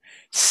Melbourne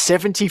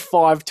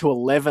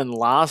 75-11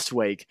 last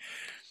week,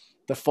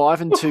 the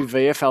 5-2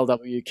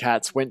 VFLW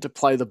Cats went to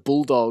play the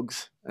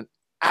Bulldogs and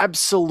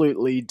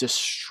absolutely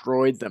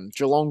destroyed them.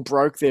 Geelong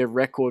broke their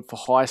record for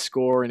high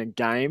score in a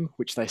game,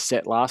 which they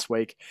set last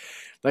week.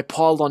 They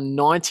piled on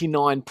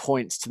 99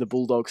 points to the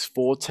Bulldogs'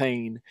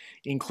 14,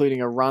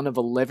 including a run of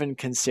 11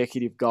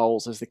 consecutive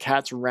goals as the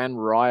Cats ran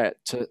riot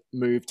to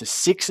move to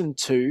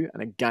 6-2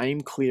 and a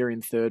game clear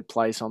in third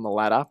place on the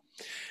ladder.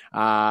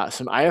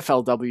 Some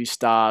AFLW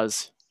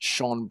stars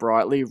shone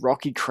brightly.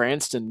 Rocky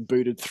Cranston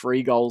booted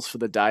 3 goals for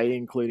the day,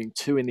 including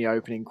 2 in the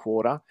opening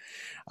quarter.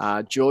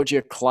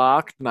 Georgia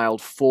Clark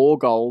nailed 4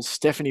 goals.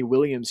 Stephanie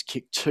Williams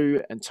kicked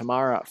 2, and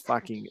Tamara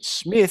fucking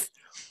Smith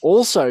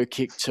also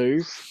kicked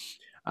 2.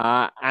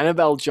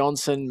 Annabelle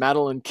Johnson,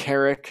 Madeline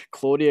Kerrick,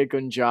 Claudia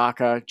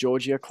Gunjaka,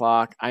 Georgia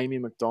Clark, Amy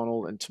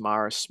McDonald, and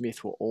Tamara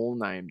Smith were all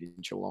named in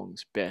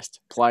Geelong's best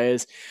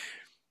players.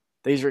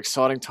 These are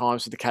exciting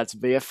times for the Cats'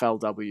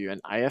 VFLW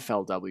and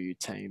AFLW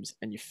teams,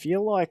 and you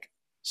feel like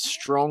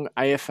strong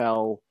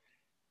AFL,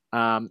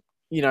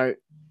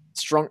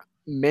 strong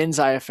men's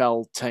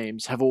AFL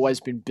teams have always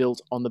been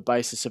built on the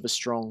basis of a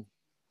strong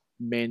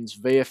men's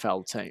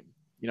VFL team.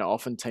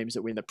 Often teams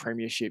that win the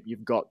premiership,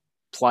 you've got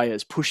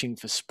players pushing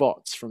for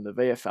spots from the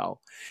VFL.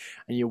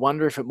 And you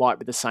wonder if it might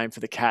be the same for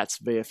the Cats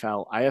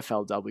VFL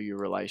AFLW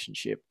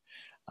relationship.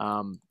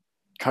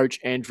 Coach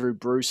Andrew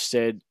Bruce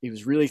said he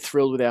was really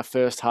thrilled with our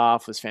first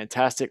half. It was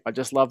fantastic. I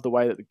just love the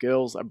way that the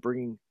girls are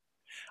bringing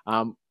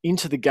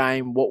into the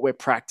game what we're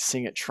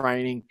practicing at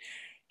training.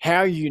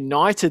 How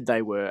united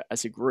they were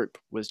as a group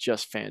was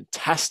just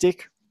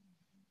fantastic.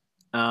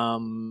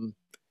 So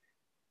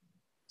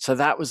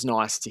that was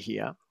nice to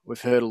hear. We've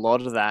heard a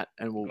lot of that,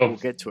 and we'll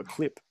get to a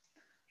clip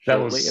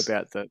shortly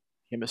about the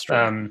chemistry.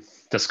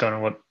 Just kind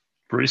of what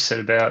Bruce said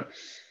about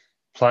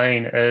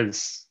playing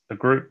as a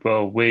group.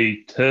 Well,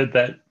 we heard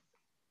that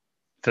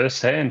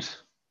firsthand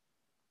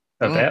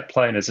about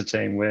playing as a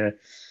team where,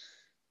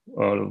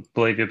 I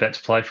believe you're about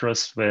to play for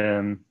us,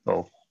 where,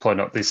 probably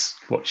not this,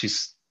 what she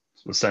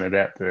was saying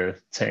about the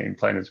team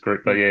playing as a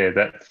group, but yeah,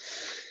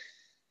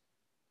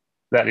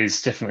 that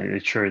is definitely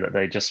true that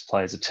they just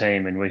play as a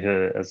team. And we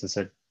heard, as I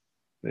said,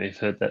 we've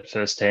heard that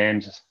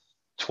firsthand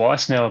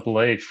twice now, I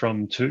believe,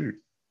 from 2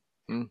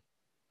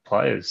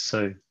 players.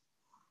 So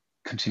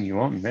continue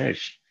on,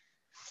 Mesh.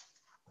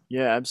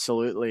 Yeah,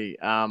 absolutely.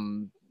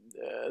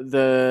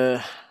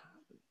 The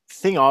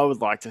thing I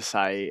would like to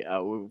say,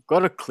 we've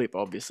got a clip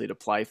obviously to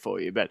play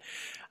for you, but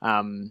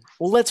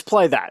let's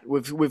play that.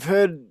 We've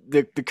heard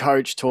the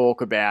coach talk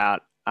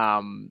about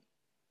the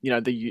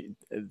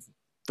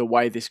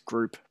way this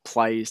group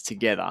plays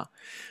together.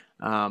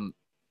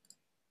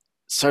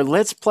 So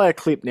let's play a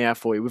clip now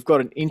for you. We've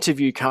got an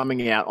interview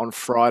coming out on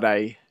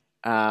Friday,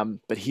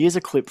 but here's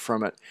a clip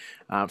from it,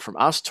 from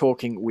us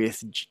talking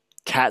with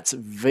Cats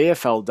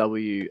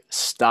VFLW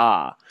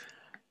star,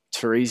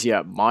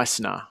 Theresia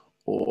Meissner,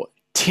 or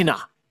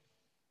Tina,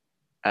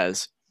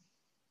 as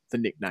the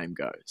nickname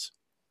goes.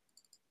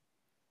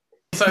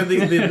 So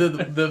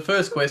the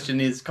first question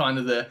is kind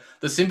of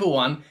the simple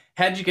one.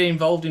 How did you get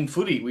involved in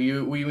footy? Were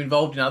you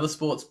involved in other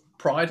sports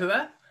prior to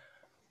that?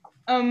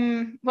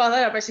 Well,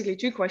 there are basically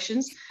 2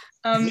 questions.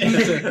 I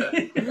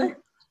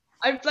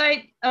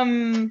played,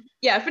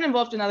 I've been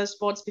involved in other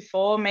sports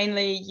before,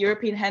 mainly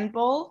European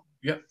handball.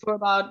 Yep. For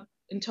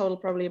in total,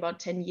 probably about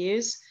 10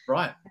 years.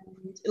 Right.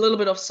 And a little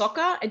bit of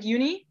soccer at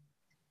uni.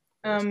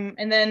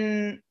 And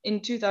then in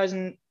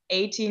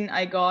 2018,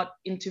 I got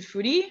into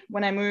footy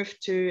when I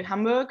moved to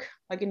Hamburg,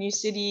 like a new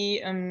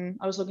city.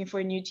 I was looking for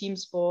a new team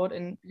sport,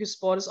 and because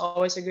sport is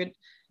always a good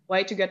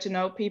way to get to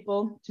know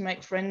people, to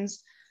make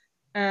friends.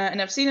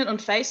 And I've seen it on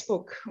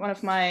Facebook. One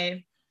of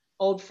my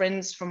old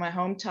friends from my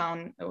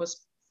hometown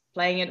was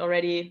playing it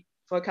already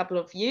for a couple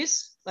of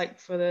years, like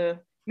for the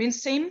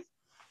men's team.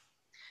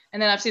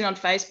 And then I've seen on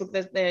Facebook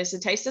that there's a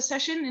taster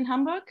session in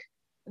Hamburg.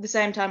 At the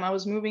same time I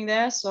was moving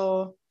there.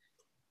 So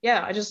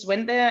yeah, I just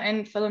went there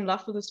and fell in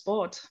love with the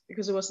sport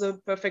because it was the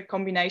perfect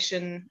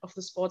combination of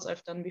the sports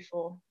I've done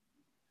before.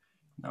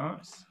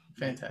 Nice.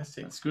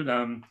 Fantastic. That's good.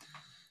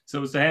 So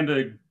it was the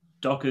Hamburg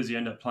Dockers you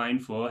ended up playing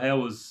for. How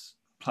was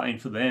playing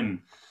for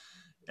them?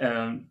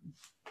 How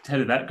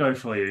did that go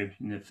for you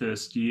in the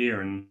first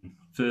year and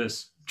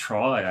first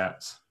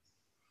tryouts?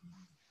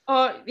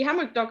 Oh, the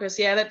Hamburg Dockers,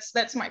 yeah,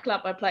 that's my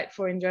club I played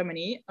for in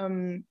Germany.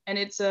 And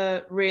it's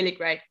a really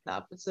great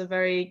club. It's a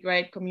very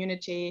great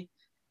community,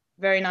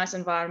 very nice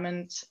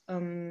environment.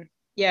 And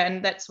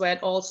that's where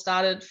it all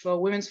started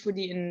for women's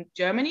footy in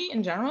Germany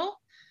in general.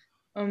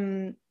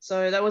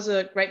 So that was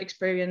a great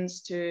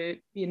experience to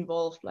be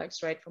involved like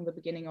straight from the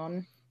beginning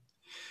on.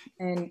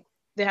 And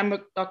the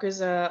Hamburg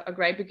Dockers are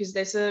great because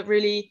there's a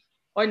really,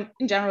 or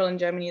in general in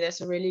Germany,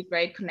 there's a really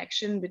great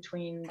connection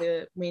between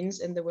the men's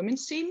and the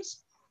women's teams.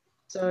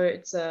 So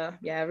it's a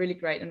really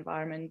great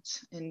environment,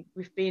 and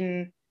we've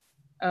been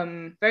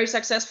very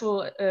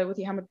successful with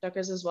the Hamburg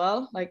Dockers as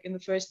well. Like in the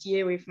first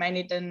year, we've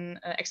mainly done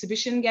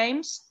exhibition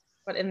games,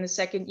 but in the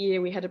second year,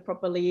 we had a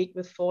proper league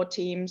with 4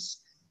 teams.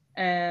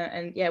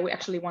 And we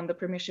actually won the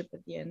premiership at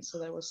the end. So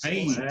that was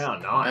awesome. Wow,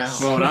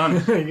 nice. Well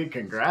done.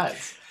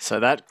 Congrats. So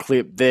that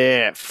clip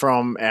there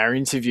from our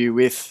interview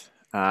with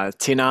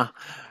Tina,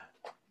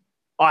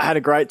 I had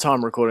a great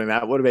time recording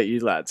that. What about you,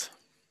 lads?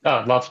 Oh,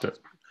 I loved it.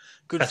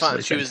 Good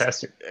Absolutely fun. She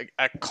fantastic. was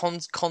a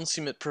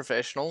consummate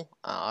professional.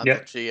 I Yep.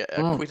 thought she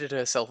acquitted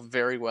herself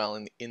very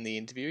well in the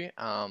interview.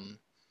 And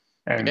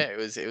Yeah,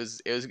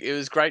 it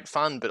was great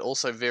fun, but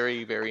also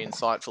very, very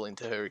insightful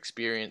into her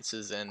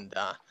experiences and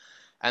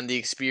the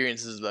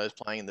experiences of those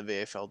playing in the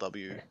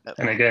VFLW.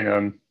 and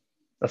again,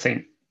 I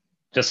think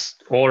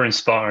just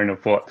awe-inspiring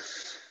of what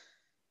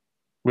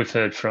we've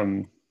heard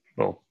from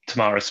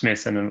Tamara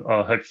Smith, and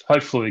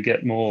hopefully we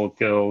get more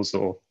girls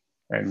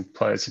and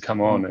players to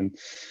come on, and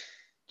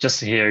just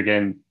to hear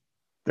again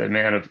the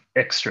amount of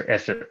extra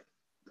effort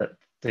that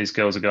these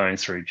girls are going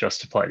through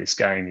just to play this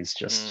game is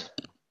just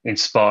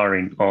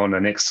inspiring on a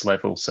next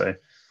level. So,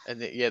 and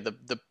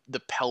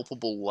the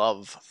palpable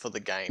love for the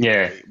game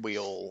that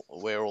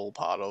we're all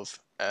part of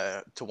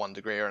to one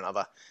degree or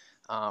another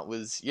it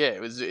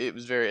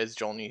was very, as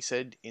John you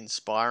said,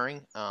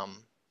 inspiring.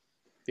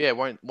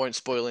 Won't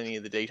spoil any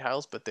of the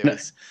details, but there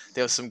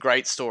was some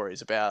great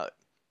stories about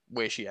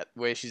where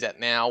she's at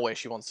now, where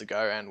she wants to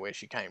go, and where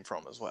she came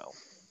from as well.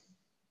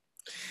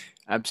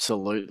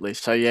 Absolutely.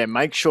 So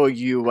make sure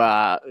you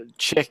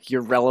check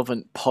your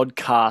relevant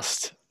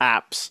podcast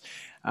apps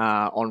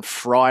on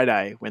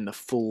Friday when the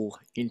full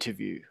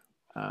interview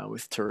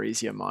with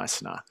Theresia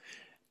Meissner,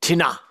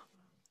 Tina,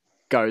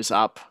 goes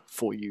up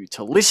for you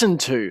to listen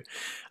to.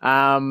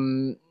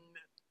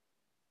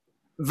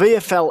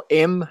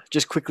 VFLM,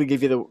 just quickly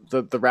give you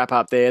the wrap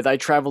up there. They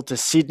travelled to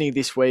Sydney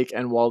this week,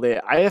 and while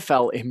their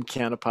AFLM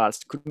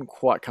counterparts couldn't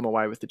quite come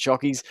away with the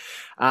chockies,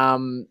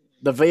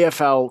 the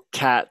VFL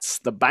Cats,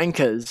 the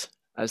Bankers,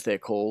 as they're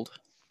called,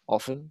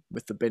 often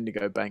with the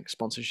Bendigo Bank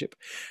sponsorship,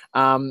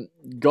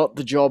 got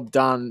the job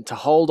done to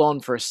hold on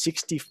for a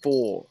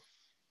 64-60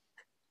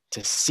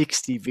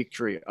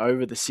 victory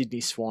over the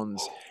Sydney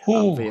Swans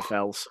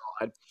VFL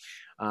side.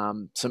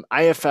 Some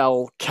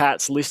AFL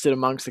Cats listed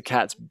amongst the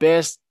Cats'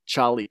 best,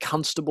 Charlie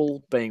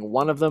Constable being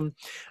one of them.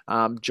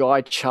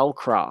 Jai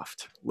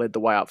Chalcraft led the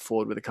way up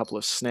forward with a couple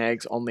of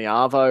snags on the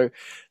Arvo.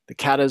 The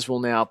Catters will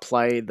now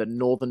play the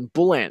Northern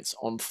Bull Ants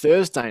on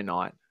Thursday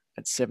night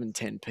at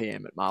 7:10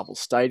 p.m. at Marvel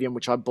Stadium,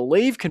 which I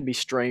believe can be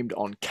streamed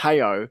on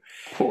KO.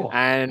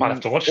 And might have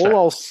to watch that.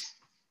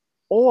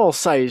 All I'll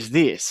say is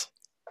this.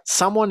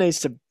 Someone needs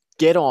to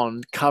get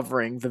on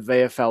covering the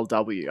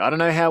VFLW. I don't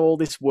know how all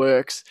this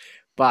works,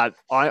 but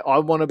I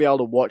want to be able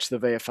to watch the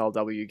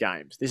VFLW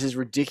games. This is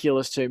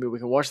ridiculous to me. We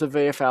can watch the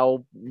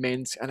VFL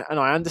men's, and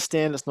I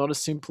understand it's not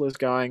as simple as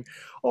going,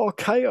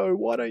 KO,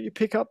 why don't you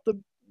pick up the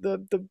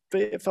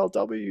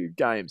VFLW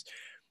games?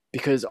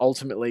 Because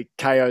ultimately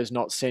KO's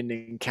not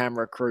sending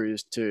camera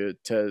crews to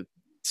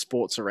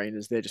sports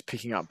arenas. They're just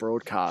picking up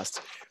broadcasts.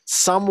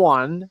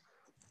 Someone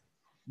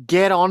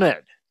get on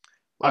it.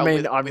 Well,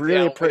 I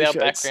really appreciate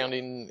our background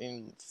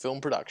in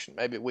film production.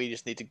 Maybe we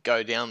just need to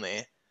go down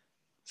there,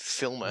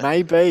 film it.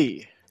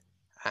 Maybe.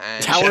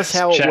 And tell us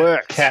how it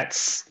works.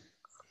 Cats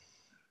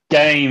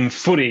game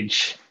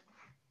footage.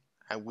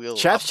 And we'll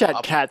Chaps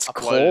Chat Cats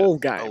call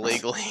games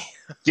illegally.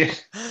 Yeah.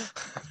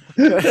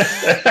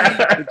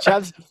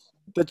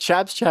 The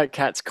Chaps Chat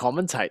Cats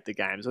commentate the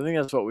games. I think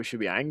that's what we should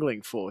be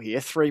angling for here.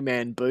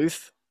 3-man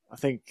booth. I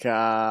think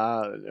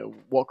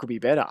what could be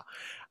better?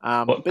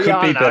 I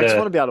just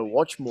want to be able to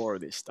watch more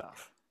of this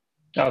stuff.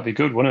 That would be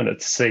good, wouldn't it?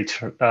 To see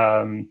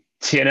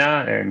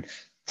Tina and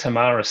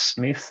Tamara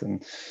Smith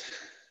and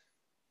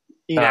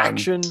in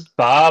action,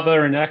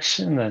 Barbara in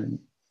action, and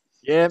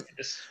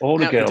just all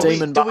the girls.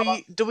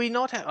 Do we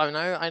not have? I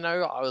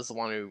know. I was the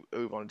one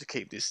who wanted to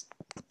keep this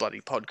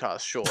bloody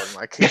podcast short, and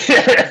I keep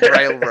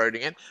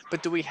railroading it.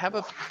 But do we have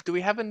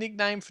a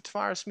nickname for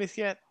Tamara Smith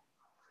yet?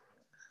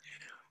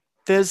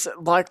 There's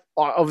I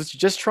was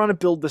just trying to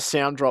build the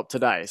sound drop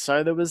today.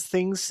 So there was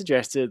things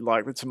suggested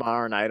like with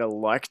Tamara and Ada,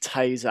 like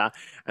Taser.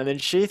 And then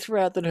she threw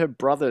out that her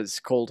brothers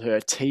called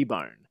her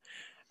T-Bone.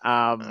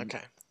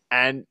 Okay.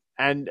 And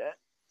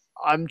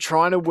I'm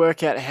trying to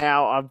work out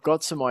how I've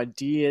got some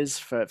ideas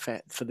for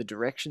the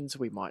directions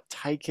we might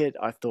take it.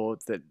 I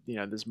thought that,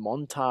 there's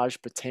montage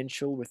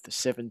potential with the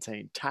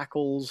 17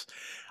 tackles.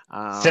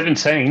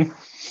 17?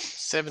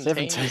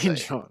 17,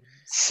 John.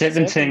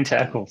 17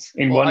 tackles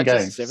in one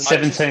game.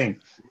 17.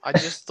 I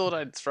just thought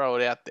I'd throw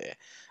it out there.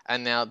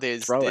 And now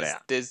there's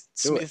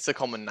Smith's a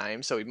common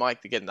name, so we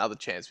might get another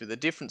chance with a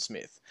different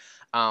Smith.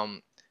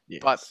 Yes.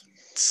 But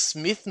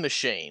Smith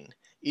Machine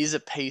is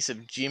a piece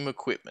of gym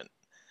equipment.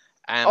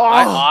 And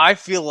I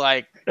feel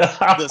like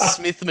the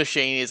Smith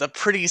Machine is a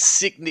pretty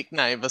sick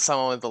nickname for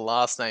someone with the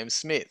last name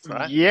Smith,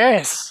 right?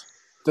 Yes.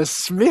 The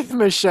Smith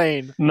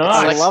Machine.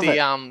 Nice. I love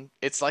it.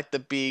 It's like the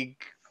big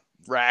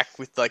rack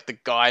with like the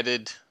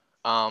guided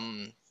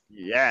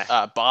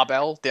Yeah.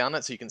 barbell down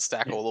it, so you can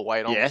stack all the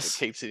weight on it. Yes. It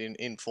keeps it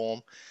in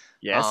form.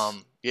 Yes.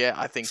 Yeah,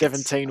 I think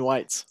 17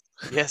 weights.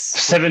 Yes.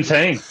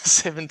 17.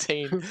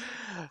 17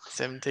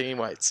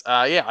 weights.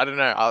 Yeah, I don't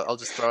know. I'll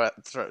just throw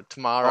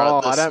Tamara.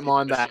 Oh, the I don't Smith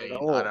mind that at machine.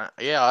 all. I don't.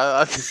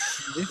 Yeah,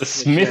 The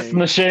Smith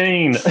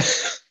machine.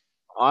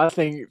 I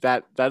think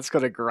that's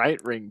got a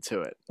great ring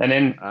to it. And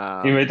then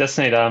you just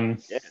need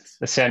Yes.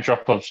 the sound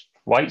drop of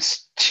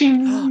weights.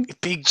 Ching,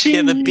 big,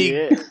 ching.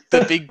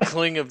 the big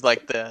cling of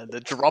like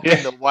the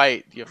dropping the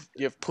weight.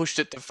 You've pushed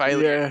it to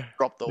failure. Yeah.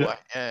 Drop the weight.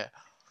 Yeah.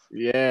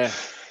 Yeah.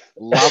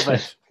 Love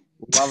it.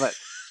 Love it.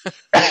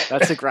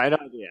 That's a great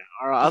idea.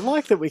 All right, I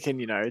like that we can,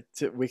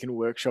 we can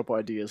workshop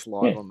ideas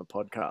live on the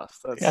podcast.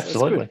 That's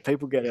Absolutely. good.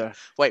 People get a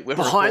Wait, we're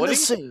behind recording? the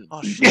scenes.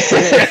 Oh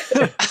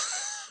shit!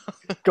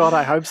 God,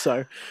 I hope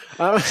so.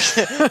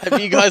 Have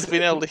you guys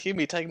been able to hear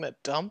me taking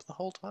that dump the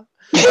whole time?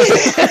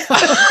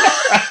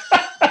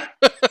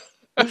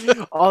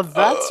 Oh,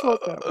 that's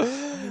what that was.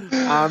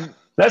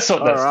 That's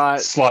what that right.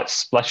 slight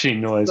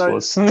splashing noise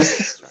was.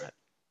 That's right.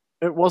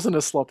 It wasn't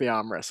a sloppy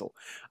arm wrestle.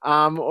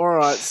 All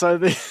right, so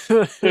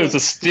It was a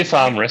stiff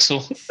arm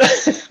wrestle.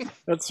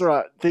 that's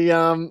right.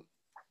 The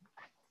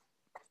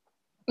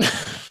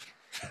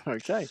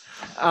okay.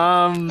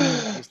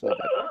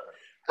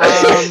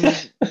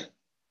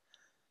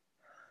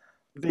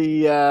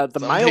 The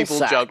Some mail people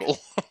sack. juggle.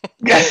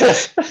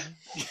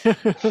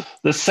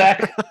 The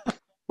sack.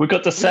 We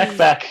got the sack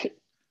back.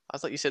 I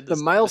thought you said The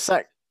mail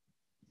sack.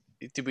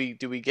 Did we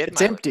get?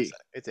 It's mail in the empty. sack?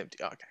 It's empty.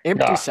 Oh, okay.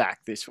 Empty Ah. sack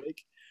this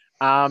week.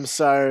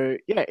 So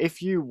yeah,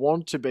 if you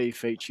want to be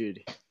featured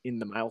in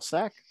the mail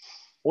sack,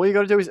 all you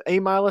got to do is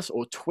email us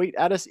or tweet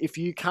at us. If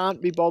you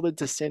can't be bothered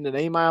to send an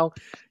email,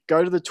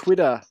 go to the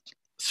Twitter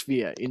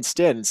sphere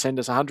instead and send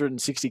us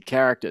 160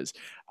 characters.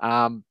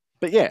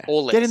 But yeah,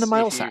 Or less get in the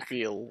mail if sack. you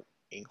feel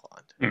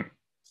inclined.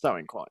 So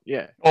inclined,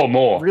 yeah. Or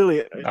more.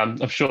 Really,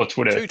 I'm sure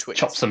Twitter 2 tweets.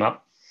 chops them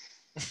up.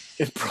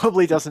 it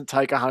probably doesn't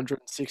take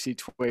 160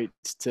 tweets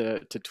to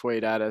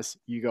tweet at us.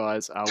 You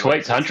guys are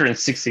Tweets,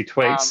 160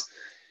 tweets.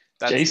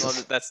 That's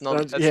Jesus. that's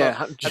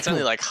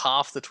only like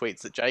half the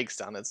tweets that Jake's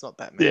done. It's not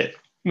that many. Yeah.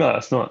 No,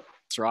 it's not.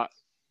 That's right.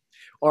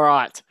 All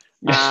right.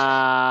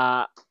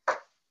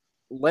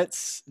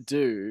 Let's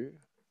do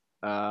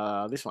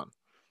this one.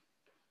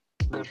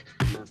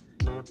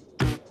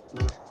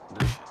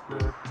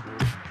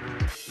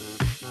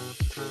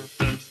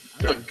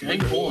 The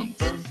cane corns.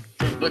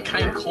 The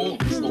cane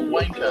corns. The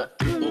wanker.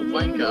 The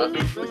wanker.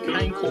 The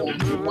cane corns.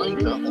 The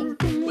wanker of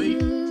the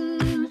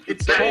week.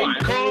 It's time.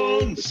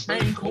 Corns.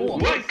 Cane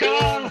corns.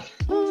 Wanker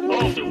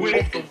of the week.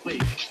 Of the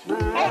week.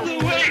 Of the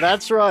week.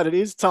 That's right. It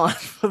is time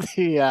for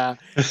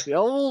the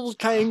old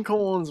Cane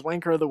Corns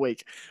Wanker of the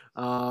Week.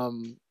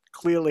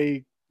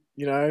 Clearly,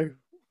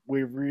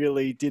 we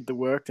really did the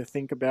work to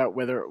think about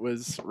whether it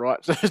was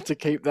right to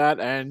keep that,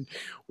 and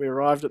we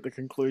arrived at the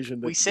conclusion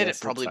that We said yes,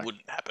 it probably in fact-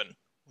 wouldn't happen.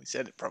 We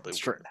said it probably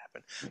It's wouldn't true.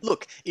 happen.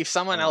 Look, if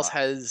someone else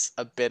Alright. has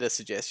a better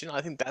suggestion, I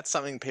think that's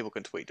something people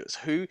can tweet to us.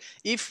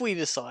 If we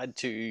decide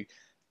to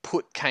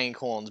put Cane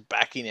Corns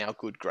back in our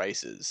good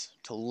graces,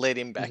 to let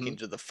him back Mhm.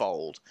 into the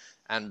fold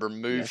and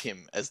remove Yes.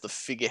 him as the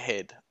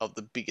figurehead of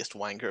the biggest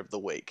wanker of the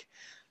week,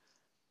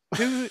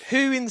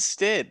 who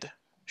instead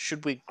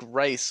should we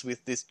grace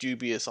with this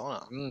dubious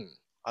honour?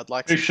 I'd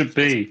like Who some should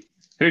suggestions. be?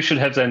 Who should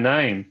have their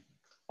name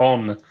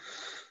on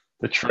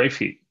the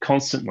trophy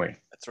constantly?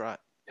 That's right.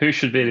 Who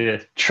should be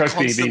the trophy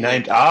be Constantly,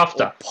 named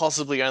after? or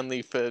possibly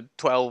only for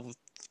 12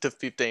 to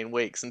 15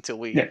 weeks until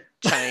we Yeah.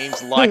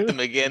 change, like them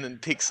again,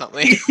 and pick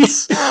something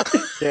else.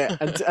 Yeah,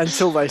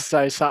 until they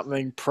say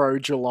something pro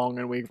Geelong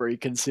and we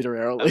reconsider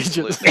our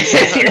allegiance.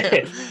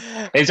 Absolutely.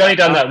 He's only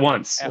done that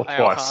once or Our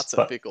twice, hearts are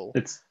but fickle.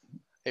 it's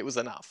It was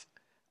enough.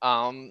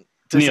 Does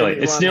nearly.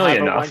 It's anyone nearly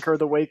have enough. a Wanker of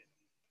the Week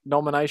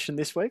nomination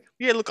this week?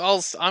 Yeah, look,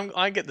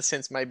 I get the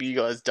sense maybe you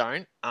guys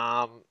don't.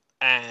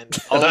 And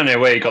I don't know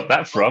where you got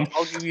that from.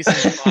 I'll give you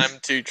some time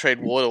to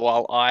tread water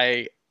while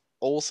I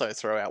also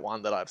throw out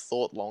one that I've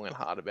thought long and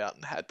hard about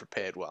and had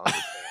prepared well in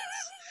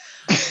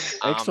advance.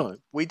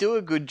 Excellent. We do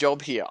a good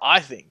job here, I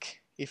think.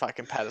 If I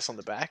can pat us on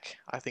the back,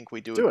 I think we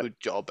do Do a it. good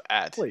job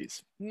at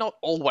Please. not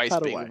always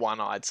Pat being away.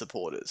 one-eyed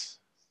supporters,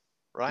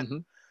 right?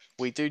 Mhm.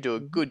 We do a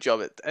good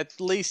job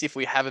at least if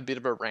we have a bit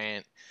of a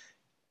rant,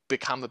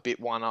 become a bit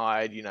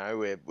one-eyed.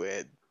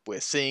 We're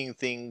seeing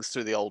things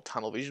through the old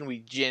tunnel vision. We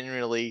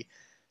generally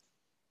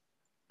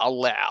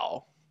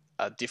allow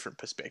a different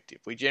perspective.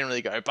 We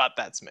generally go, but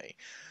that's me.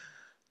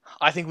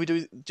 I think we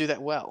do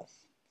that well.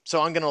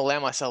 So I'm going to allow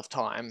myself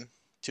time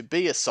to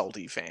be a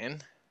salty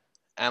fan,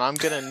 and I'm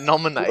going to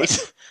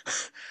nominate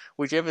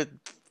whichever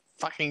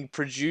fucking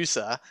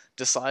producer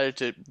decided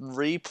to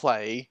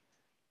replay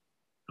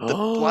the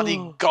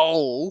bloody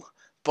goal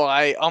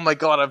by, oh my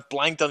god, I've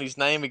blanked on his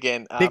name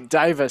again. Nick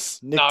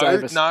Davis. Nick no,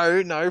 Davis.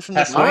 no, from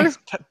the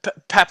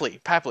Papley?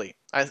 Papley.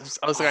 I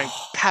was going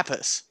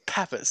Pappas.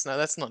 No,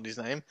 that's not his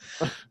name.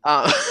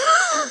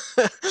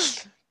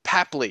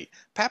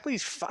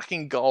 Papley's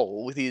fucking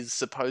goal with his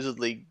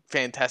supposedly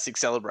fantastic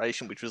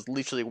celebration, which was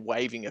literally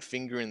waving a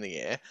finger in the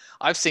air.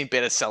 I've seen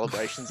better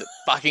celebrations at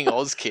fucking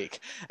Auskick,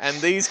 and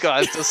these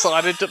guys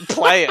decided to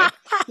play it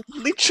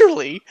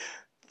literally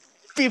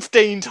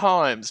 15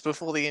 times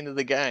before the end of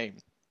the game,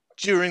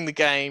 during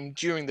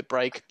the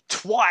break,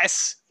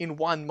 twice in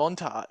one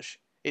montage.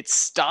 It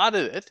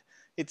started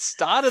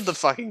the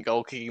fucking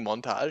goal kicking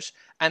montage,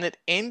 and it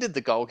ended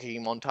the goal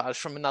kicking montage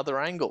from another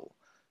angle.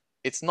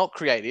 It's not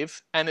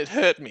creative, and it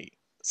hurt me.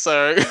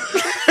 So,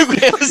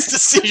 whoever's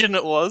decision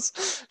it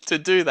was to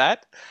do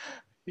that,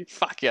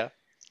 fuck ya.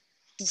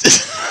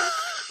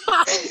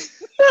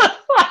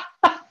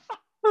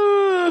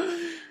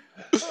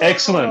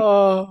 Excellent.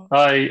 Oh,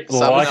 I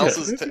Someone like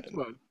else's it. turn. perfect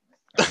one.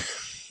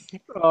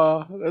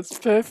 Oh, that's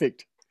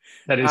perfect.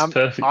 That is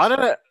perfect. I don't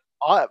know.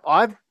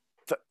 I've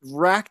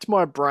racked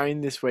my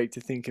brain this week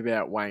to think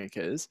about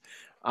wankers,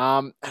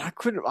 and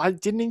I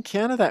didn't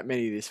encounter that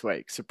many this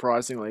week,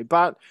 surprisingly.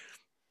 But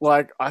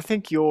like, I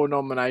think your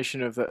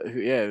nomination of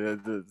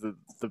the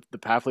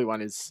Papley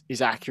one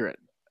is accurate.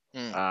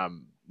 Yeah,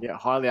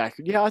 highly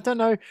accurate. Yeah, I don't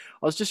know. I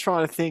was just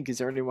trying to think, is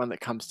there anyone that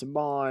comes to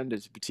mind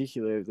as a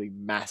particularly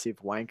massive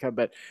wanker?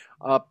 But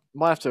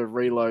might have to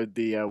reload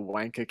the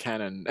wanker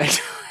cannon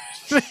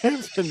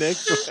for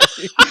next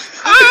week.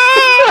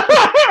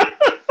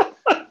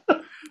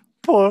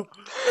 poor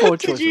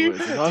choice of words. You know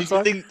what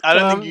I'm saying?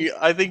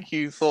 I think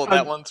you thought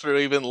that one through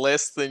even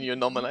less than your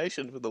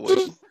nomination for the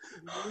week.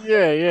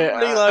 Yeah.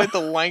 Reload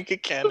the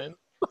wanker cannon.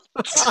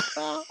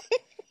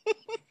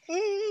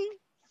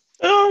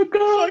 Oh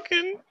god!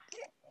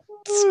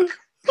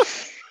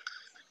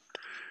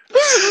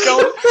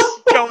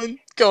 Fucking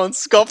go on,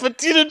 Scott, but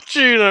did a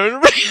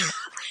tuner and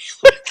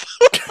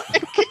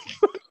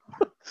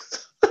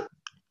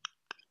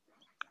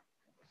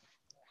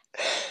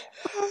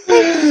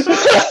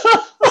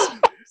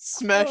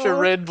smash a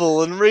Red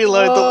Bull and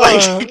reload the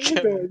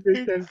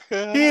wanker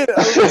cannon.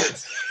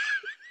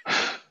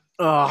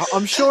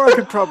 I'm sure I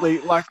could probably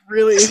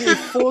really if you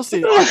force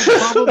it, I could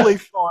probably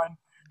find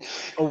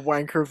a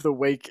wanker of the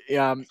week.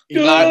 Look,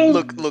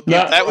 if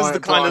that was the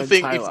kind of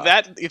thing, Taylor.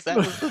 if that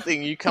was the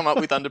thing you come up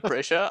with under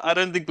pressure, I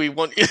don't think we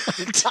want you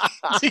to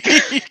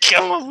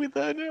come up with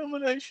that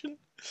nomination.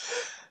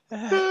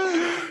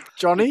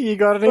 Johnny, you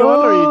got anyone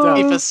or are you done?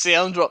 If a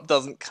sound drop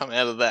doesn't come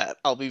out of that,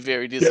 I'll be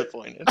very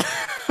disappointed.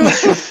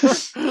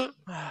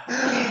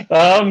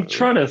 I'm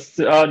trying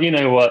to. You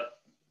know what?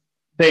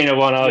 Being a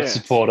one-eyed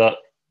supporter,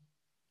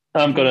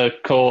 I'm going to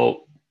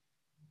call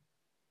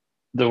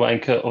the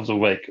wanker of the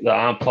week the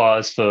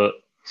umpires for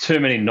too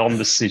many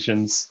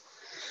non-decisions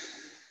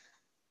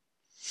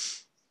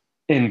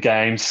in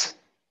games.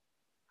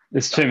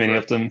 There's too many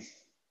of them.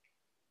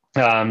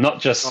 Not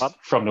just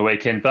from the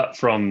weekend, but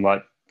from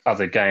like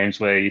other games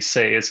where you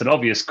see it's an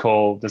obvious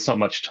call. There's not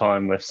much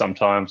time left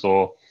sometimes,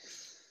 or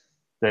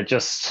they're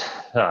just,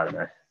 I don't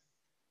know.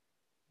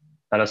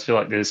 I just feel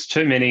like there's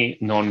too many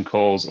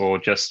non-calls or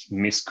just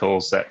missed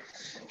calls that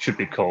should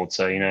be called.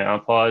 So,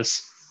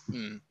 umpires,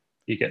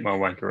 you get my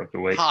wanker of the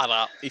week. Hard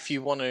up. If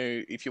you want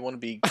to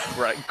be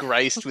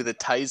graced with a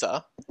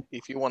taser,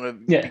 if you want to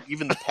be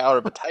given the power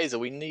of a taser,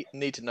 we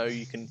need to know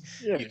you can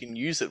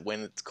use it when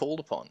it's called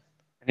upon.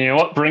 And you know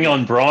what? Bring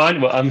on Brian.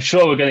 Well, I'm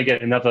sure we're going to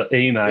get another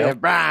email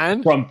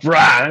from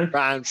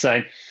Brian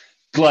saying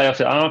lay off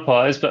the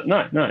umpires, but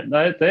no,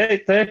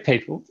 they're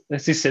people.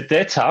 As he said,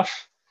 they're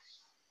tough.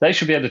 They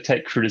should be able to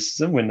take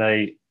criticism when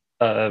they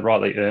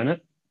rightly earn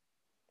it.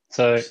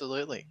 So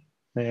absolutely,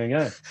 there you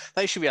go.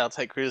 They should be able to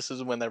take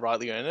criticism when they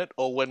rightly earn it,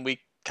 or when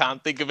we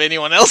can't think of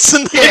anyone else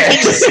and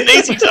it's an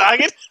easy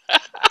target.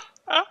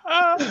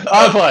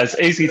 Umpires,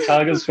 easy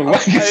targets for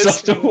wankers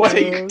off the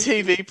week.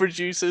 TV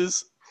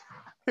producers.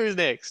 Who's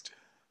next?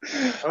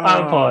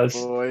 Umpires.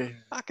 Boy.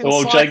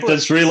 Well, Jake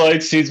just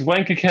reloads his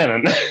wanker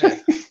cannon.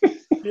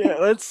 Yeah,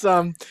 let's.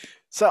 So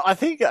I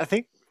think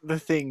the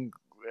thing.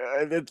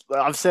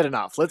 I've said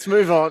enough. Let's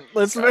move on.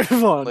 Let's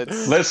move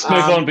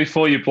on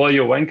before you blow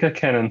your wanker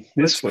cannon.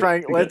 Let's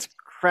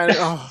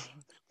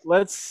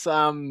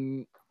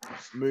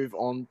move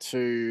on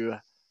to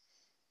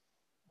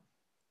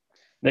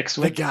next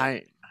week. The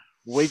game,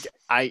 week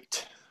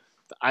 8,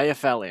 the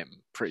AFLM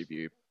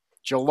preview.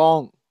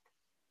 Geelong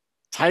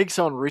takes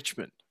on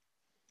Richmond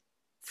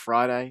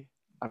Friday,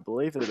 I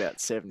believe at about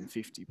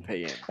 7:50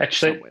 p.m.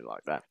 Actually, somewhere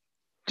like that.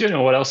 Do you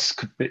know what else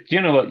could be? Do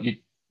you know what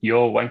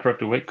your wanker of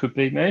the week could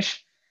be,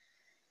 Mesh?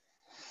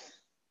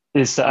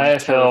 Is the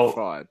AFL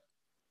terrified.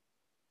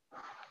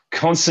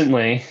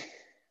 Constantly,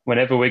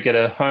 whenever we get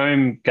a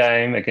home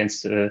game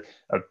against a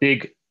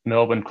big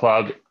Melbourne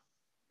club,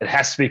 it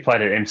has to be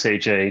played at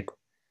MCG.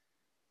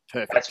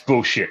 Perfect. That's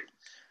bullshit.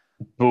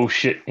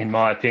 Bullshit, in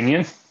my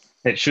opinion.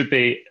 It should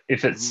be,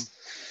 if it's,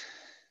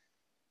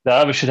 the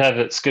other should have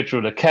it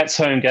scheduled a Cats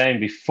home game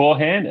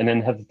beforehand and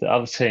then have the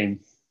other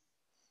team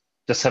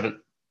just have it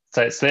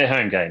say it's their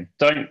home game.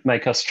 Don't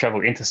make us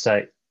travel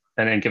interstate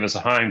and then give us a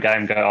home game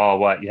and go, oh,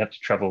 wait, you have to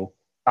travel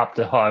up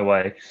the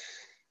highway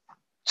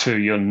to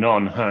your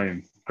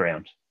non-home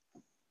ground.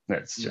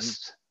 That's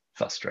just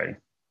frustrating.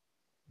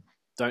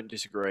 don't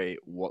disagree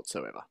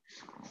whatsoever.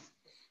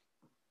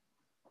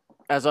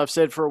 As I've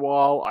said for a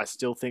while, I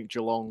still think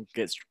Geelong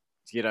gets,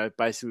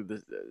 basically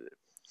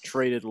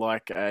treated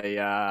like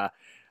an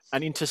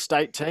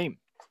interstate team.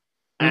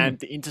 And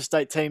the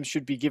interstate teams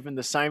should be given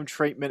the same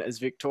treatment as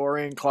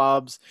Victorian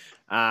clubs.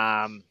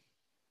 I'm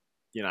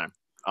not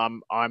a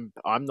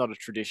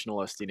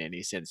traditionalist in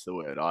any sense of the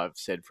word. I've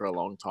said for a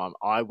long time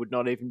I would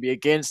not even be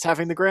against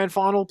having the grand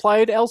final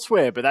played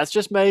elsewhere, but that's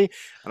just me.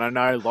 And I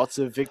know lots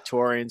of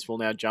Victorians will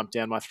now jump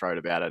down my throat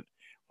about it.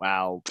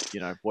 Well,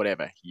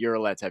 whatever. You're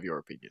allowed to have your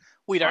opinion.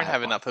 We don't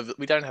have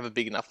a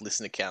big enough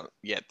listener count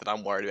yet that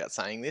I'm worried about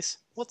saying this.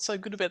 What's so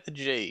good about the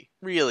G?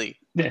 Really?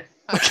 Yeah.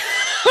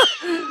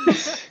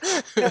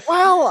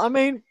 Well, I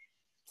mean,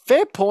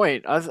 fair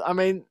point.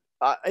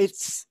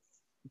 It's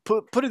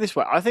put it this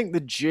way. I think the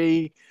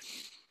G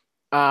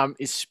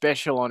is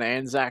special on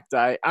Anzac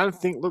Day. I don't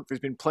think. Look, there's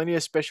been plenty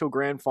of special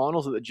grand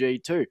finals at the G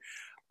too,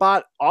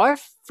 but I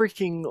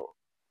freaking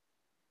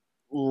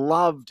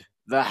loved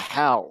the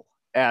hell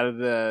out of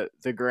the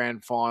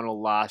grand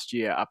final last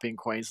year up in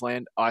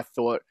Queensland. I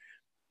thought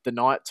the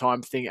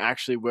nighttime thing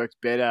actually worked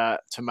better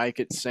to make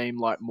it seem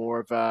like more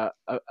of a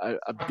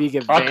big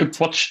event. I could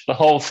watch the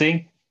whole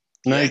thing.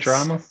 No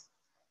drama.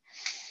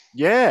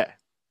 Yeah.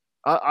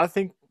 I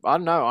think, I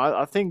don't know.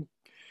 I think,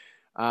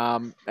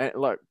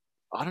 look,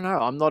 I don't know.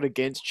 I'm not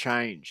against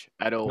change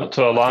at all. Not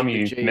to alarm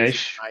you,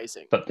 Mesh,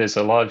 but there's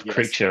a live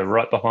creature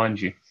right behind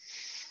you.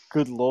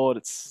 Good Lord,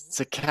 it's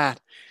a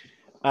cat.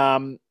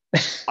 I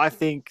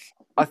think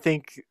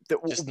that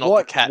just not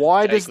the cat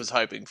Jake was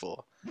hoping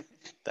for.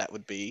 That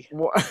would be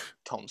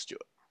Tom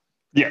Stewart.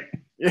 Yeah.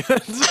 Big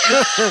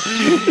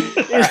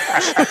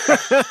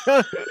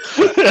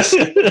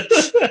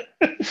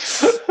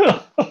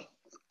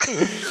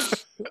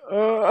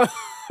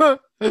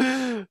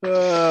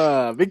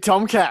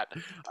Tomcat.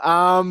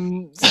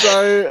 What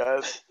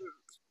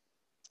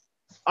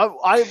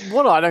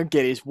I don't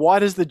get is why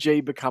does the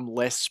G become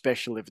less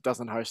special if it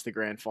doesn't host the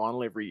grand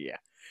final every year?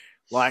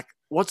 Like,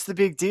 what's the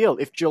big deal?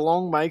 If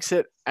Geelong makes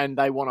it and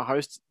they want to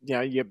host,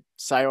 you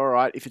say, all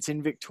right, if it's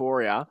in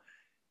Victoria,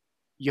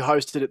 you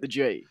host it at the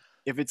G.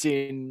 If it's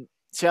in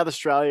South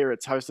Australia,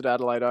 it's hosted at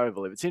Adelaide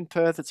Oval. If it's in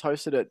Perth, it's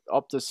hosted at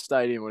Optus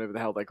Stadium, whatever the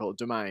hell they call it,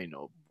 Domain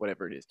or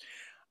whatever it is.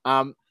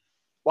 I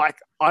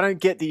don't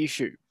get the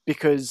issue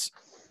because,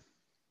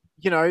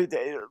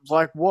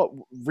 what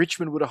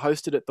Richmond would have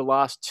hosted it the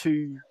last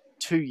two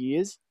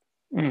years.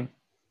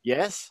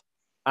 Yes.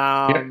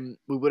 We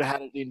would have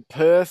had it in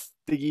Perth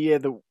the year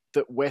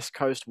that West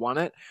Coast won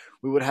it.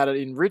 We would have had it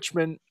in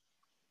Richmond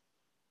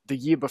the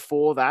year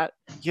before that.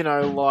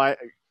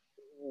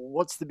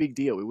 What's the big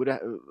deal? We would have,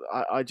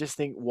 I just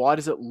think, why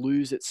does it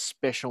lose its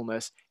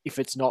specialness if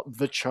it's not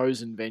the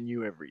chosen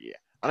venue every year?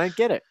 I don't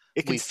get it.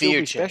 It can still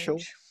be special.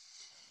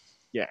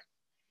 Yeah.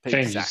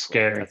 Change is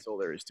scary. That's all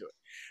there is to it.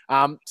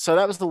 So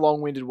that was the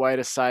long-winded way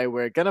to say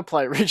we're going to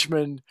play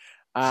Richmond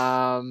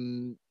at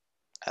the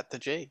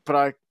G.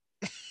 But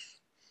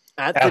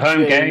at our the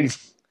home G, game.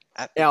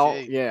 At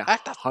the G. Yeah,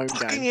 at the home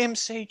fucking game.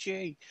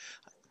 MCG.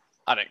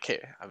 I don't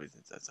care. I mean,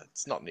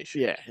 it's not an issue.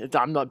 Yeah,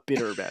 I'm not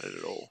bitter about it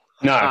at all.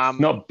 No,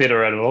 not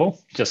bitter at all.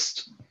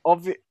 Just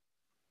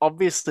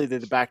obviously they're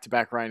the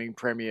back-to-back reigning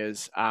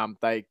premiers.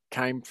 They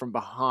came from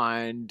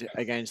behind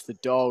against the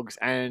Dogs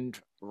and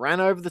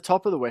ran over the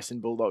top of the Western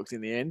Bulldogs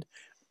in the end,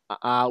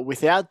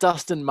 without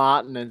Dustin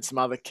Martin and some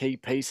other key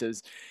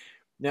pieces.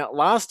 Now,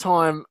 last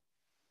time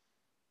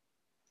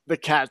the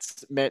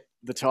Cats met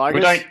the Tigers,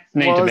 we don't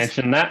need to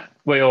mention that.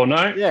 We all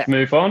know. Yeah,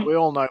 move on. We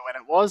all know when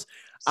it was.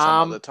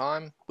 Some of the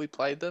time we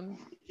played them,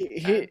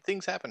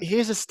 things happen.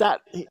 Here's a stat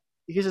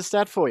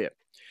for you.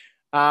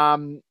 I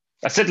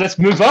said, let's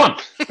move on.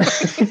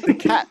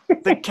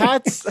 The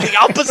Cats. The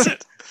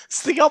opposite.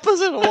 It's the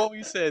opposite of what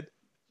we said.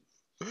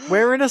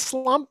 We're in a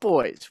slump,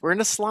 boys. We're in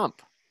a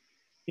slump.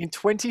 In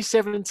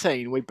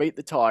 2017, we beat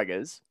the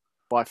Tigers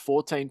by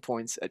 14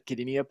 points at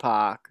Kardinia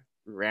Park,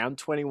 round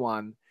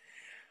 21.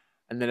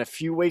 And then a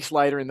few weeks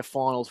later in the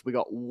finals, we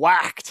got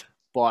whacked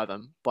by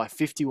them by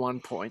 51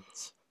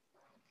 points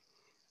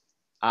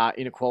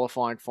in a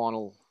qualifying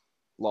final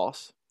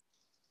loss.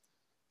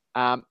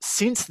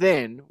 Since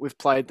then, we've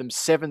played them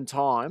 7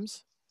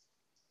 times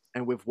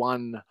and we've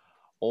won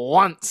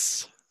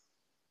once.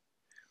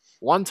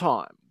 One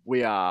time.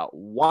 We are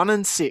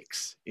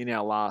 1-6 in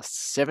our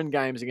last 7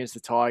 games against the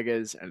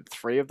Tigers, and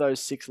 3 of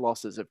those 6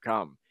 losses have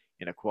come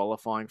in a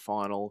qualifying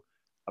final,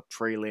 a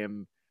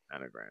prelim,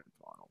 and a grand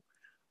final.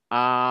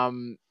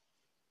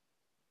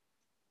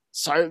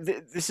 So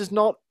this is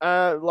not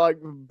like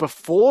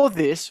before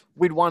this,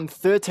 we'd won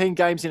 13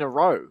 games in a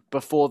row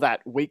before that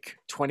week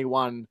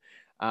 21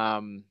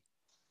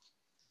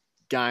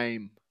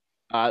 game.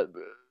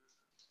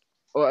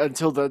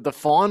 Until the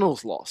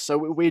finals loss. So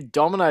we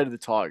dominated the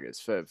Tigers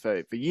for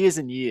years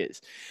and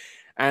years.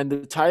 And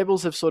the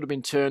tables have sort of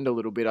been turned a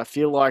little bit. I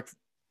feel like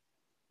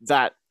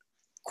that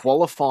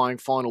qualifying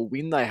final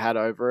win they had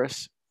over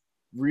us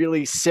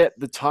really set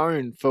the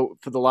tone for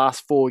the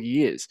last 4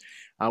 years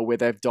where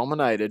they've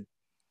dominated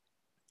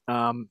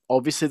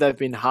Obviously, they've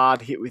been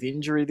hard hit with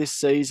injury this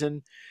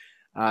season.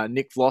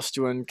 Nick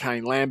Vlastuin,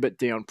 Kane Lambert,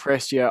 Dion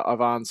Prestia,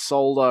 Ivan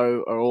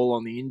Soldo are all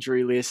on the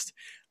injury list.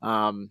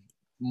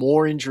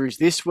 More injuries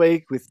this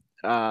week with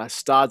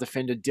star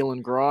defender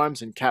Dylan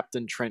Grimes and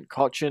captain Trent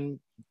Cotchin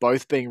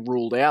both being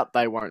ruled out.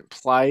 They won't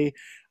play.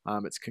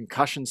 It's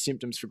concussion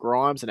symptoms for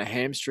Grimes and a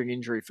hamstring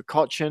injury for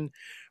Cotchin.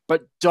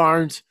 But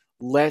don't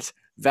let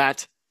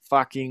that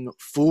fucking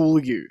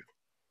fool you.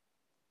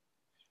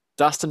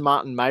 Dustin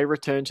Martin may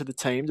return to the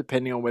team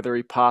depending on whether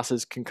he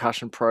passes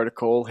concussion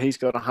protocol. He's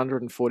got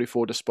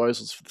 144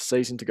 disposals for the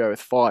season to go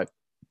with 5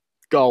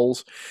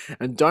 goals.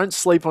 And don't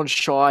sleep on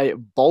Shai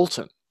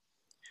Bolton,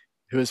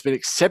 who has been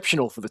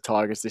exceptional for the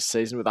Tigers this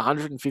season with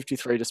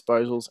 153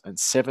 disposals and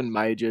 7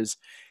 majors.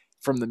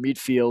 From the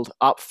midfield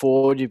up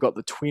forward, you've got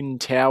the twin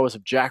towers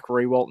of Jack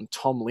Rewalt and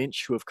Tom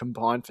Lynch, who have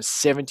combined for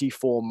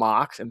 74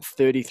 marks and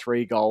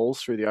 33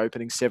 goals through the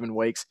opening 7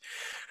 weeks.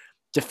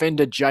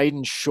 Defender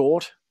Jaden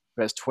Short,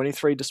 who has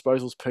 23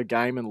 disposals per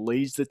game and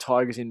leads the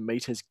Tigers in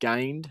metres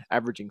gained,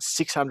 averaging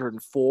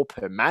 604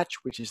 per match,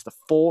 which is the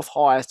 4th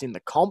highest in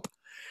the comp.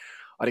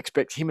 I'd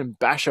expect him and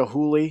Basher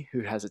Hooley,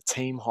 who has a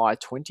team-high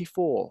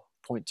 24.25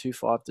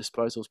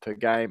 disposals per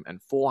game and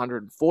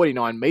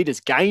 449 metres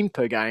gained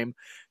per game,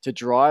 to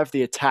drive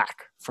the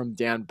attack from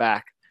down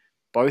back.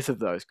 Both of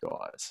those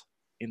guys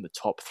in the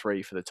top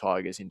 3 for the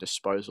Tigers in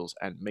disposals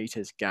and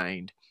metres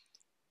gained.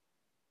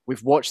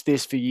 We've watched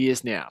this for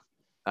years now.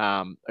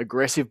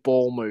 Aggressive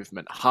ball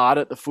movement, hard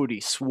at the footy,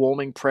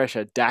 swarming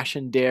pressure, dash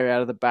and dare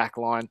out of the back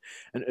line,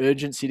 an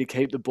urgency to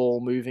keep the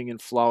ball moving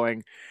and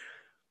flowing.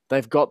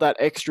 They've got that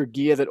extra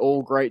gear that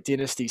all great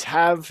dynasties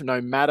have,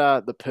 no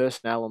matter the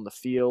personnel on the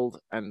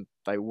field, and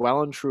they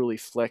well and truly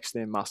flexed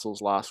their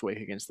muscles last week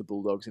against the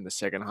Bulldogs in the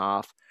second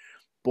half.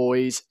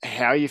 Boys,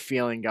 how are you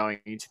feeling going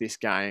into this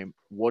game?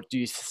 What do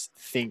you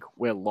think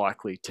we're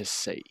likely to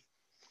see?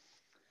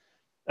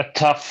 A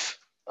tough,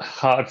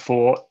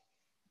 hard-fought,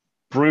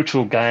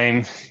 brutal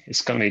game.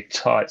 It's going to be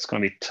tight. It's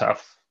going to be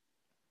tough.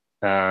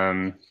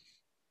 I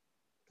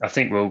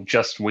think we'll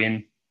just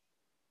win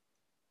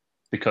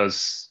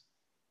because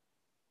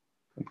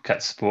I'm a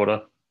Cat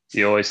supporter.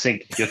 You always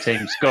think your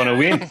team's going to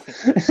win.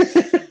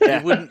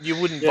 You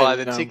wouldn't buy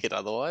the ticket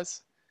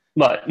otherwise.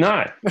 Like,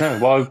 no.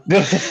 Why?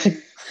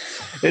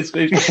 It's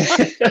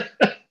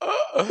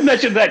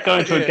imagine that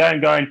going to a game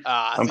going,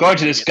 I'm going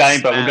to this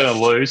game, but we're going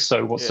to lose.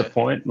 So what's the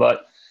point? Like,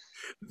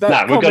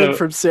 that comment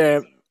from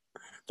Sam.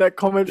 That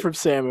comment from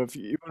Sam of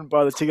you wouldn't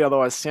buy the ticket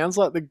otherwise sounds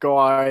like the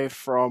guy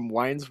from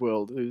Wayne's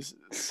World who's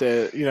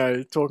said,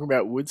 talking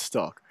about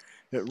Woodstock.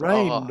 It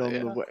rained on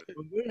the way.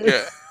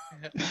 Yeah.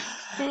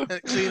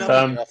 It cleared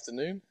up in the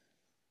afternoon.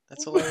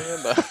 That's all I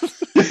remember.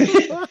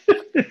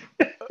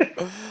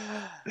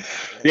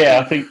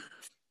 Yeah,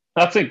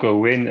 I think we'll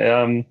win.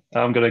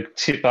 I'm going to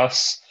tip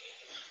us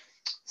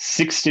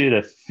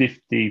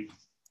 60-56.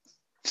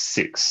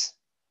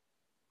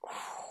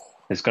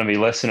 There's going to be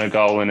less than a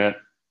goal in it.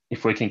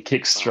 If we can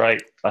kick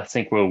straight, I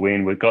think we'll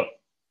win. We've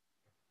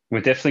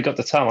definitely got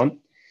the talent.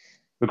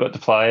 We've got the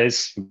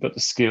players. We've got the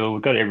skill.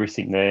 We've got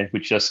everything there. We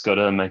just got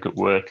to make it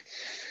work,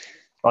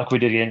 like we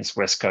did against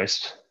West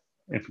Coast.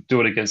 If we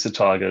do it against the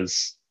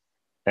Tigers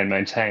and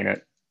maintain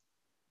it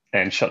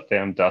and shut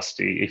down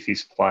Dusty if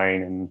he's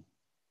playing and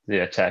the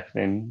attack,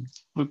 then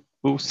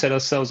we'll set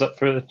ourselves up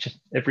for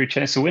every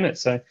chance to win it.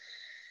 So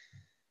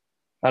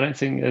I don't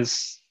think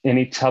there's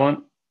any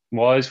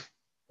talent-wise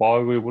why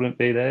we wouldn't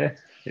be there.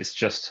 It's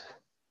just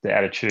the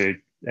attitude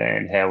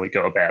and how we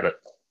go about it.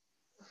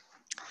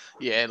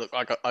 Yeah, look,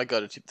 I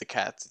got to tip the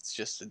Cats. It's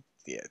just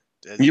you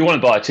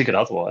want to buy a ticket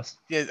otherwise.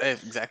 Yeah,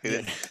 exactly.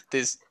 Yeah.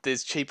 There's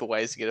cheaper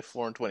ways to get a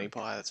 4-20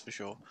 pie. That's for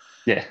sure.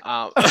 Yeah.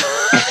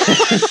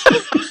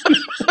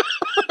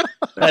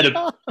 Had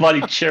a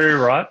bloody cherry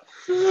ripe.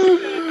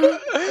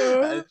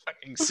 Fucking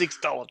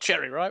 $6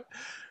 cherry ripe.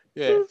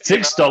 Yeah,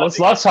 $6.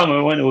 Last time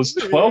we went, it was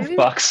 $12.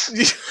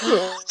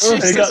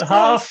 You got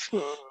half.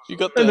 You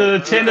got the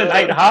attendant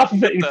ate half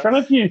of it in front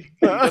of you.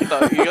 You got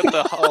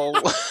the whole.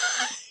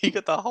 You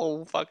got the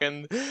whole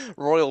fucking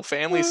royal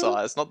family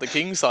size, not the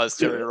king size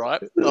cherry, right?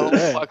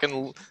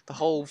 The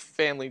whole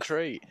family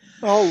tree,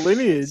 the whole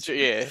lineage.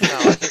 Yeah,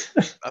 no,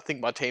 I think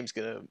my team's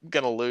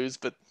gonna lose,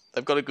 but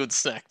they've got a good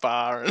snack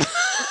bar and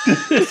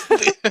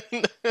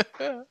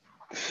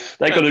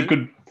they got a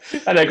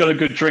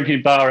good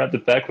drinking bar at the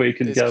back where you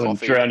can go and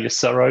drown your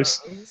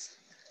sorrows.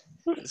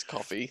 There's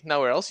coffee.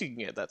 Nowhere else you can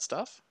get that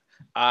stuff.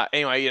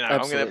 Anyway,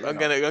 I'm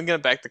gonna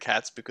back the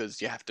Cats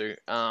because you have to.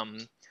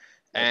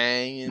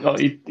 And no,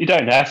 you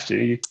don't have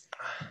to.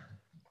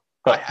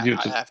 I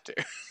have to.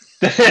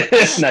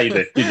 No, you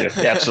do. You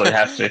absolutely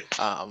have to.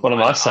 What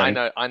am I saying?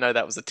 I know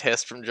that was a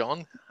test from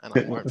John, and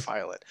I won't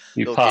fail it.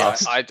 You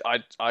passed. Yeah,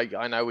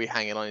 I know we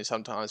hang it on you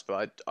sometimes,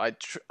 but I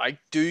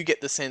do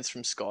get the sense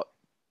from Scott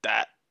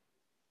that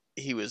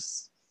he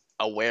was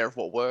aware of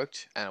what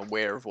worked and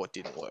aware of what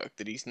didn't work.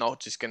 That he's not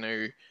just going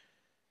to.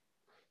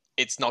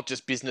 It's not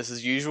just business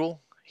as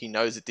usual. He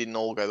knows it didn't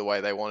all go the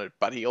way they wanted,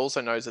 but he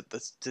also knows that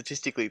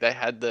statistically they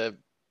had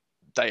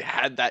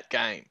that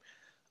game.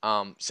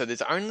 So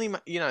there's only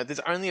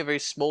a very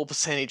small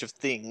percentage of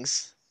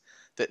things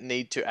that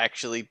need to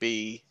actually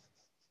be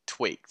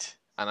tweaked.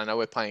 And I know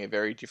we're playing a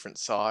very different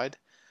side,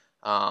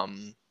 but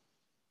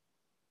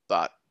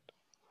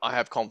I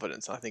have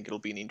confidence. I think it'll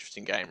be an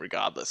interesting game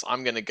regardless.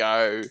 I'm going to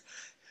go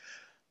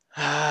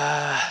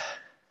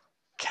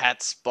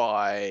Cats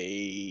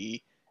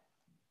by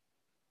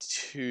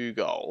 2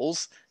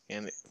 goals,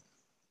 and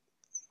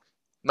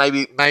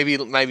maybe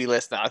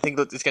less than that. I think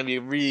that it's going to be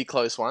a really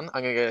close one.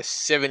 I'm going to go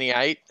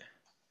 78.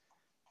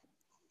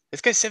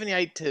 Let's go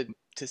 78 to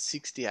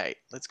 68.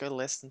 Let's go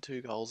less than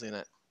 2 goals in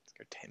it. Let's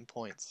go 10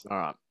 points. All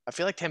right. I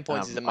feel like 10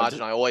 points is a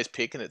margin I always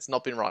pick, and it's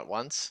not been right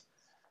once.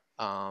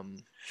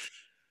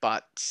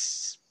 But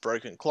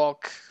broken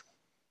clock,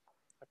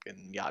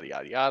 fucking yada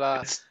yada yada.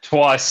 It's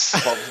twice.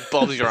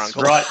 Bob's your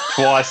uncle. Right,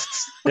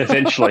 twice.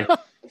 Eventually.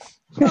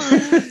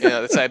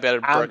 They say about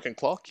a broken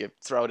clock, you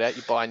throw it out,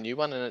 you buy a new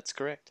one, and it's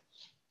correct.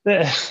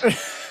 Yeah.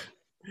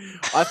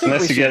 I think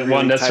unless you get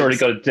one that's already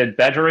got a dead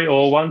battery,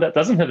 or one that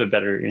doesn't have a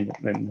battery in it.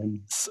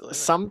 Then...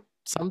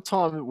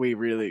 Sometimes we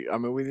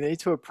need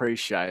to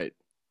appreciate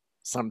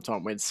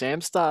sometime when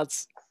Sam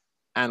starts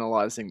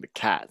analysing the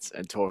Cats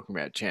and talking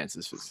about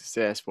chances for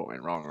success, what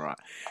went wrong, right?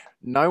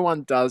 No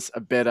one does a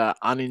better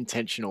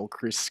unintentional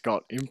Chris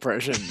Scott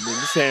impression than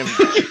Sam.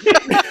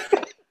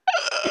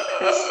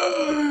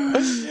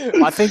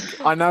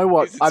 I know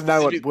what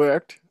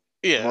worked.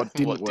 Yeah, what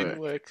didn't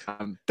work.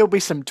 There'll be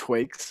some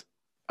tweaks,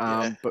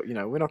 but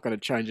we're not going to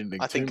change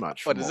anything too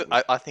much.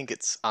 I think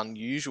it's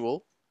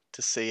unusual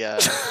to see a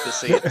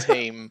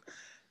team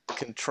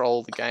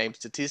control the game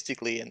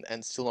statistically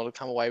and still not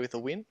come away with a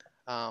win.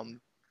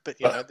 But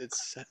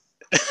it's.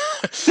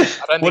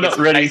 I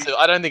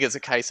don't think it's a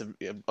case of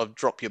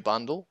drop your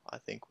bundle. I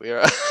think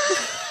we're.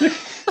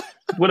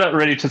 We're not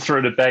ready to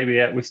throw the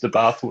baby out with the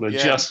bathwater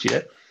just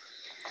yet.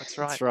 That's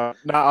right. That's right.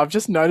 No, I've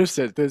just noticed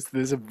it.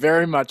 There's a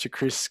very much a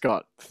Chris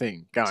Scott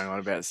thing going on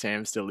about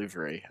Sam's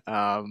delivery.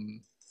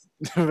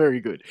 Very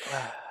good.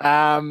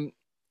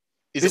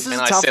 Is it when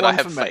I said I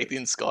have faith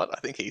in Scott? I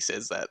think he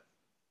says that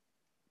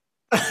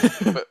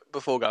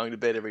before going to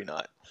bed every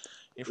night.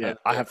 Yeah,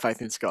 I have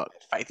faith in Scott.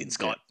 Faith in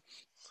Scott.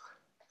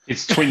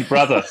 His twin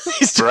brother,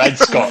 Brad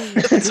Scott.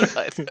 That's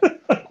right.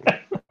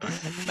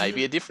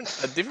 Maybe a different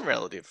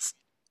relative.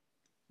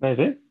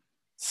 Maybe.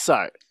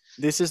 So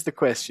this is the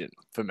question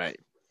for me: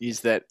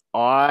 is that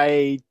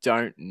I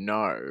don't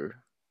know.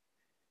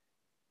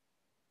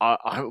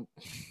 I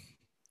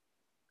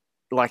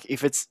like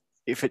if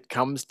it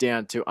comes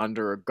down to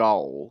under a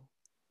goal.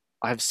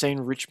 I've seen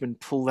Richmond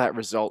pull that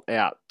result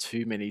out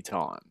too many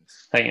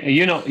times. Hang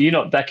on, you're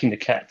not backing the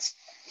Cats.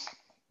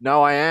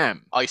 No, I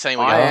am. Are you saying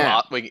we're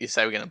going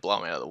to blow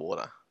them out of the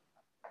water?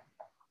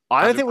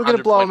 I don't think we're going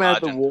to blow them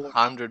out of the water.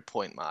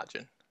 100-point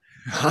margin.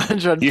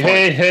 100 You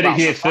heard it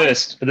here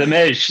first. The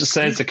Mesh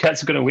says the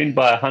Cats are going to win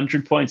by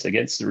 100 points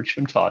against the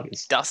Richmond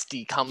Tigers.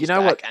 Dusty comes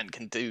back and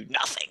can do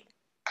nothing.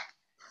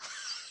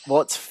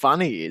 What's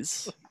funny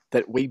is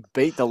that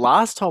the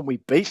last time we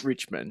beat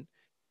Richmond,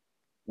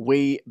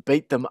 we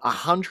beat them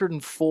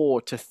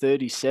 104 to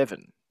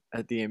 37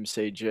 at the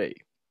MCG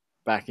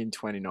back in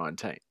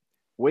 2019.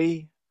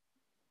 We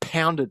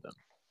pounded them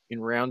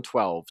in round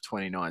 12,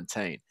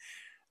 2019,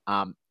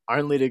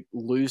 only to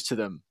lose to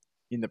them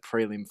in the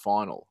prelim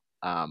final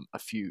at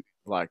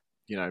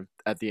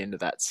the end of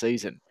that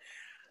season.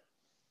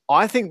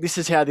 I think this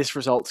is how this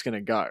result's going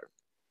to go.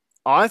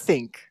 I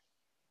think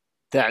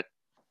that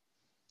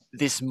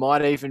this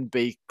might even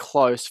be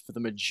close for the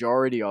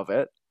majority of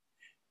it,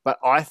 but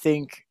I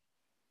think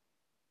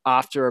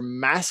after a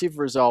massive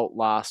result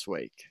last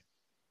week,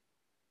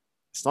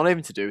 it's not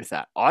even to do with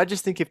that. I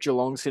just think if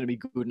Geelong's going to be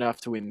good enough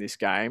to win this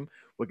game,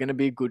 we're going to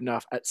be good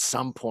enough at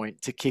some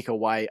point to kick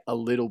away a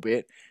little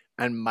bit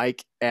and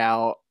make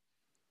our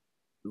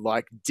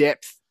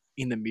depth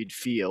in the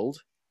midfield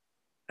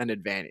an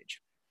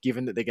advantage,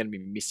 given that they're going to be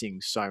missing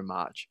so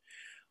much.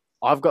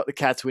 I've got the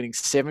Cats winning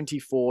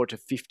 74 to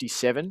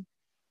 57.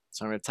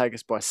 So I'm going to take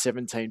us by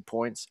 17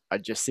 points. I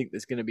just think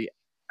it's going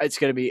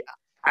to be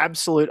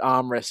absolute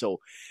arm wrestle.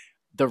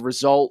 The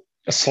result,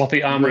 a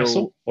sloppy arm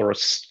wrestle or a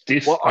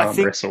stiff arm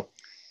wrestle?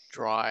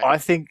 Dry. I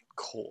think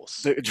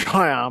course. The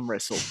dry arm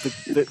wrestle.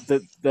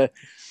 The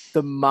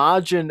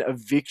margin of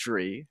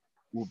victory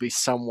will be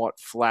somewhat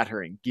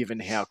flattering given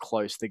how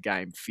close the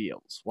game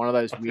feels. One of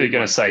those weird. You're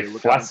going to say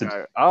flaccid.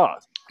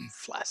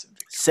 Flaccid.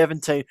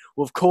 17.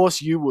 Well, of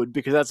course you would,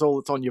 because that's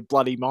all that's on your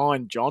bloody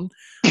mind, John.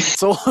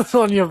 It's all that's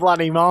on your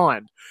bloody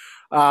mind.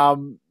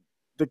 The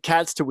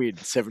Cats to win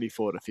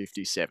 74 to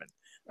 57.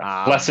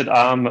 Flaccid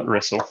arm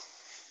wrestle.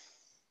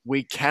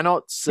 We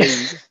cannot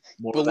see.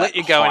 We'll let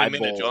you go in a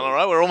minute, John. All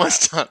right, we're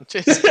almost done.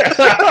 That's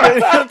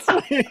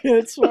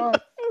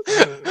right.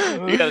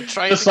 You got to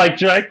train. Just like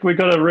Jake, we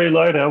got to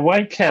reload our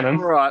wank cannon.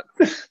 Right.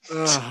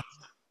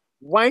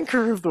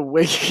 Wanker of the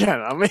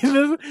weekend. I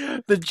mean,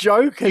 the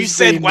joke has You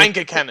said been...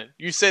 wanker cannon.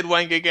 You said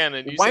wanker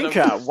cannon.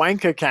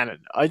 Wanker cannon.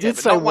 I did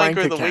say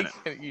wanker cannon.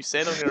 You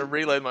said I'm going to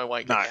reload my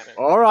wanker cannon.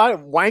 All right,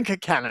 wanker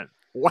cannon.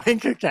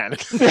 Wanker cannon.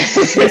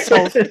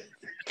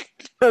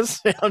 a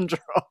sound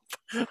drop.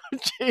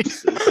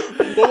 Jesus.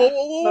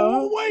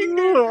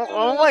 Wanker.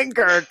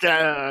 Wanker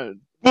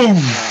cannon.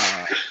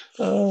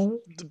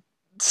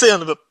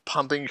 Sound of a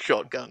pumping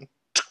shotgun.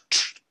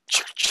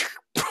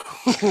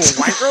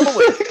 Wanker of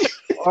the week.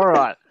 All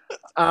right.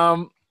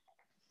 All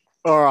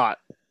right.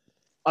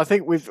 I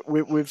think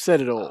we've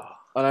said it all.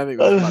 I don't think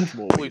there's much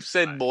more. We've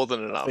said more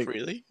than enough,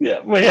 really. Yeah,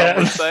 we I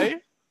would have. say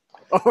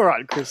All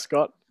right, Chris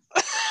Scott.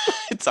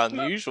 it's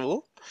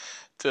unusual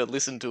to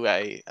listen to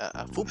a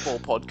football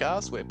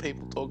podcast where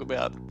people talk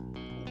about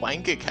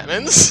wanker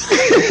cannons.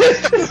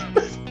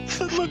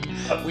 But look,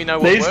 we know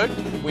what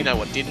worked, we know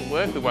what didn't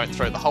work. We won't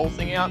throw the whole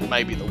thing out.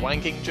 Maybe the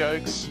wanking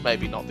jokes,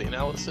 maybe not the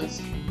analysis,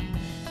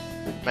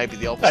 maybe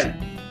the opposite.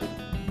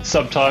 Hey,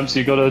 sometimes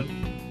you got to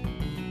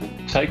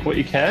take what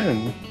you can,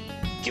 and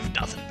Give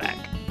nothing back.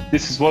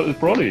 this is what it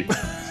brought you.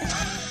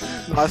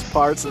 Nice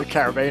Pirates of the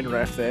Caribbean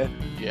ref there.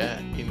 Yeah,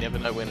 you never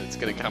know when it's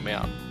going to come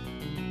out.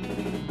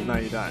 No,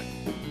 you don't.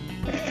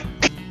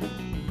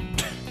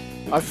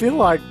 I feel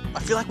like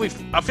we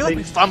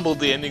fumbled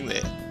the ending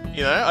there.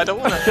 You know, I don't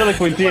want I to. feel like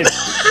we did.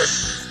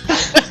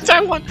 I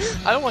don't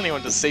want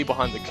anyone to see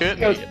behind the curtain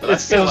here. But It I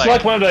feel was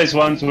like one of those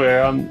ones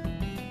where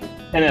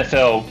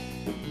NFL,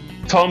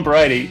 Tom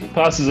Brady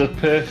passes a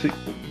perfect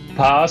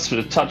pass for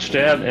the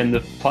touchdown, and the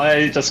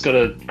player just got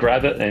to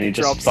grab it, and he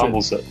just Drops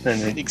fumbles it, and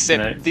he,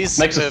 Except this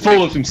makes a perfect-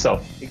 fool of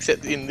himself.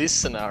 Except in this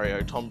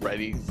scenario, Tom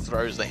Brady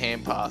throws the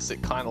hand pass.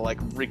 It kind of like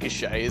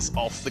ricochets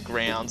off the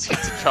ground,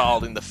 hits a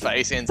child in the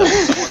face, ends up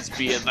with someone's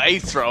beer. They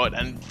throw it,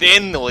 and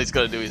then all he's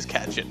got to do is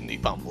catch it, and he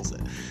fumbles it.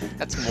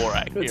 That's more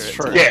accurate. It's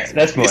true. Yeah,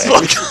 that's my This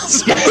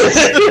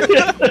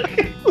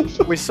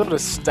podcast. we sort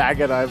of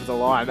staggered over the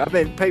line. I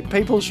mean,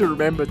 people should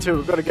remember too,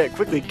 we've got to get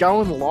quickly.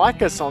 Go and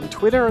like us on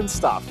Twitter and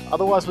stuff.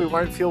 Otherwise, we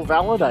won't feel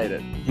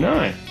validated.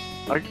 No,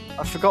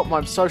 I forgot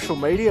my social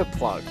media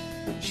plug.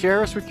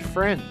 Share us with your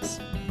friends.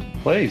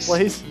 please.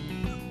 Please.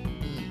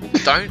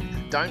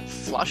 Don't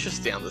flush us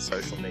down the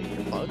social media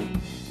plug.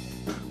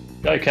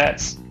 Go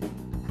Cats.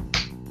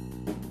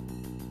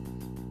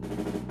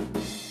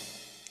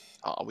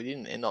 Oh, we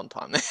didn't end on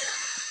time there.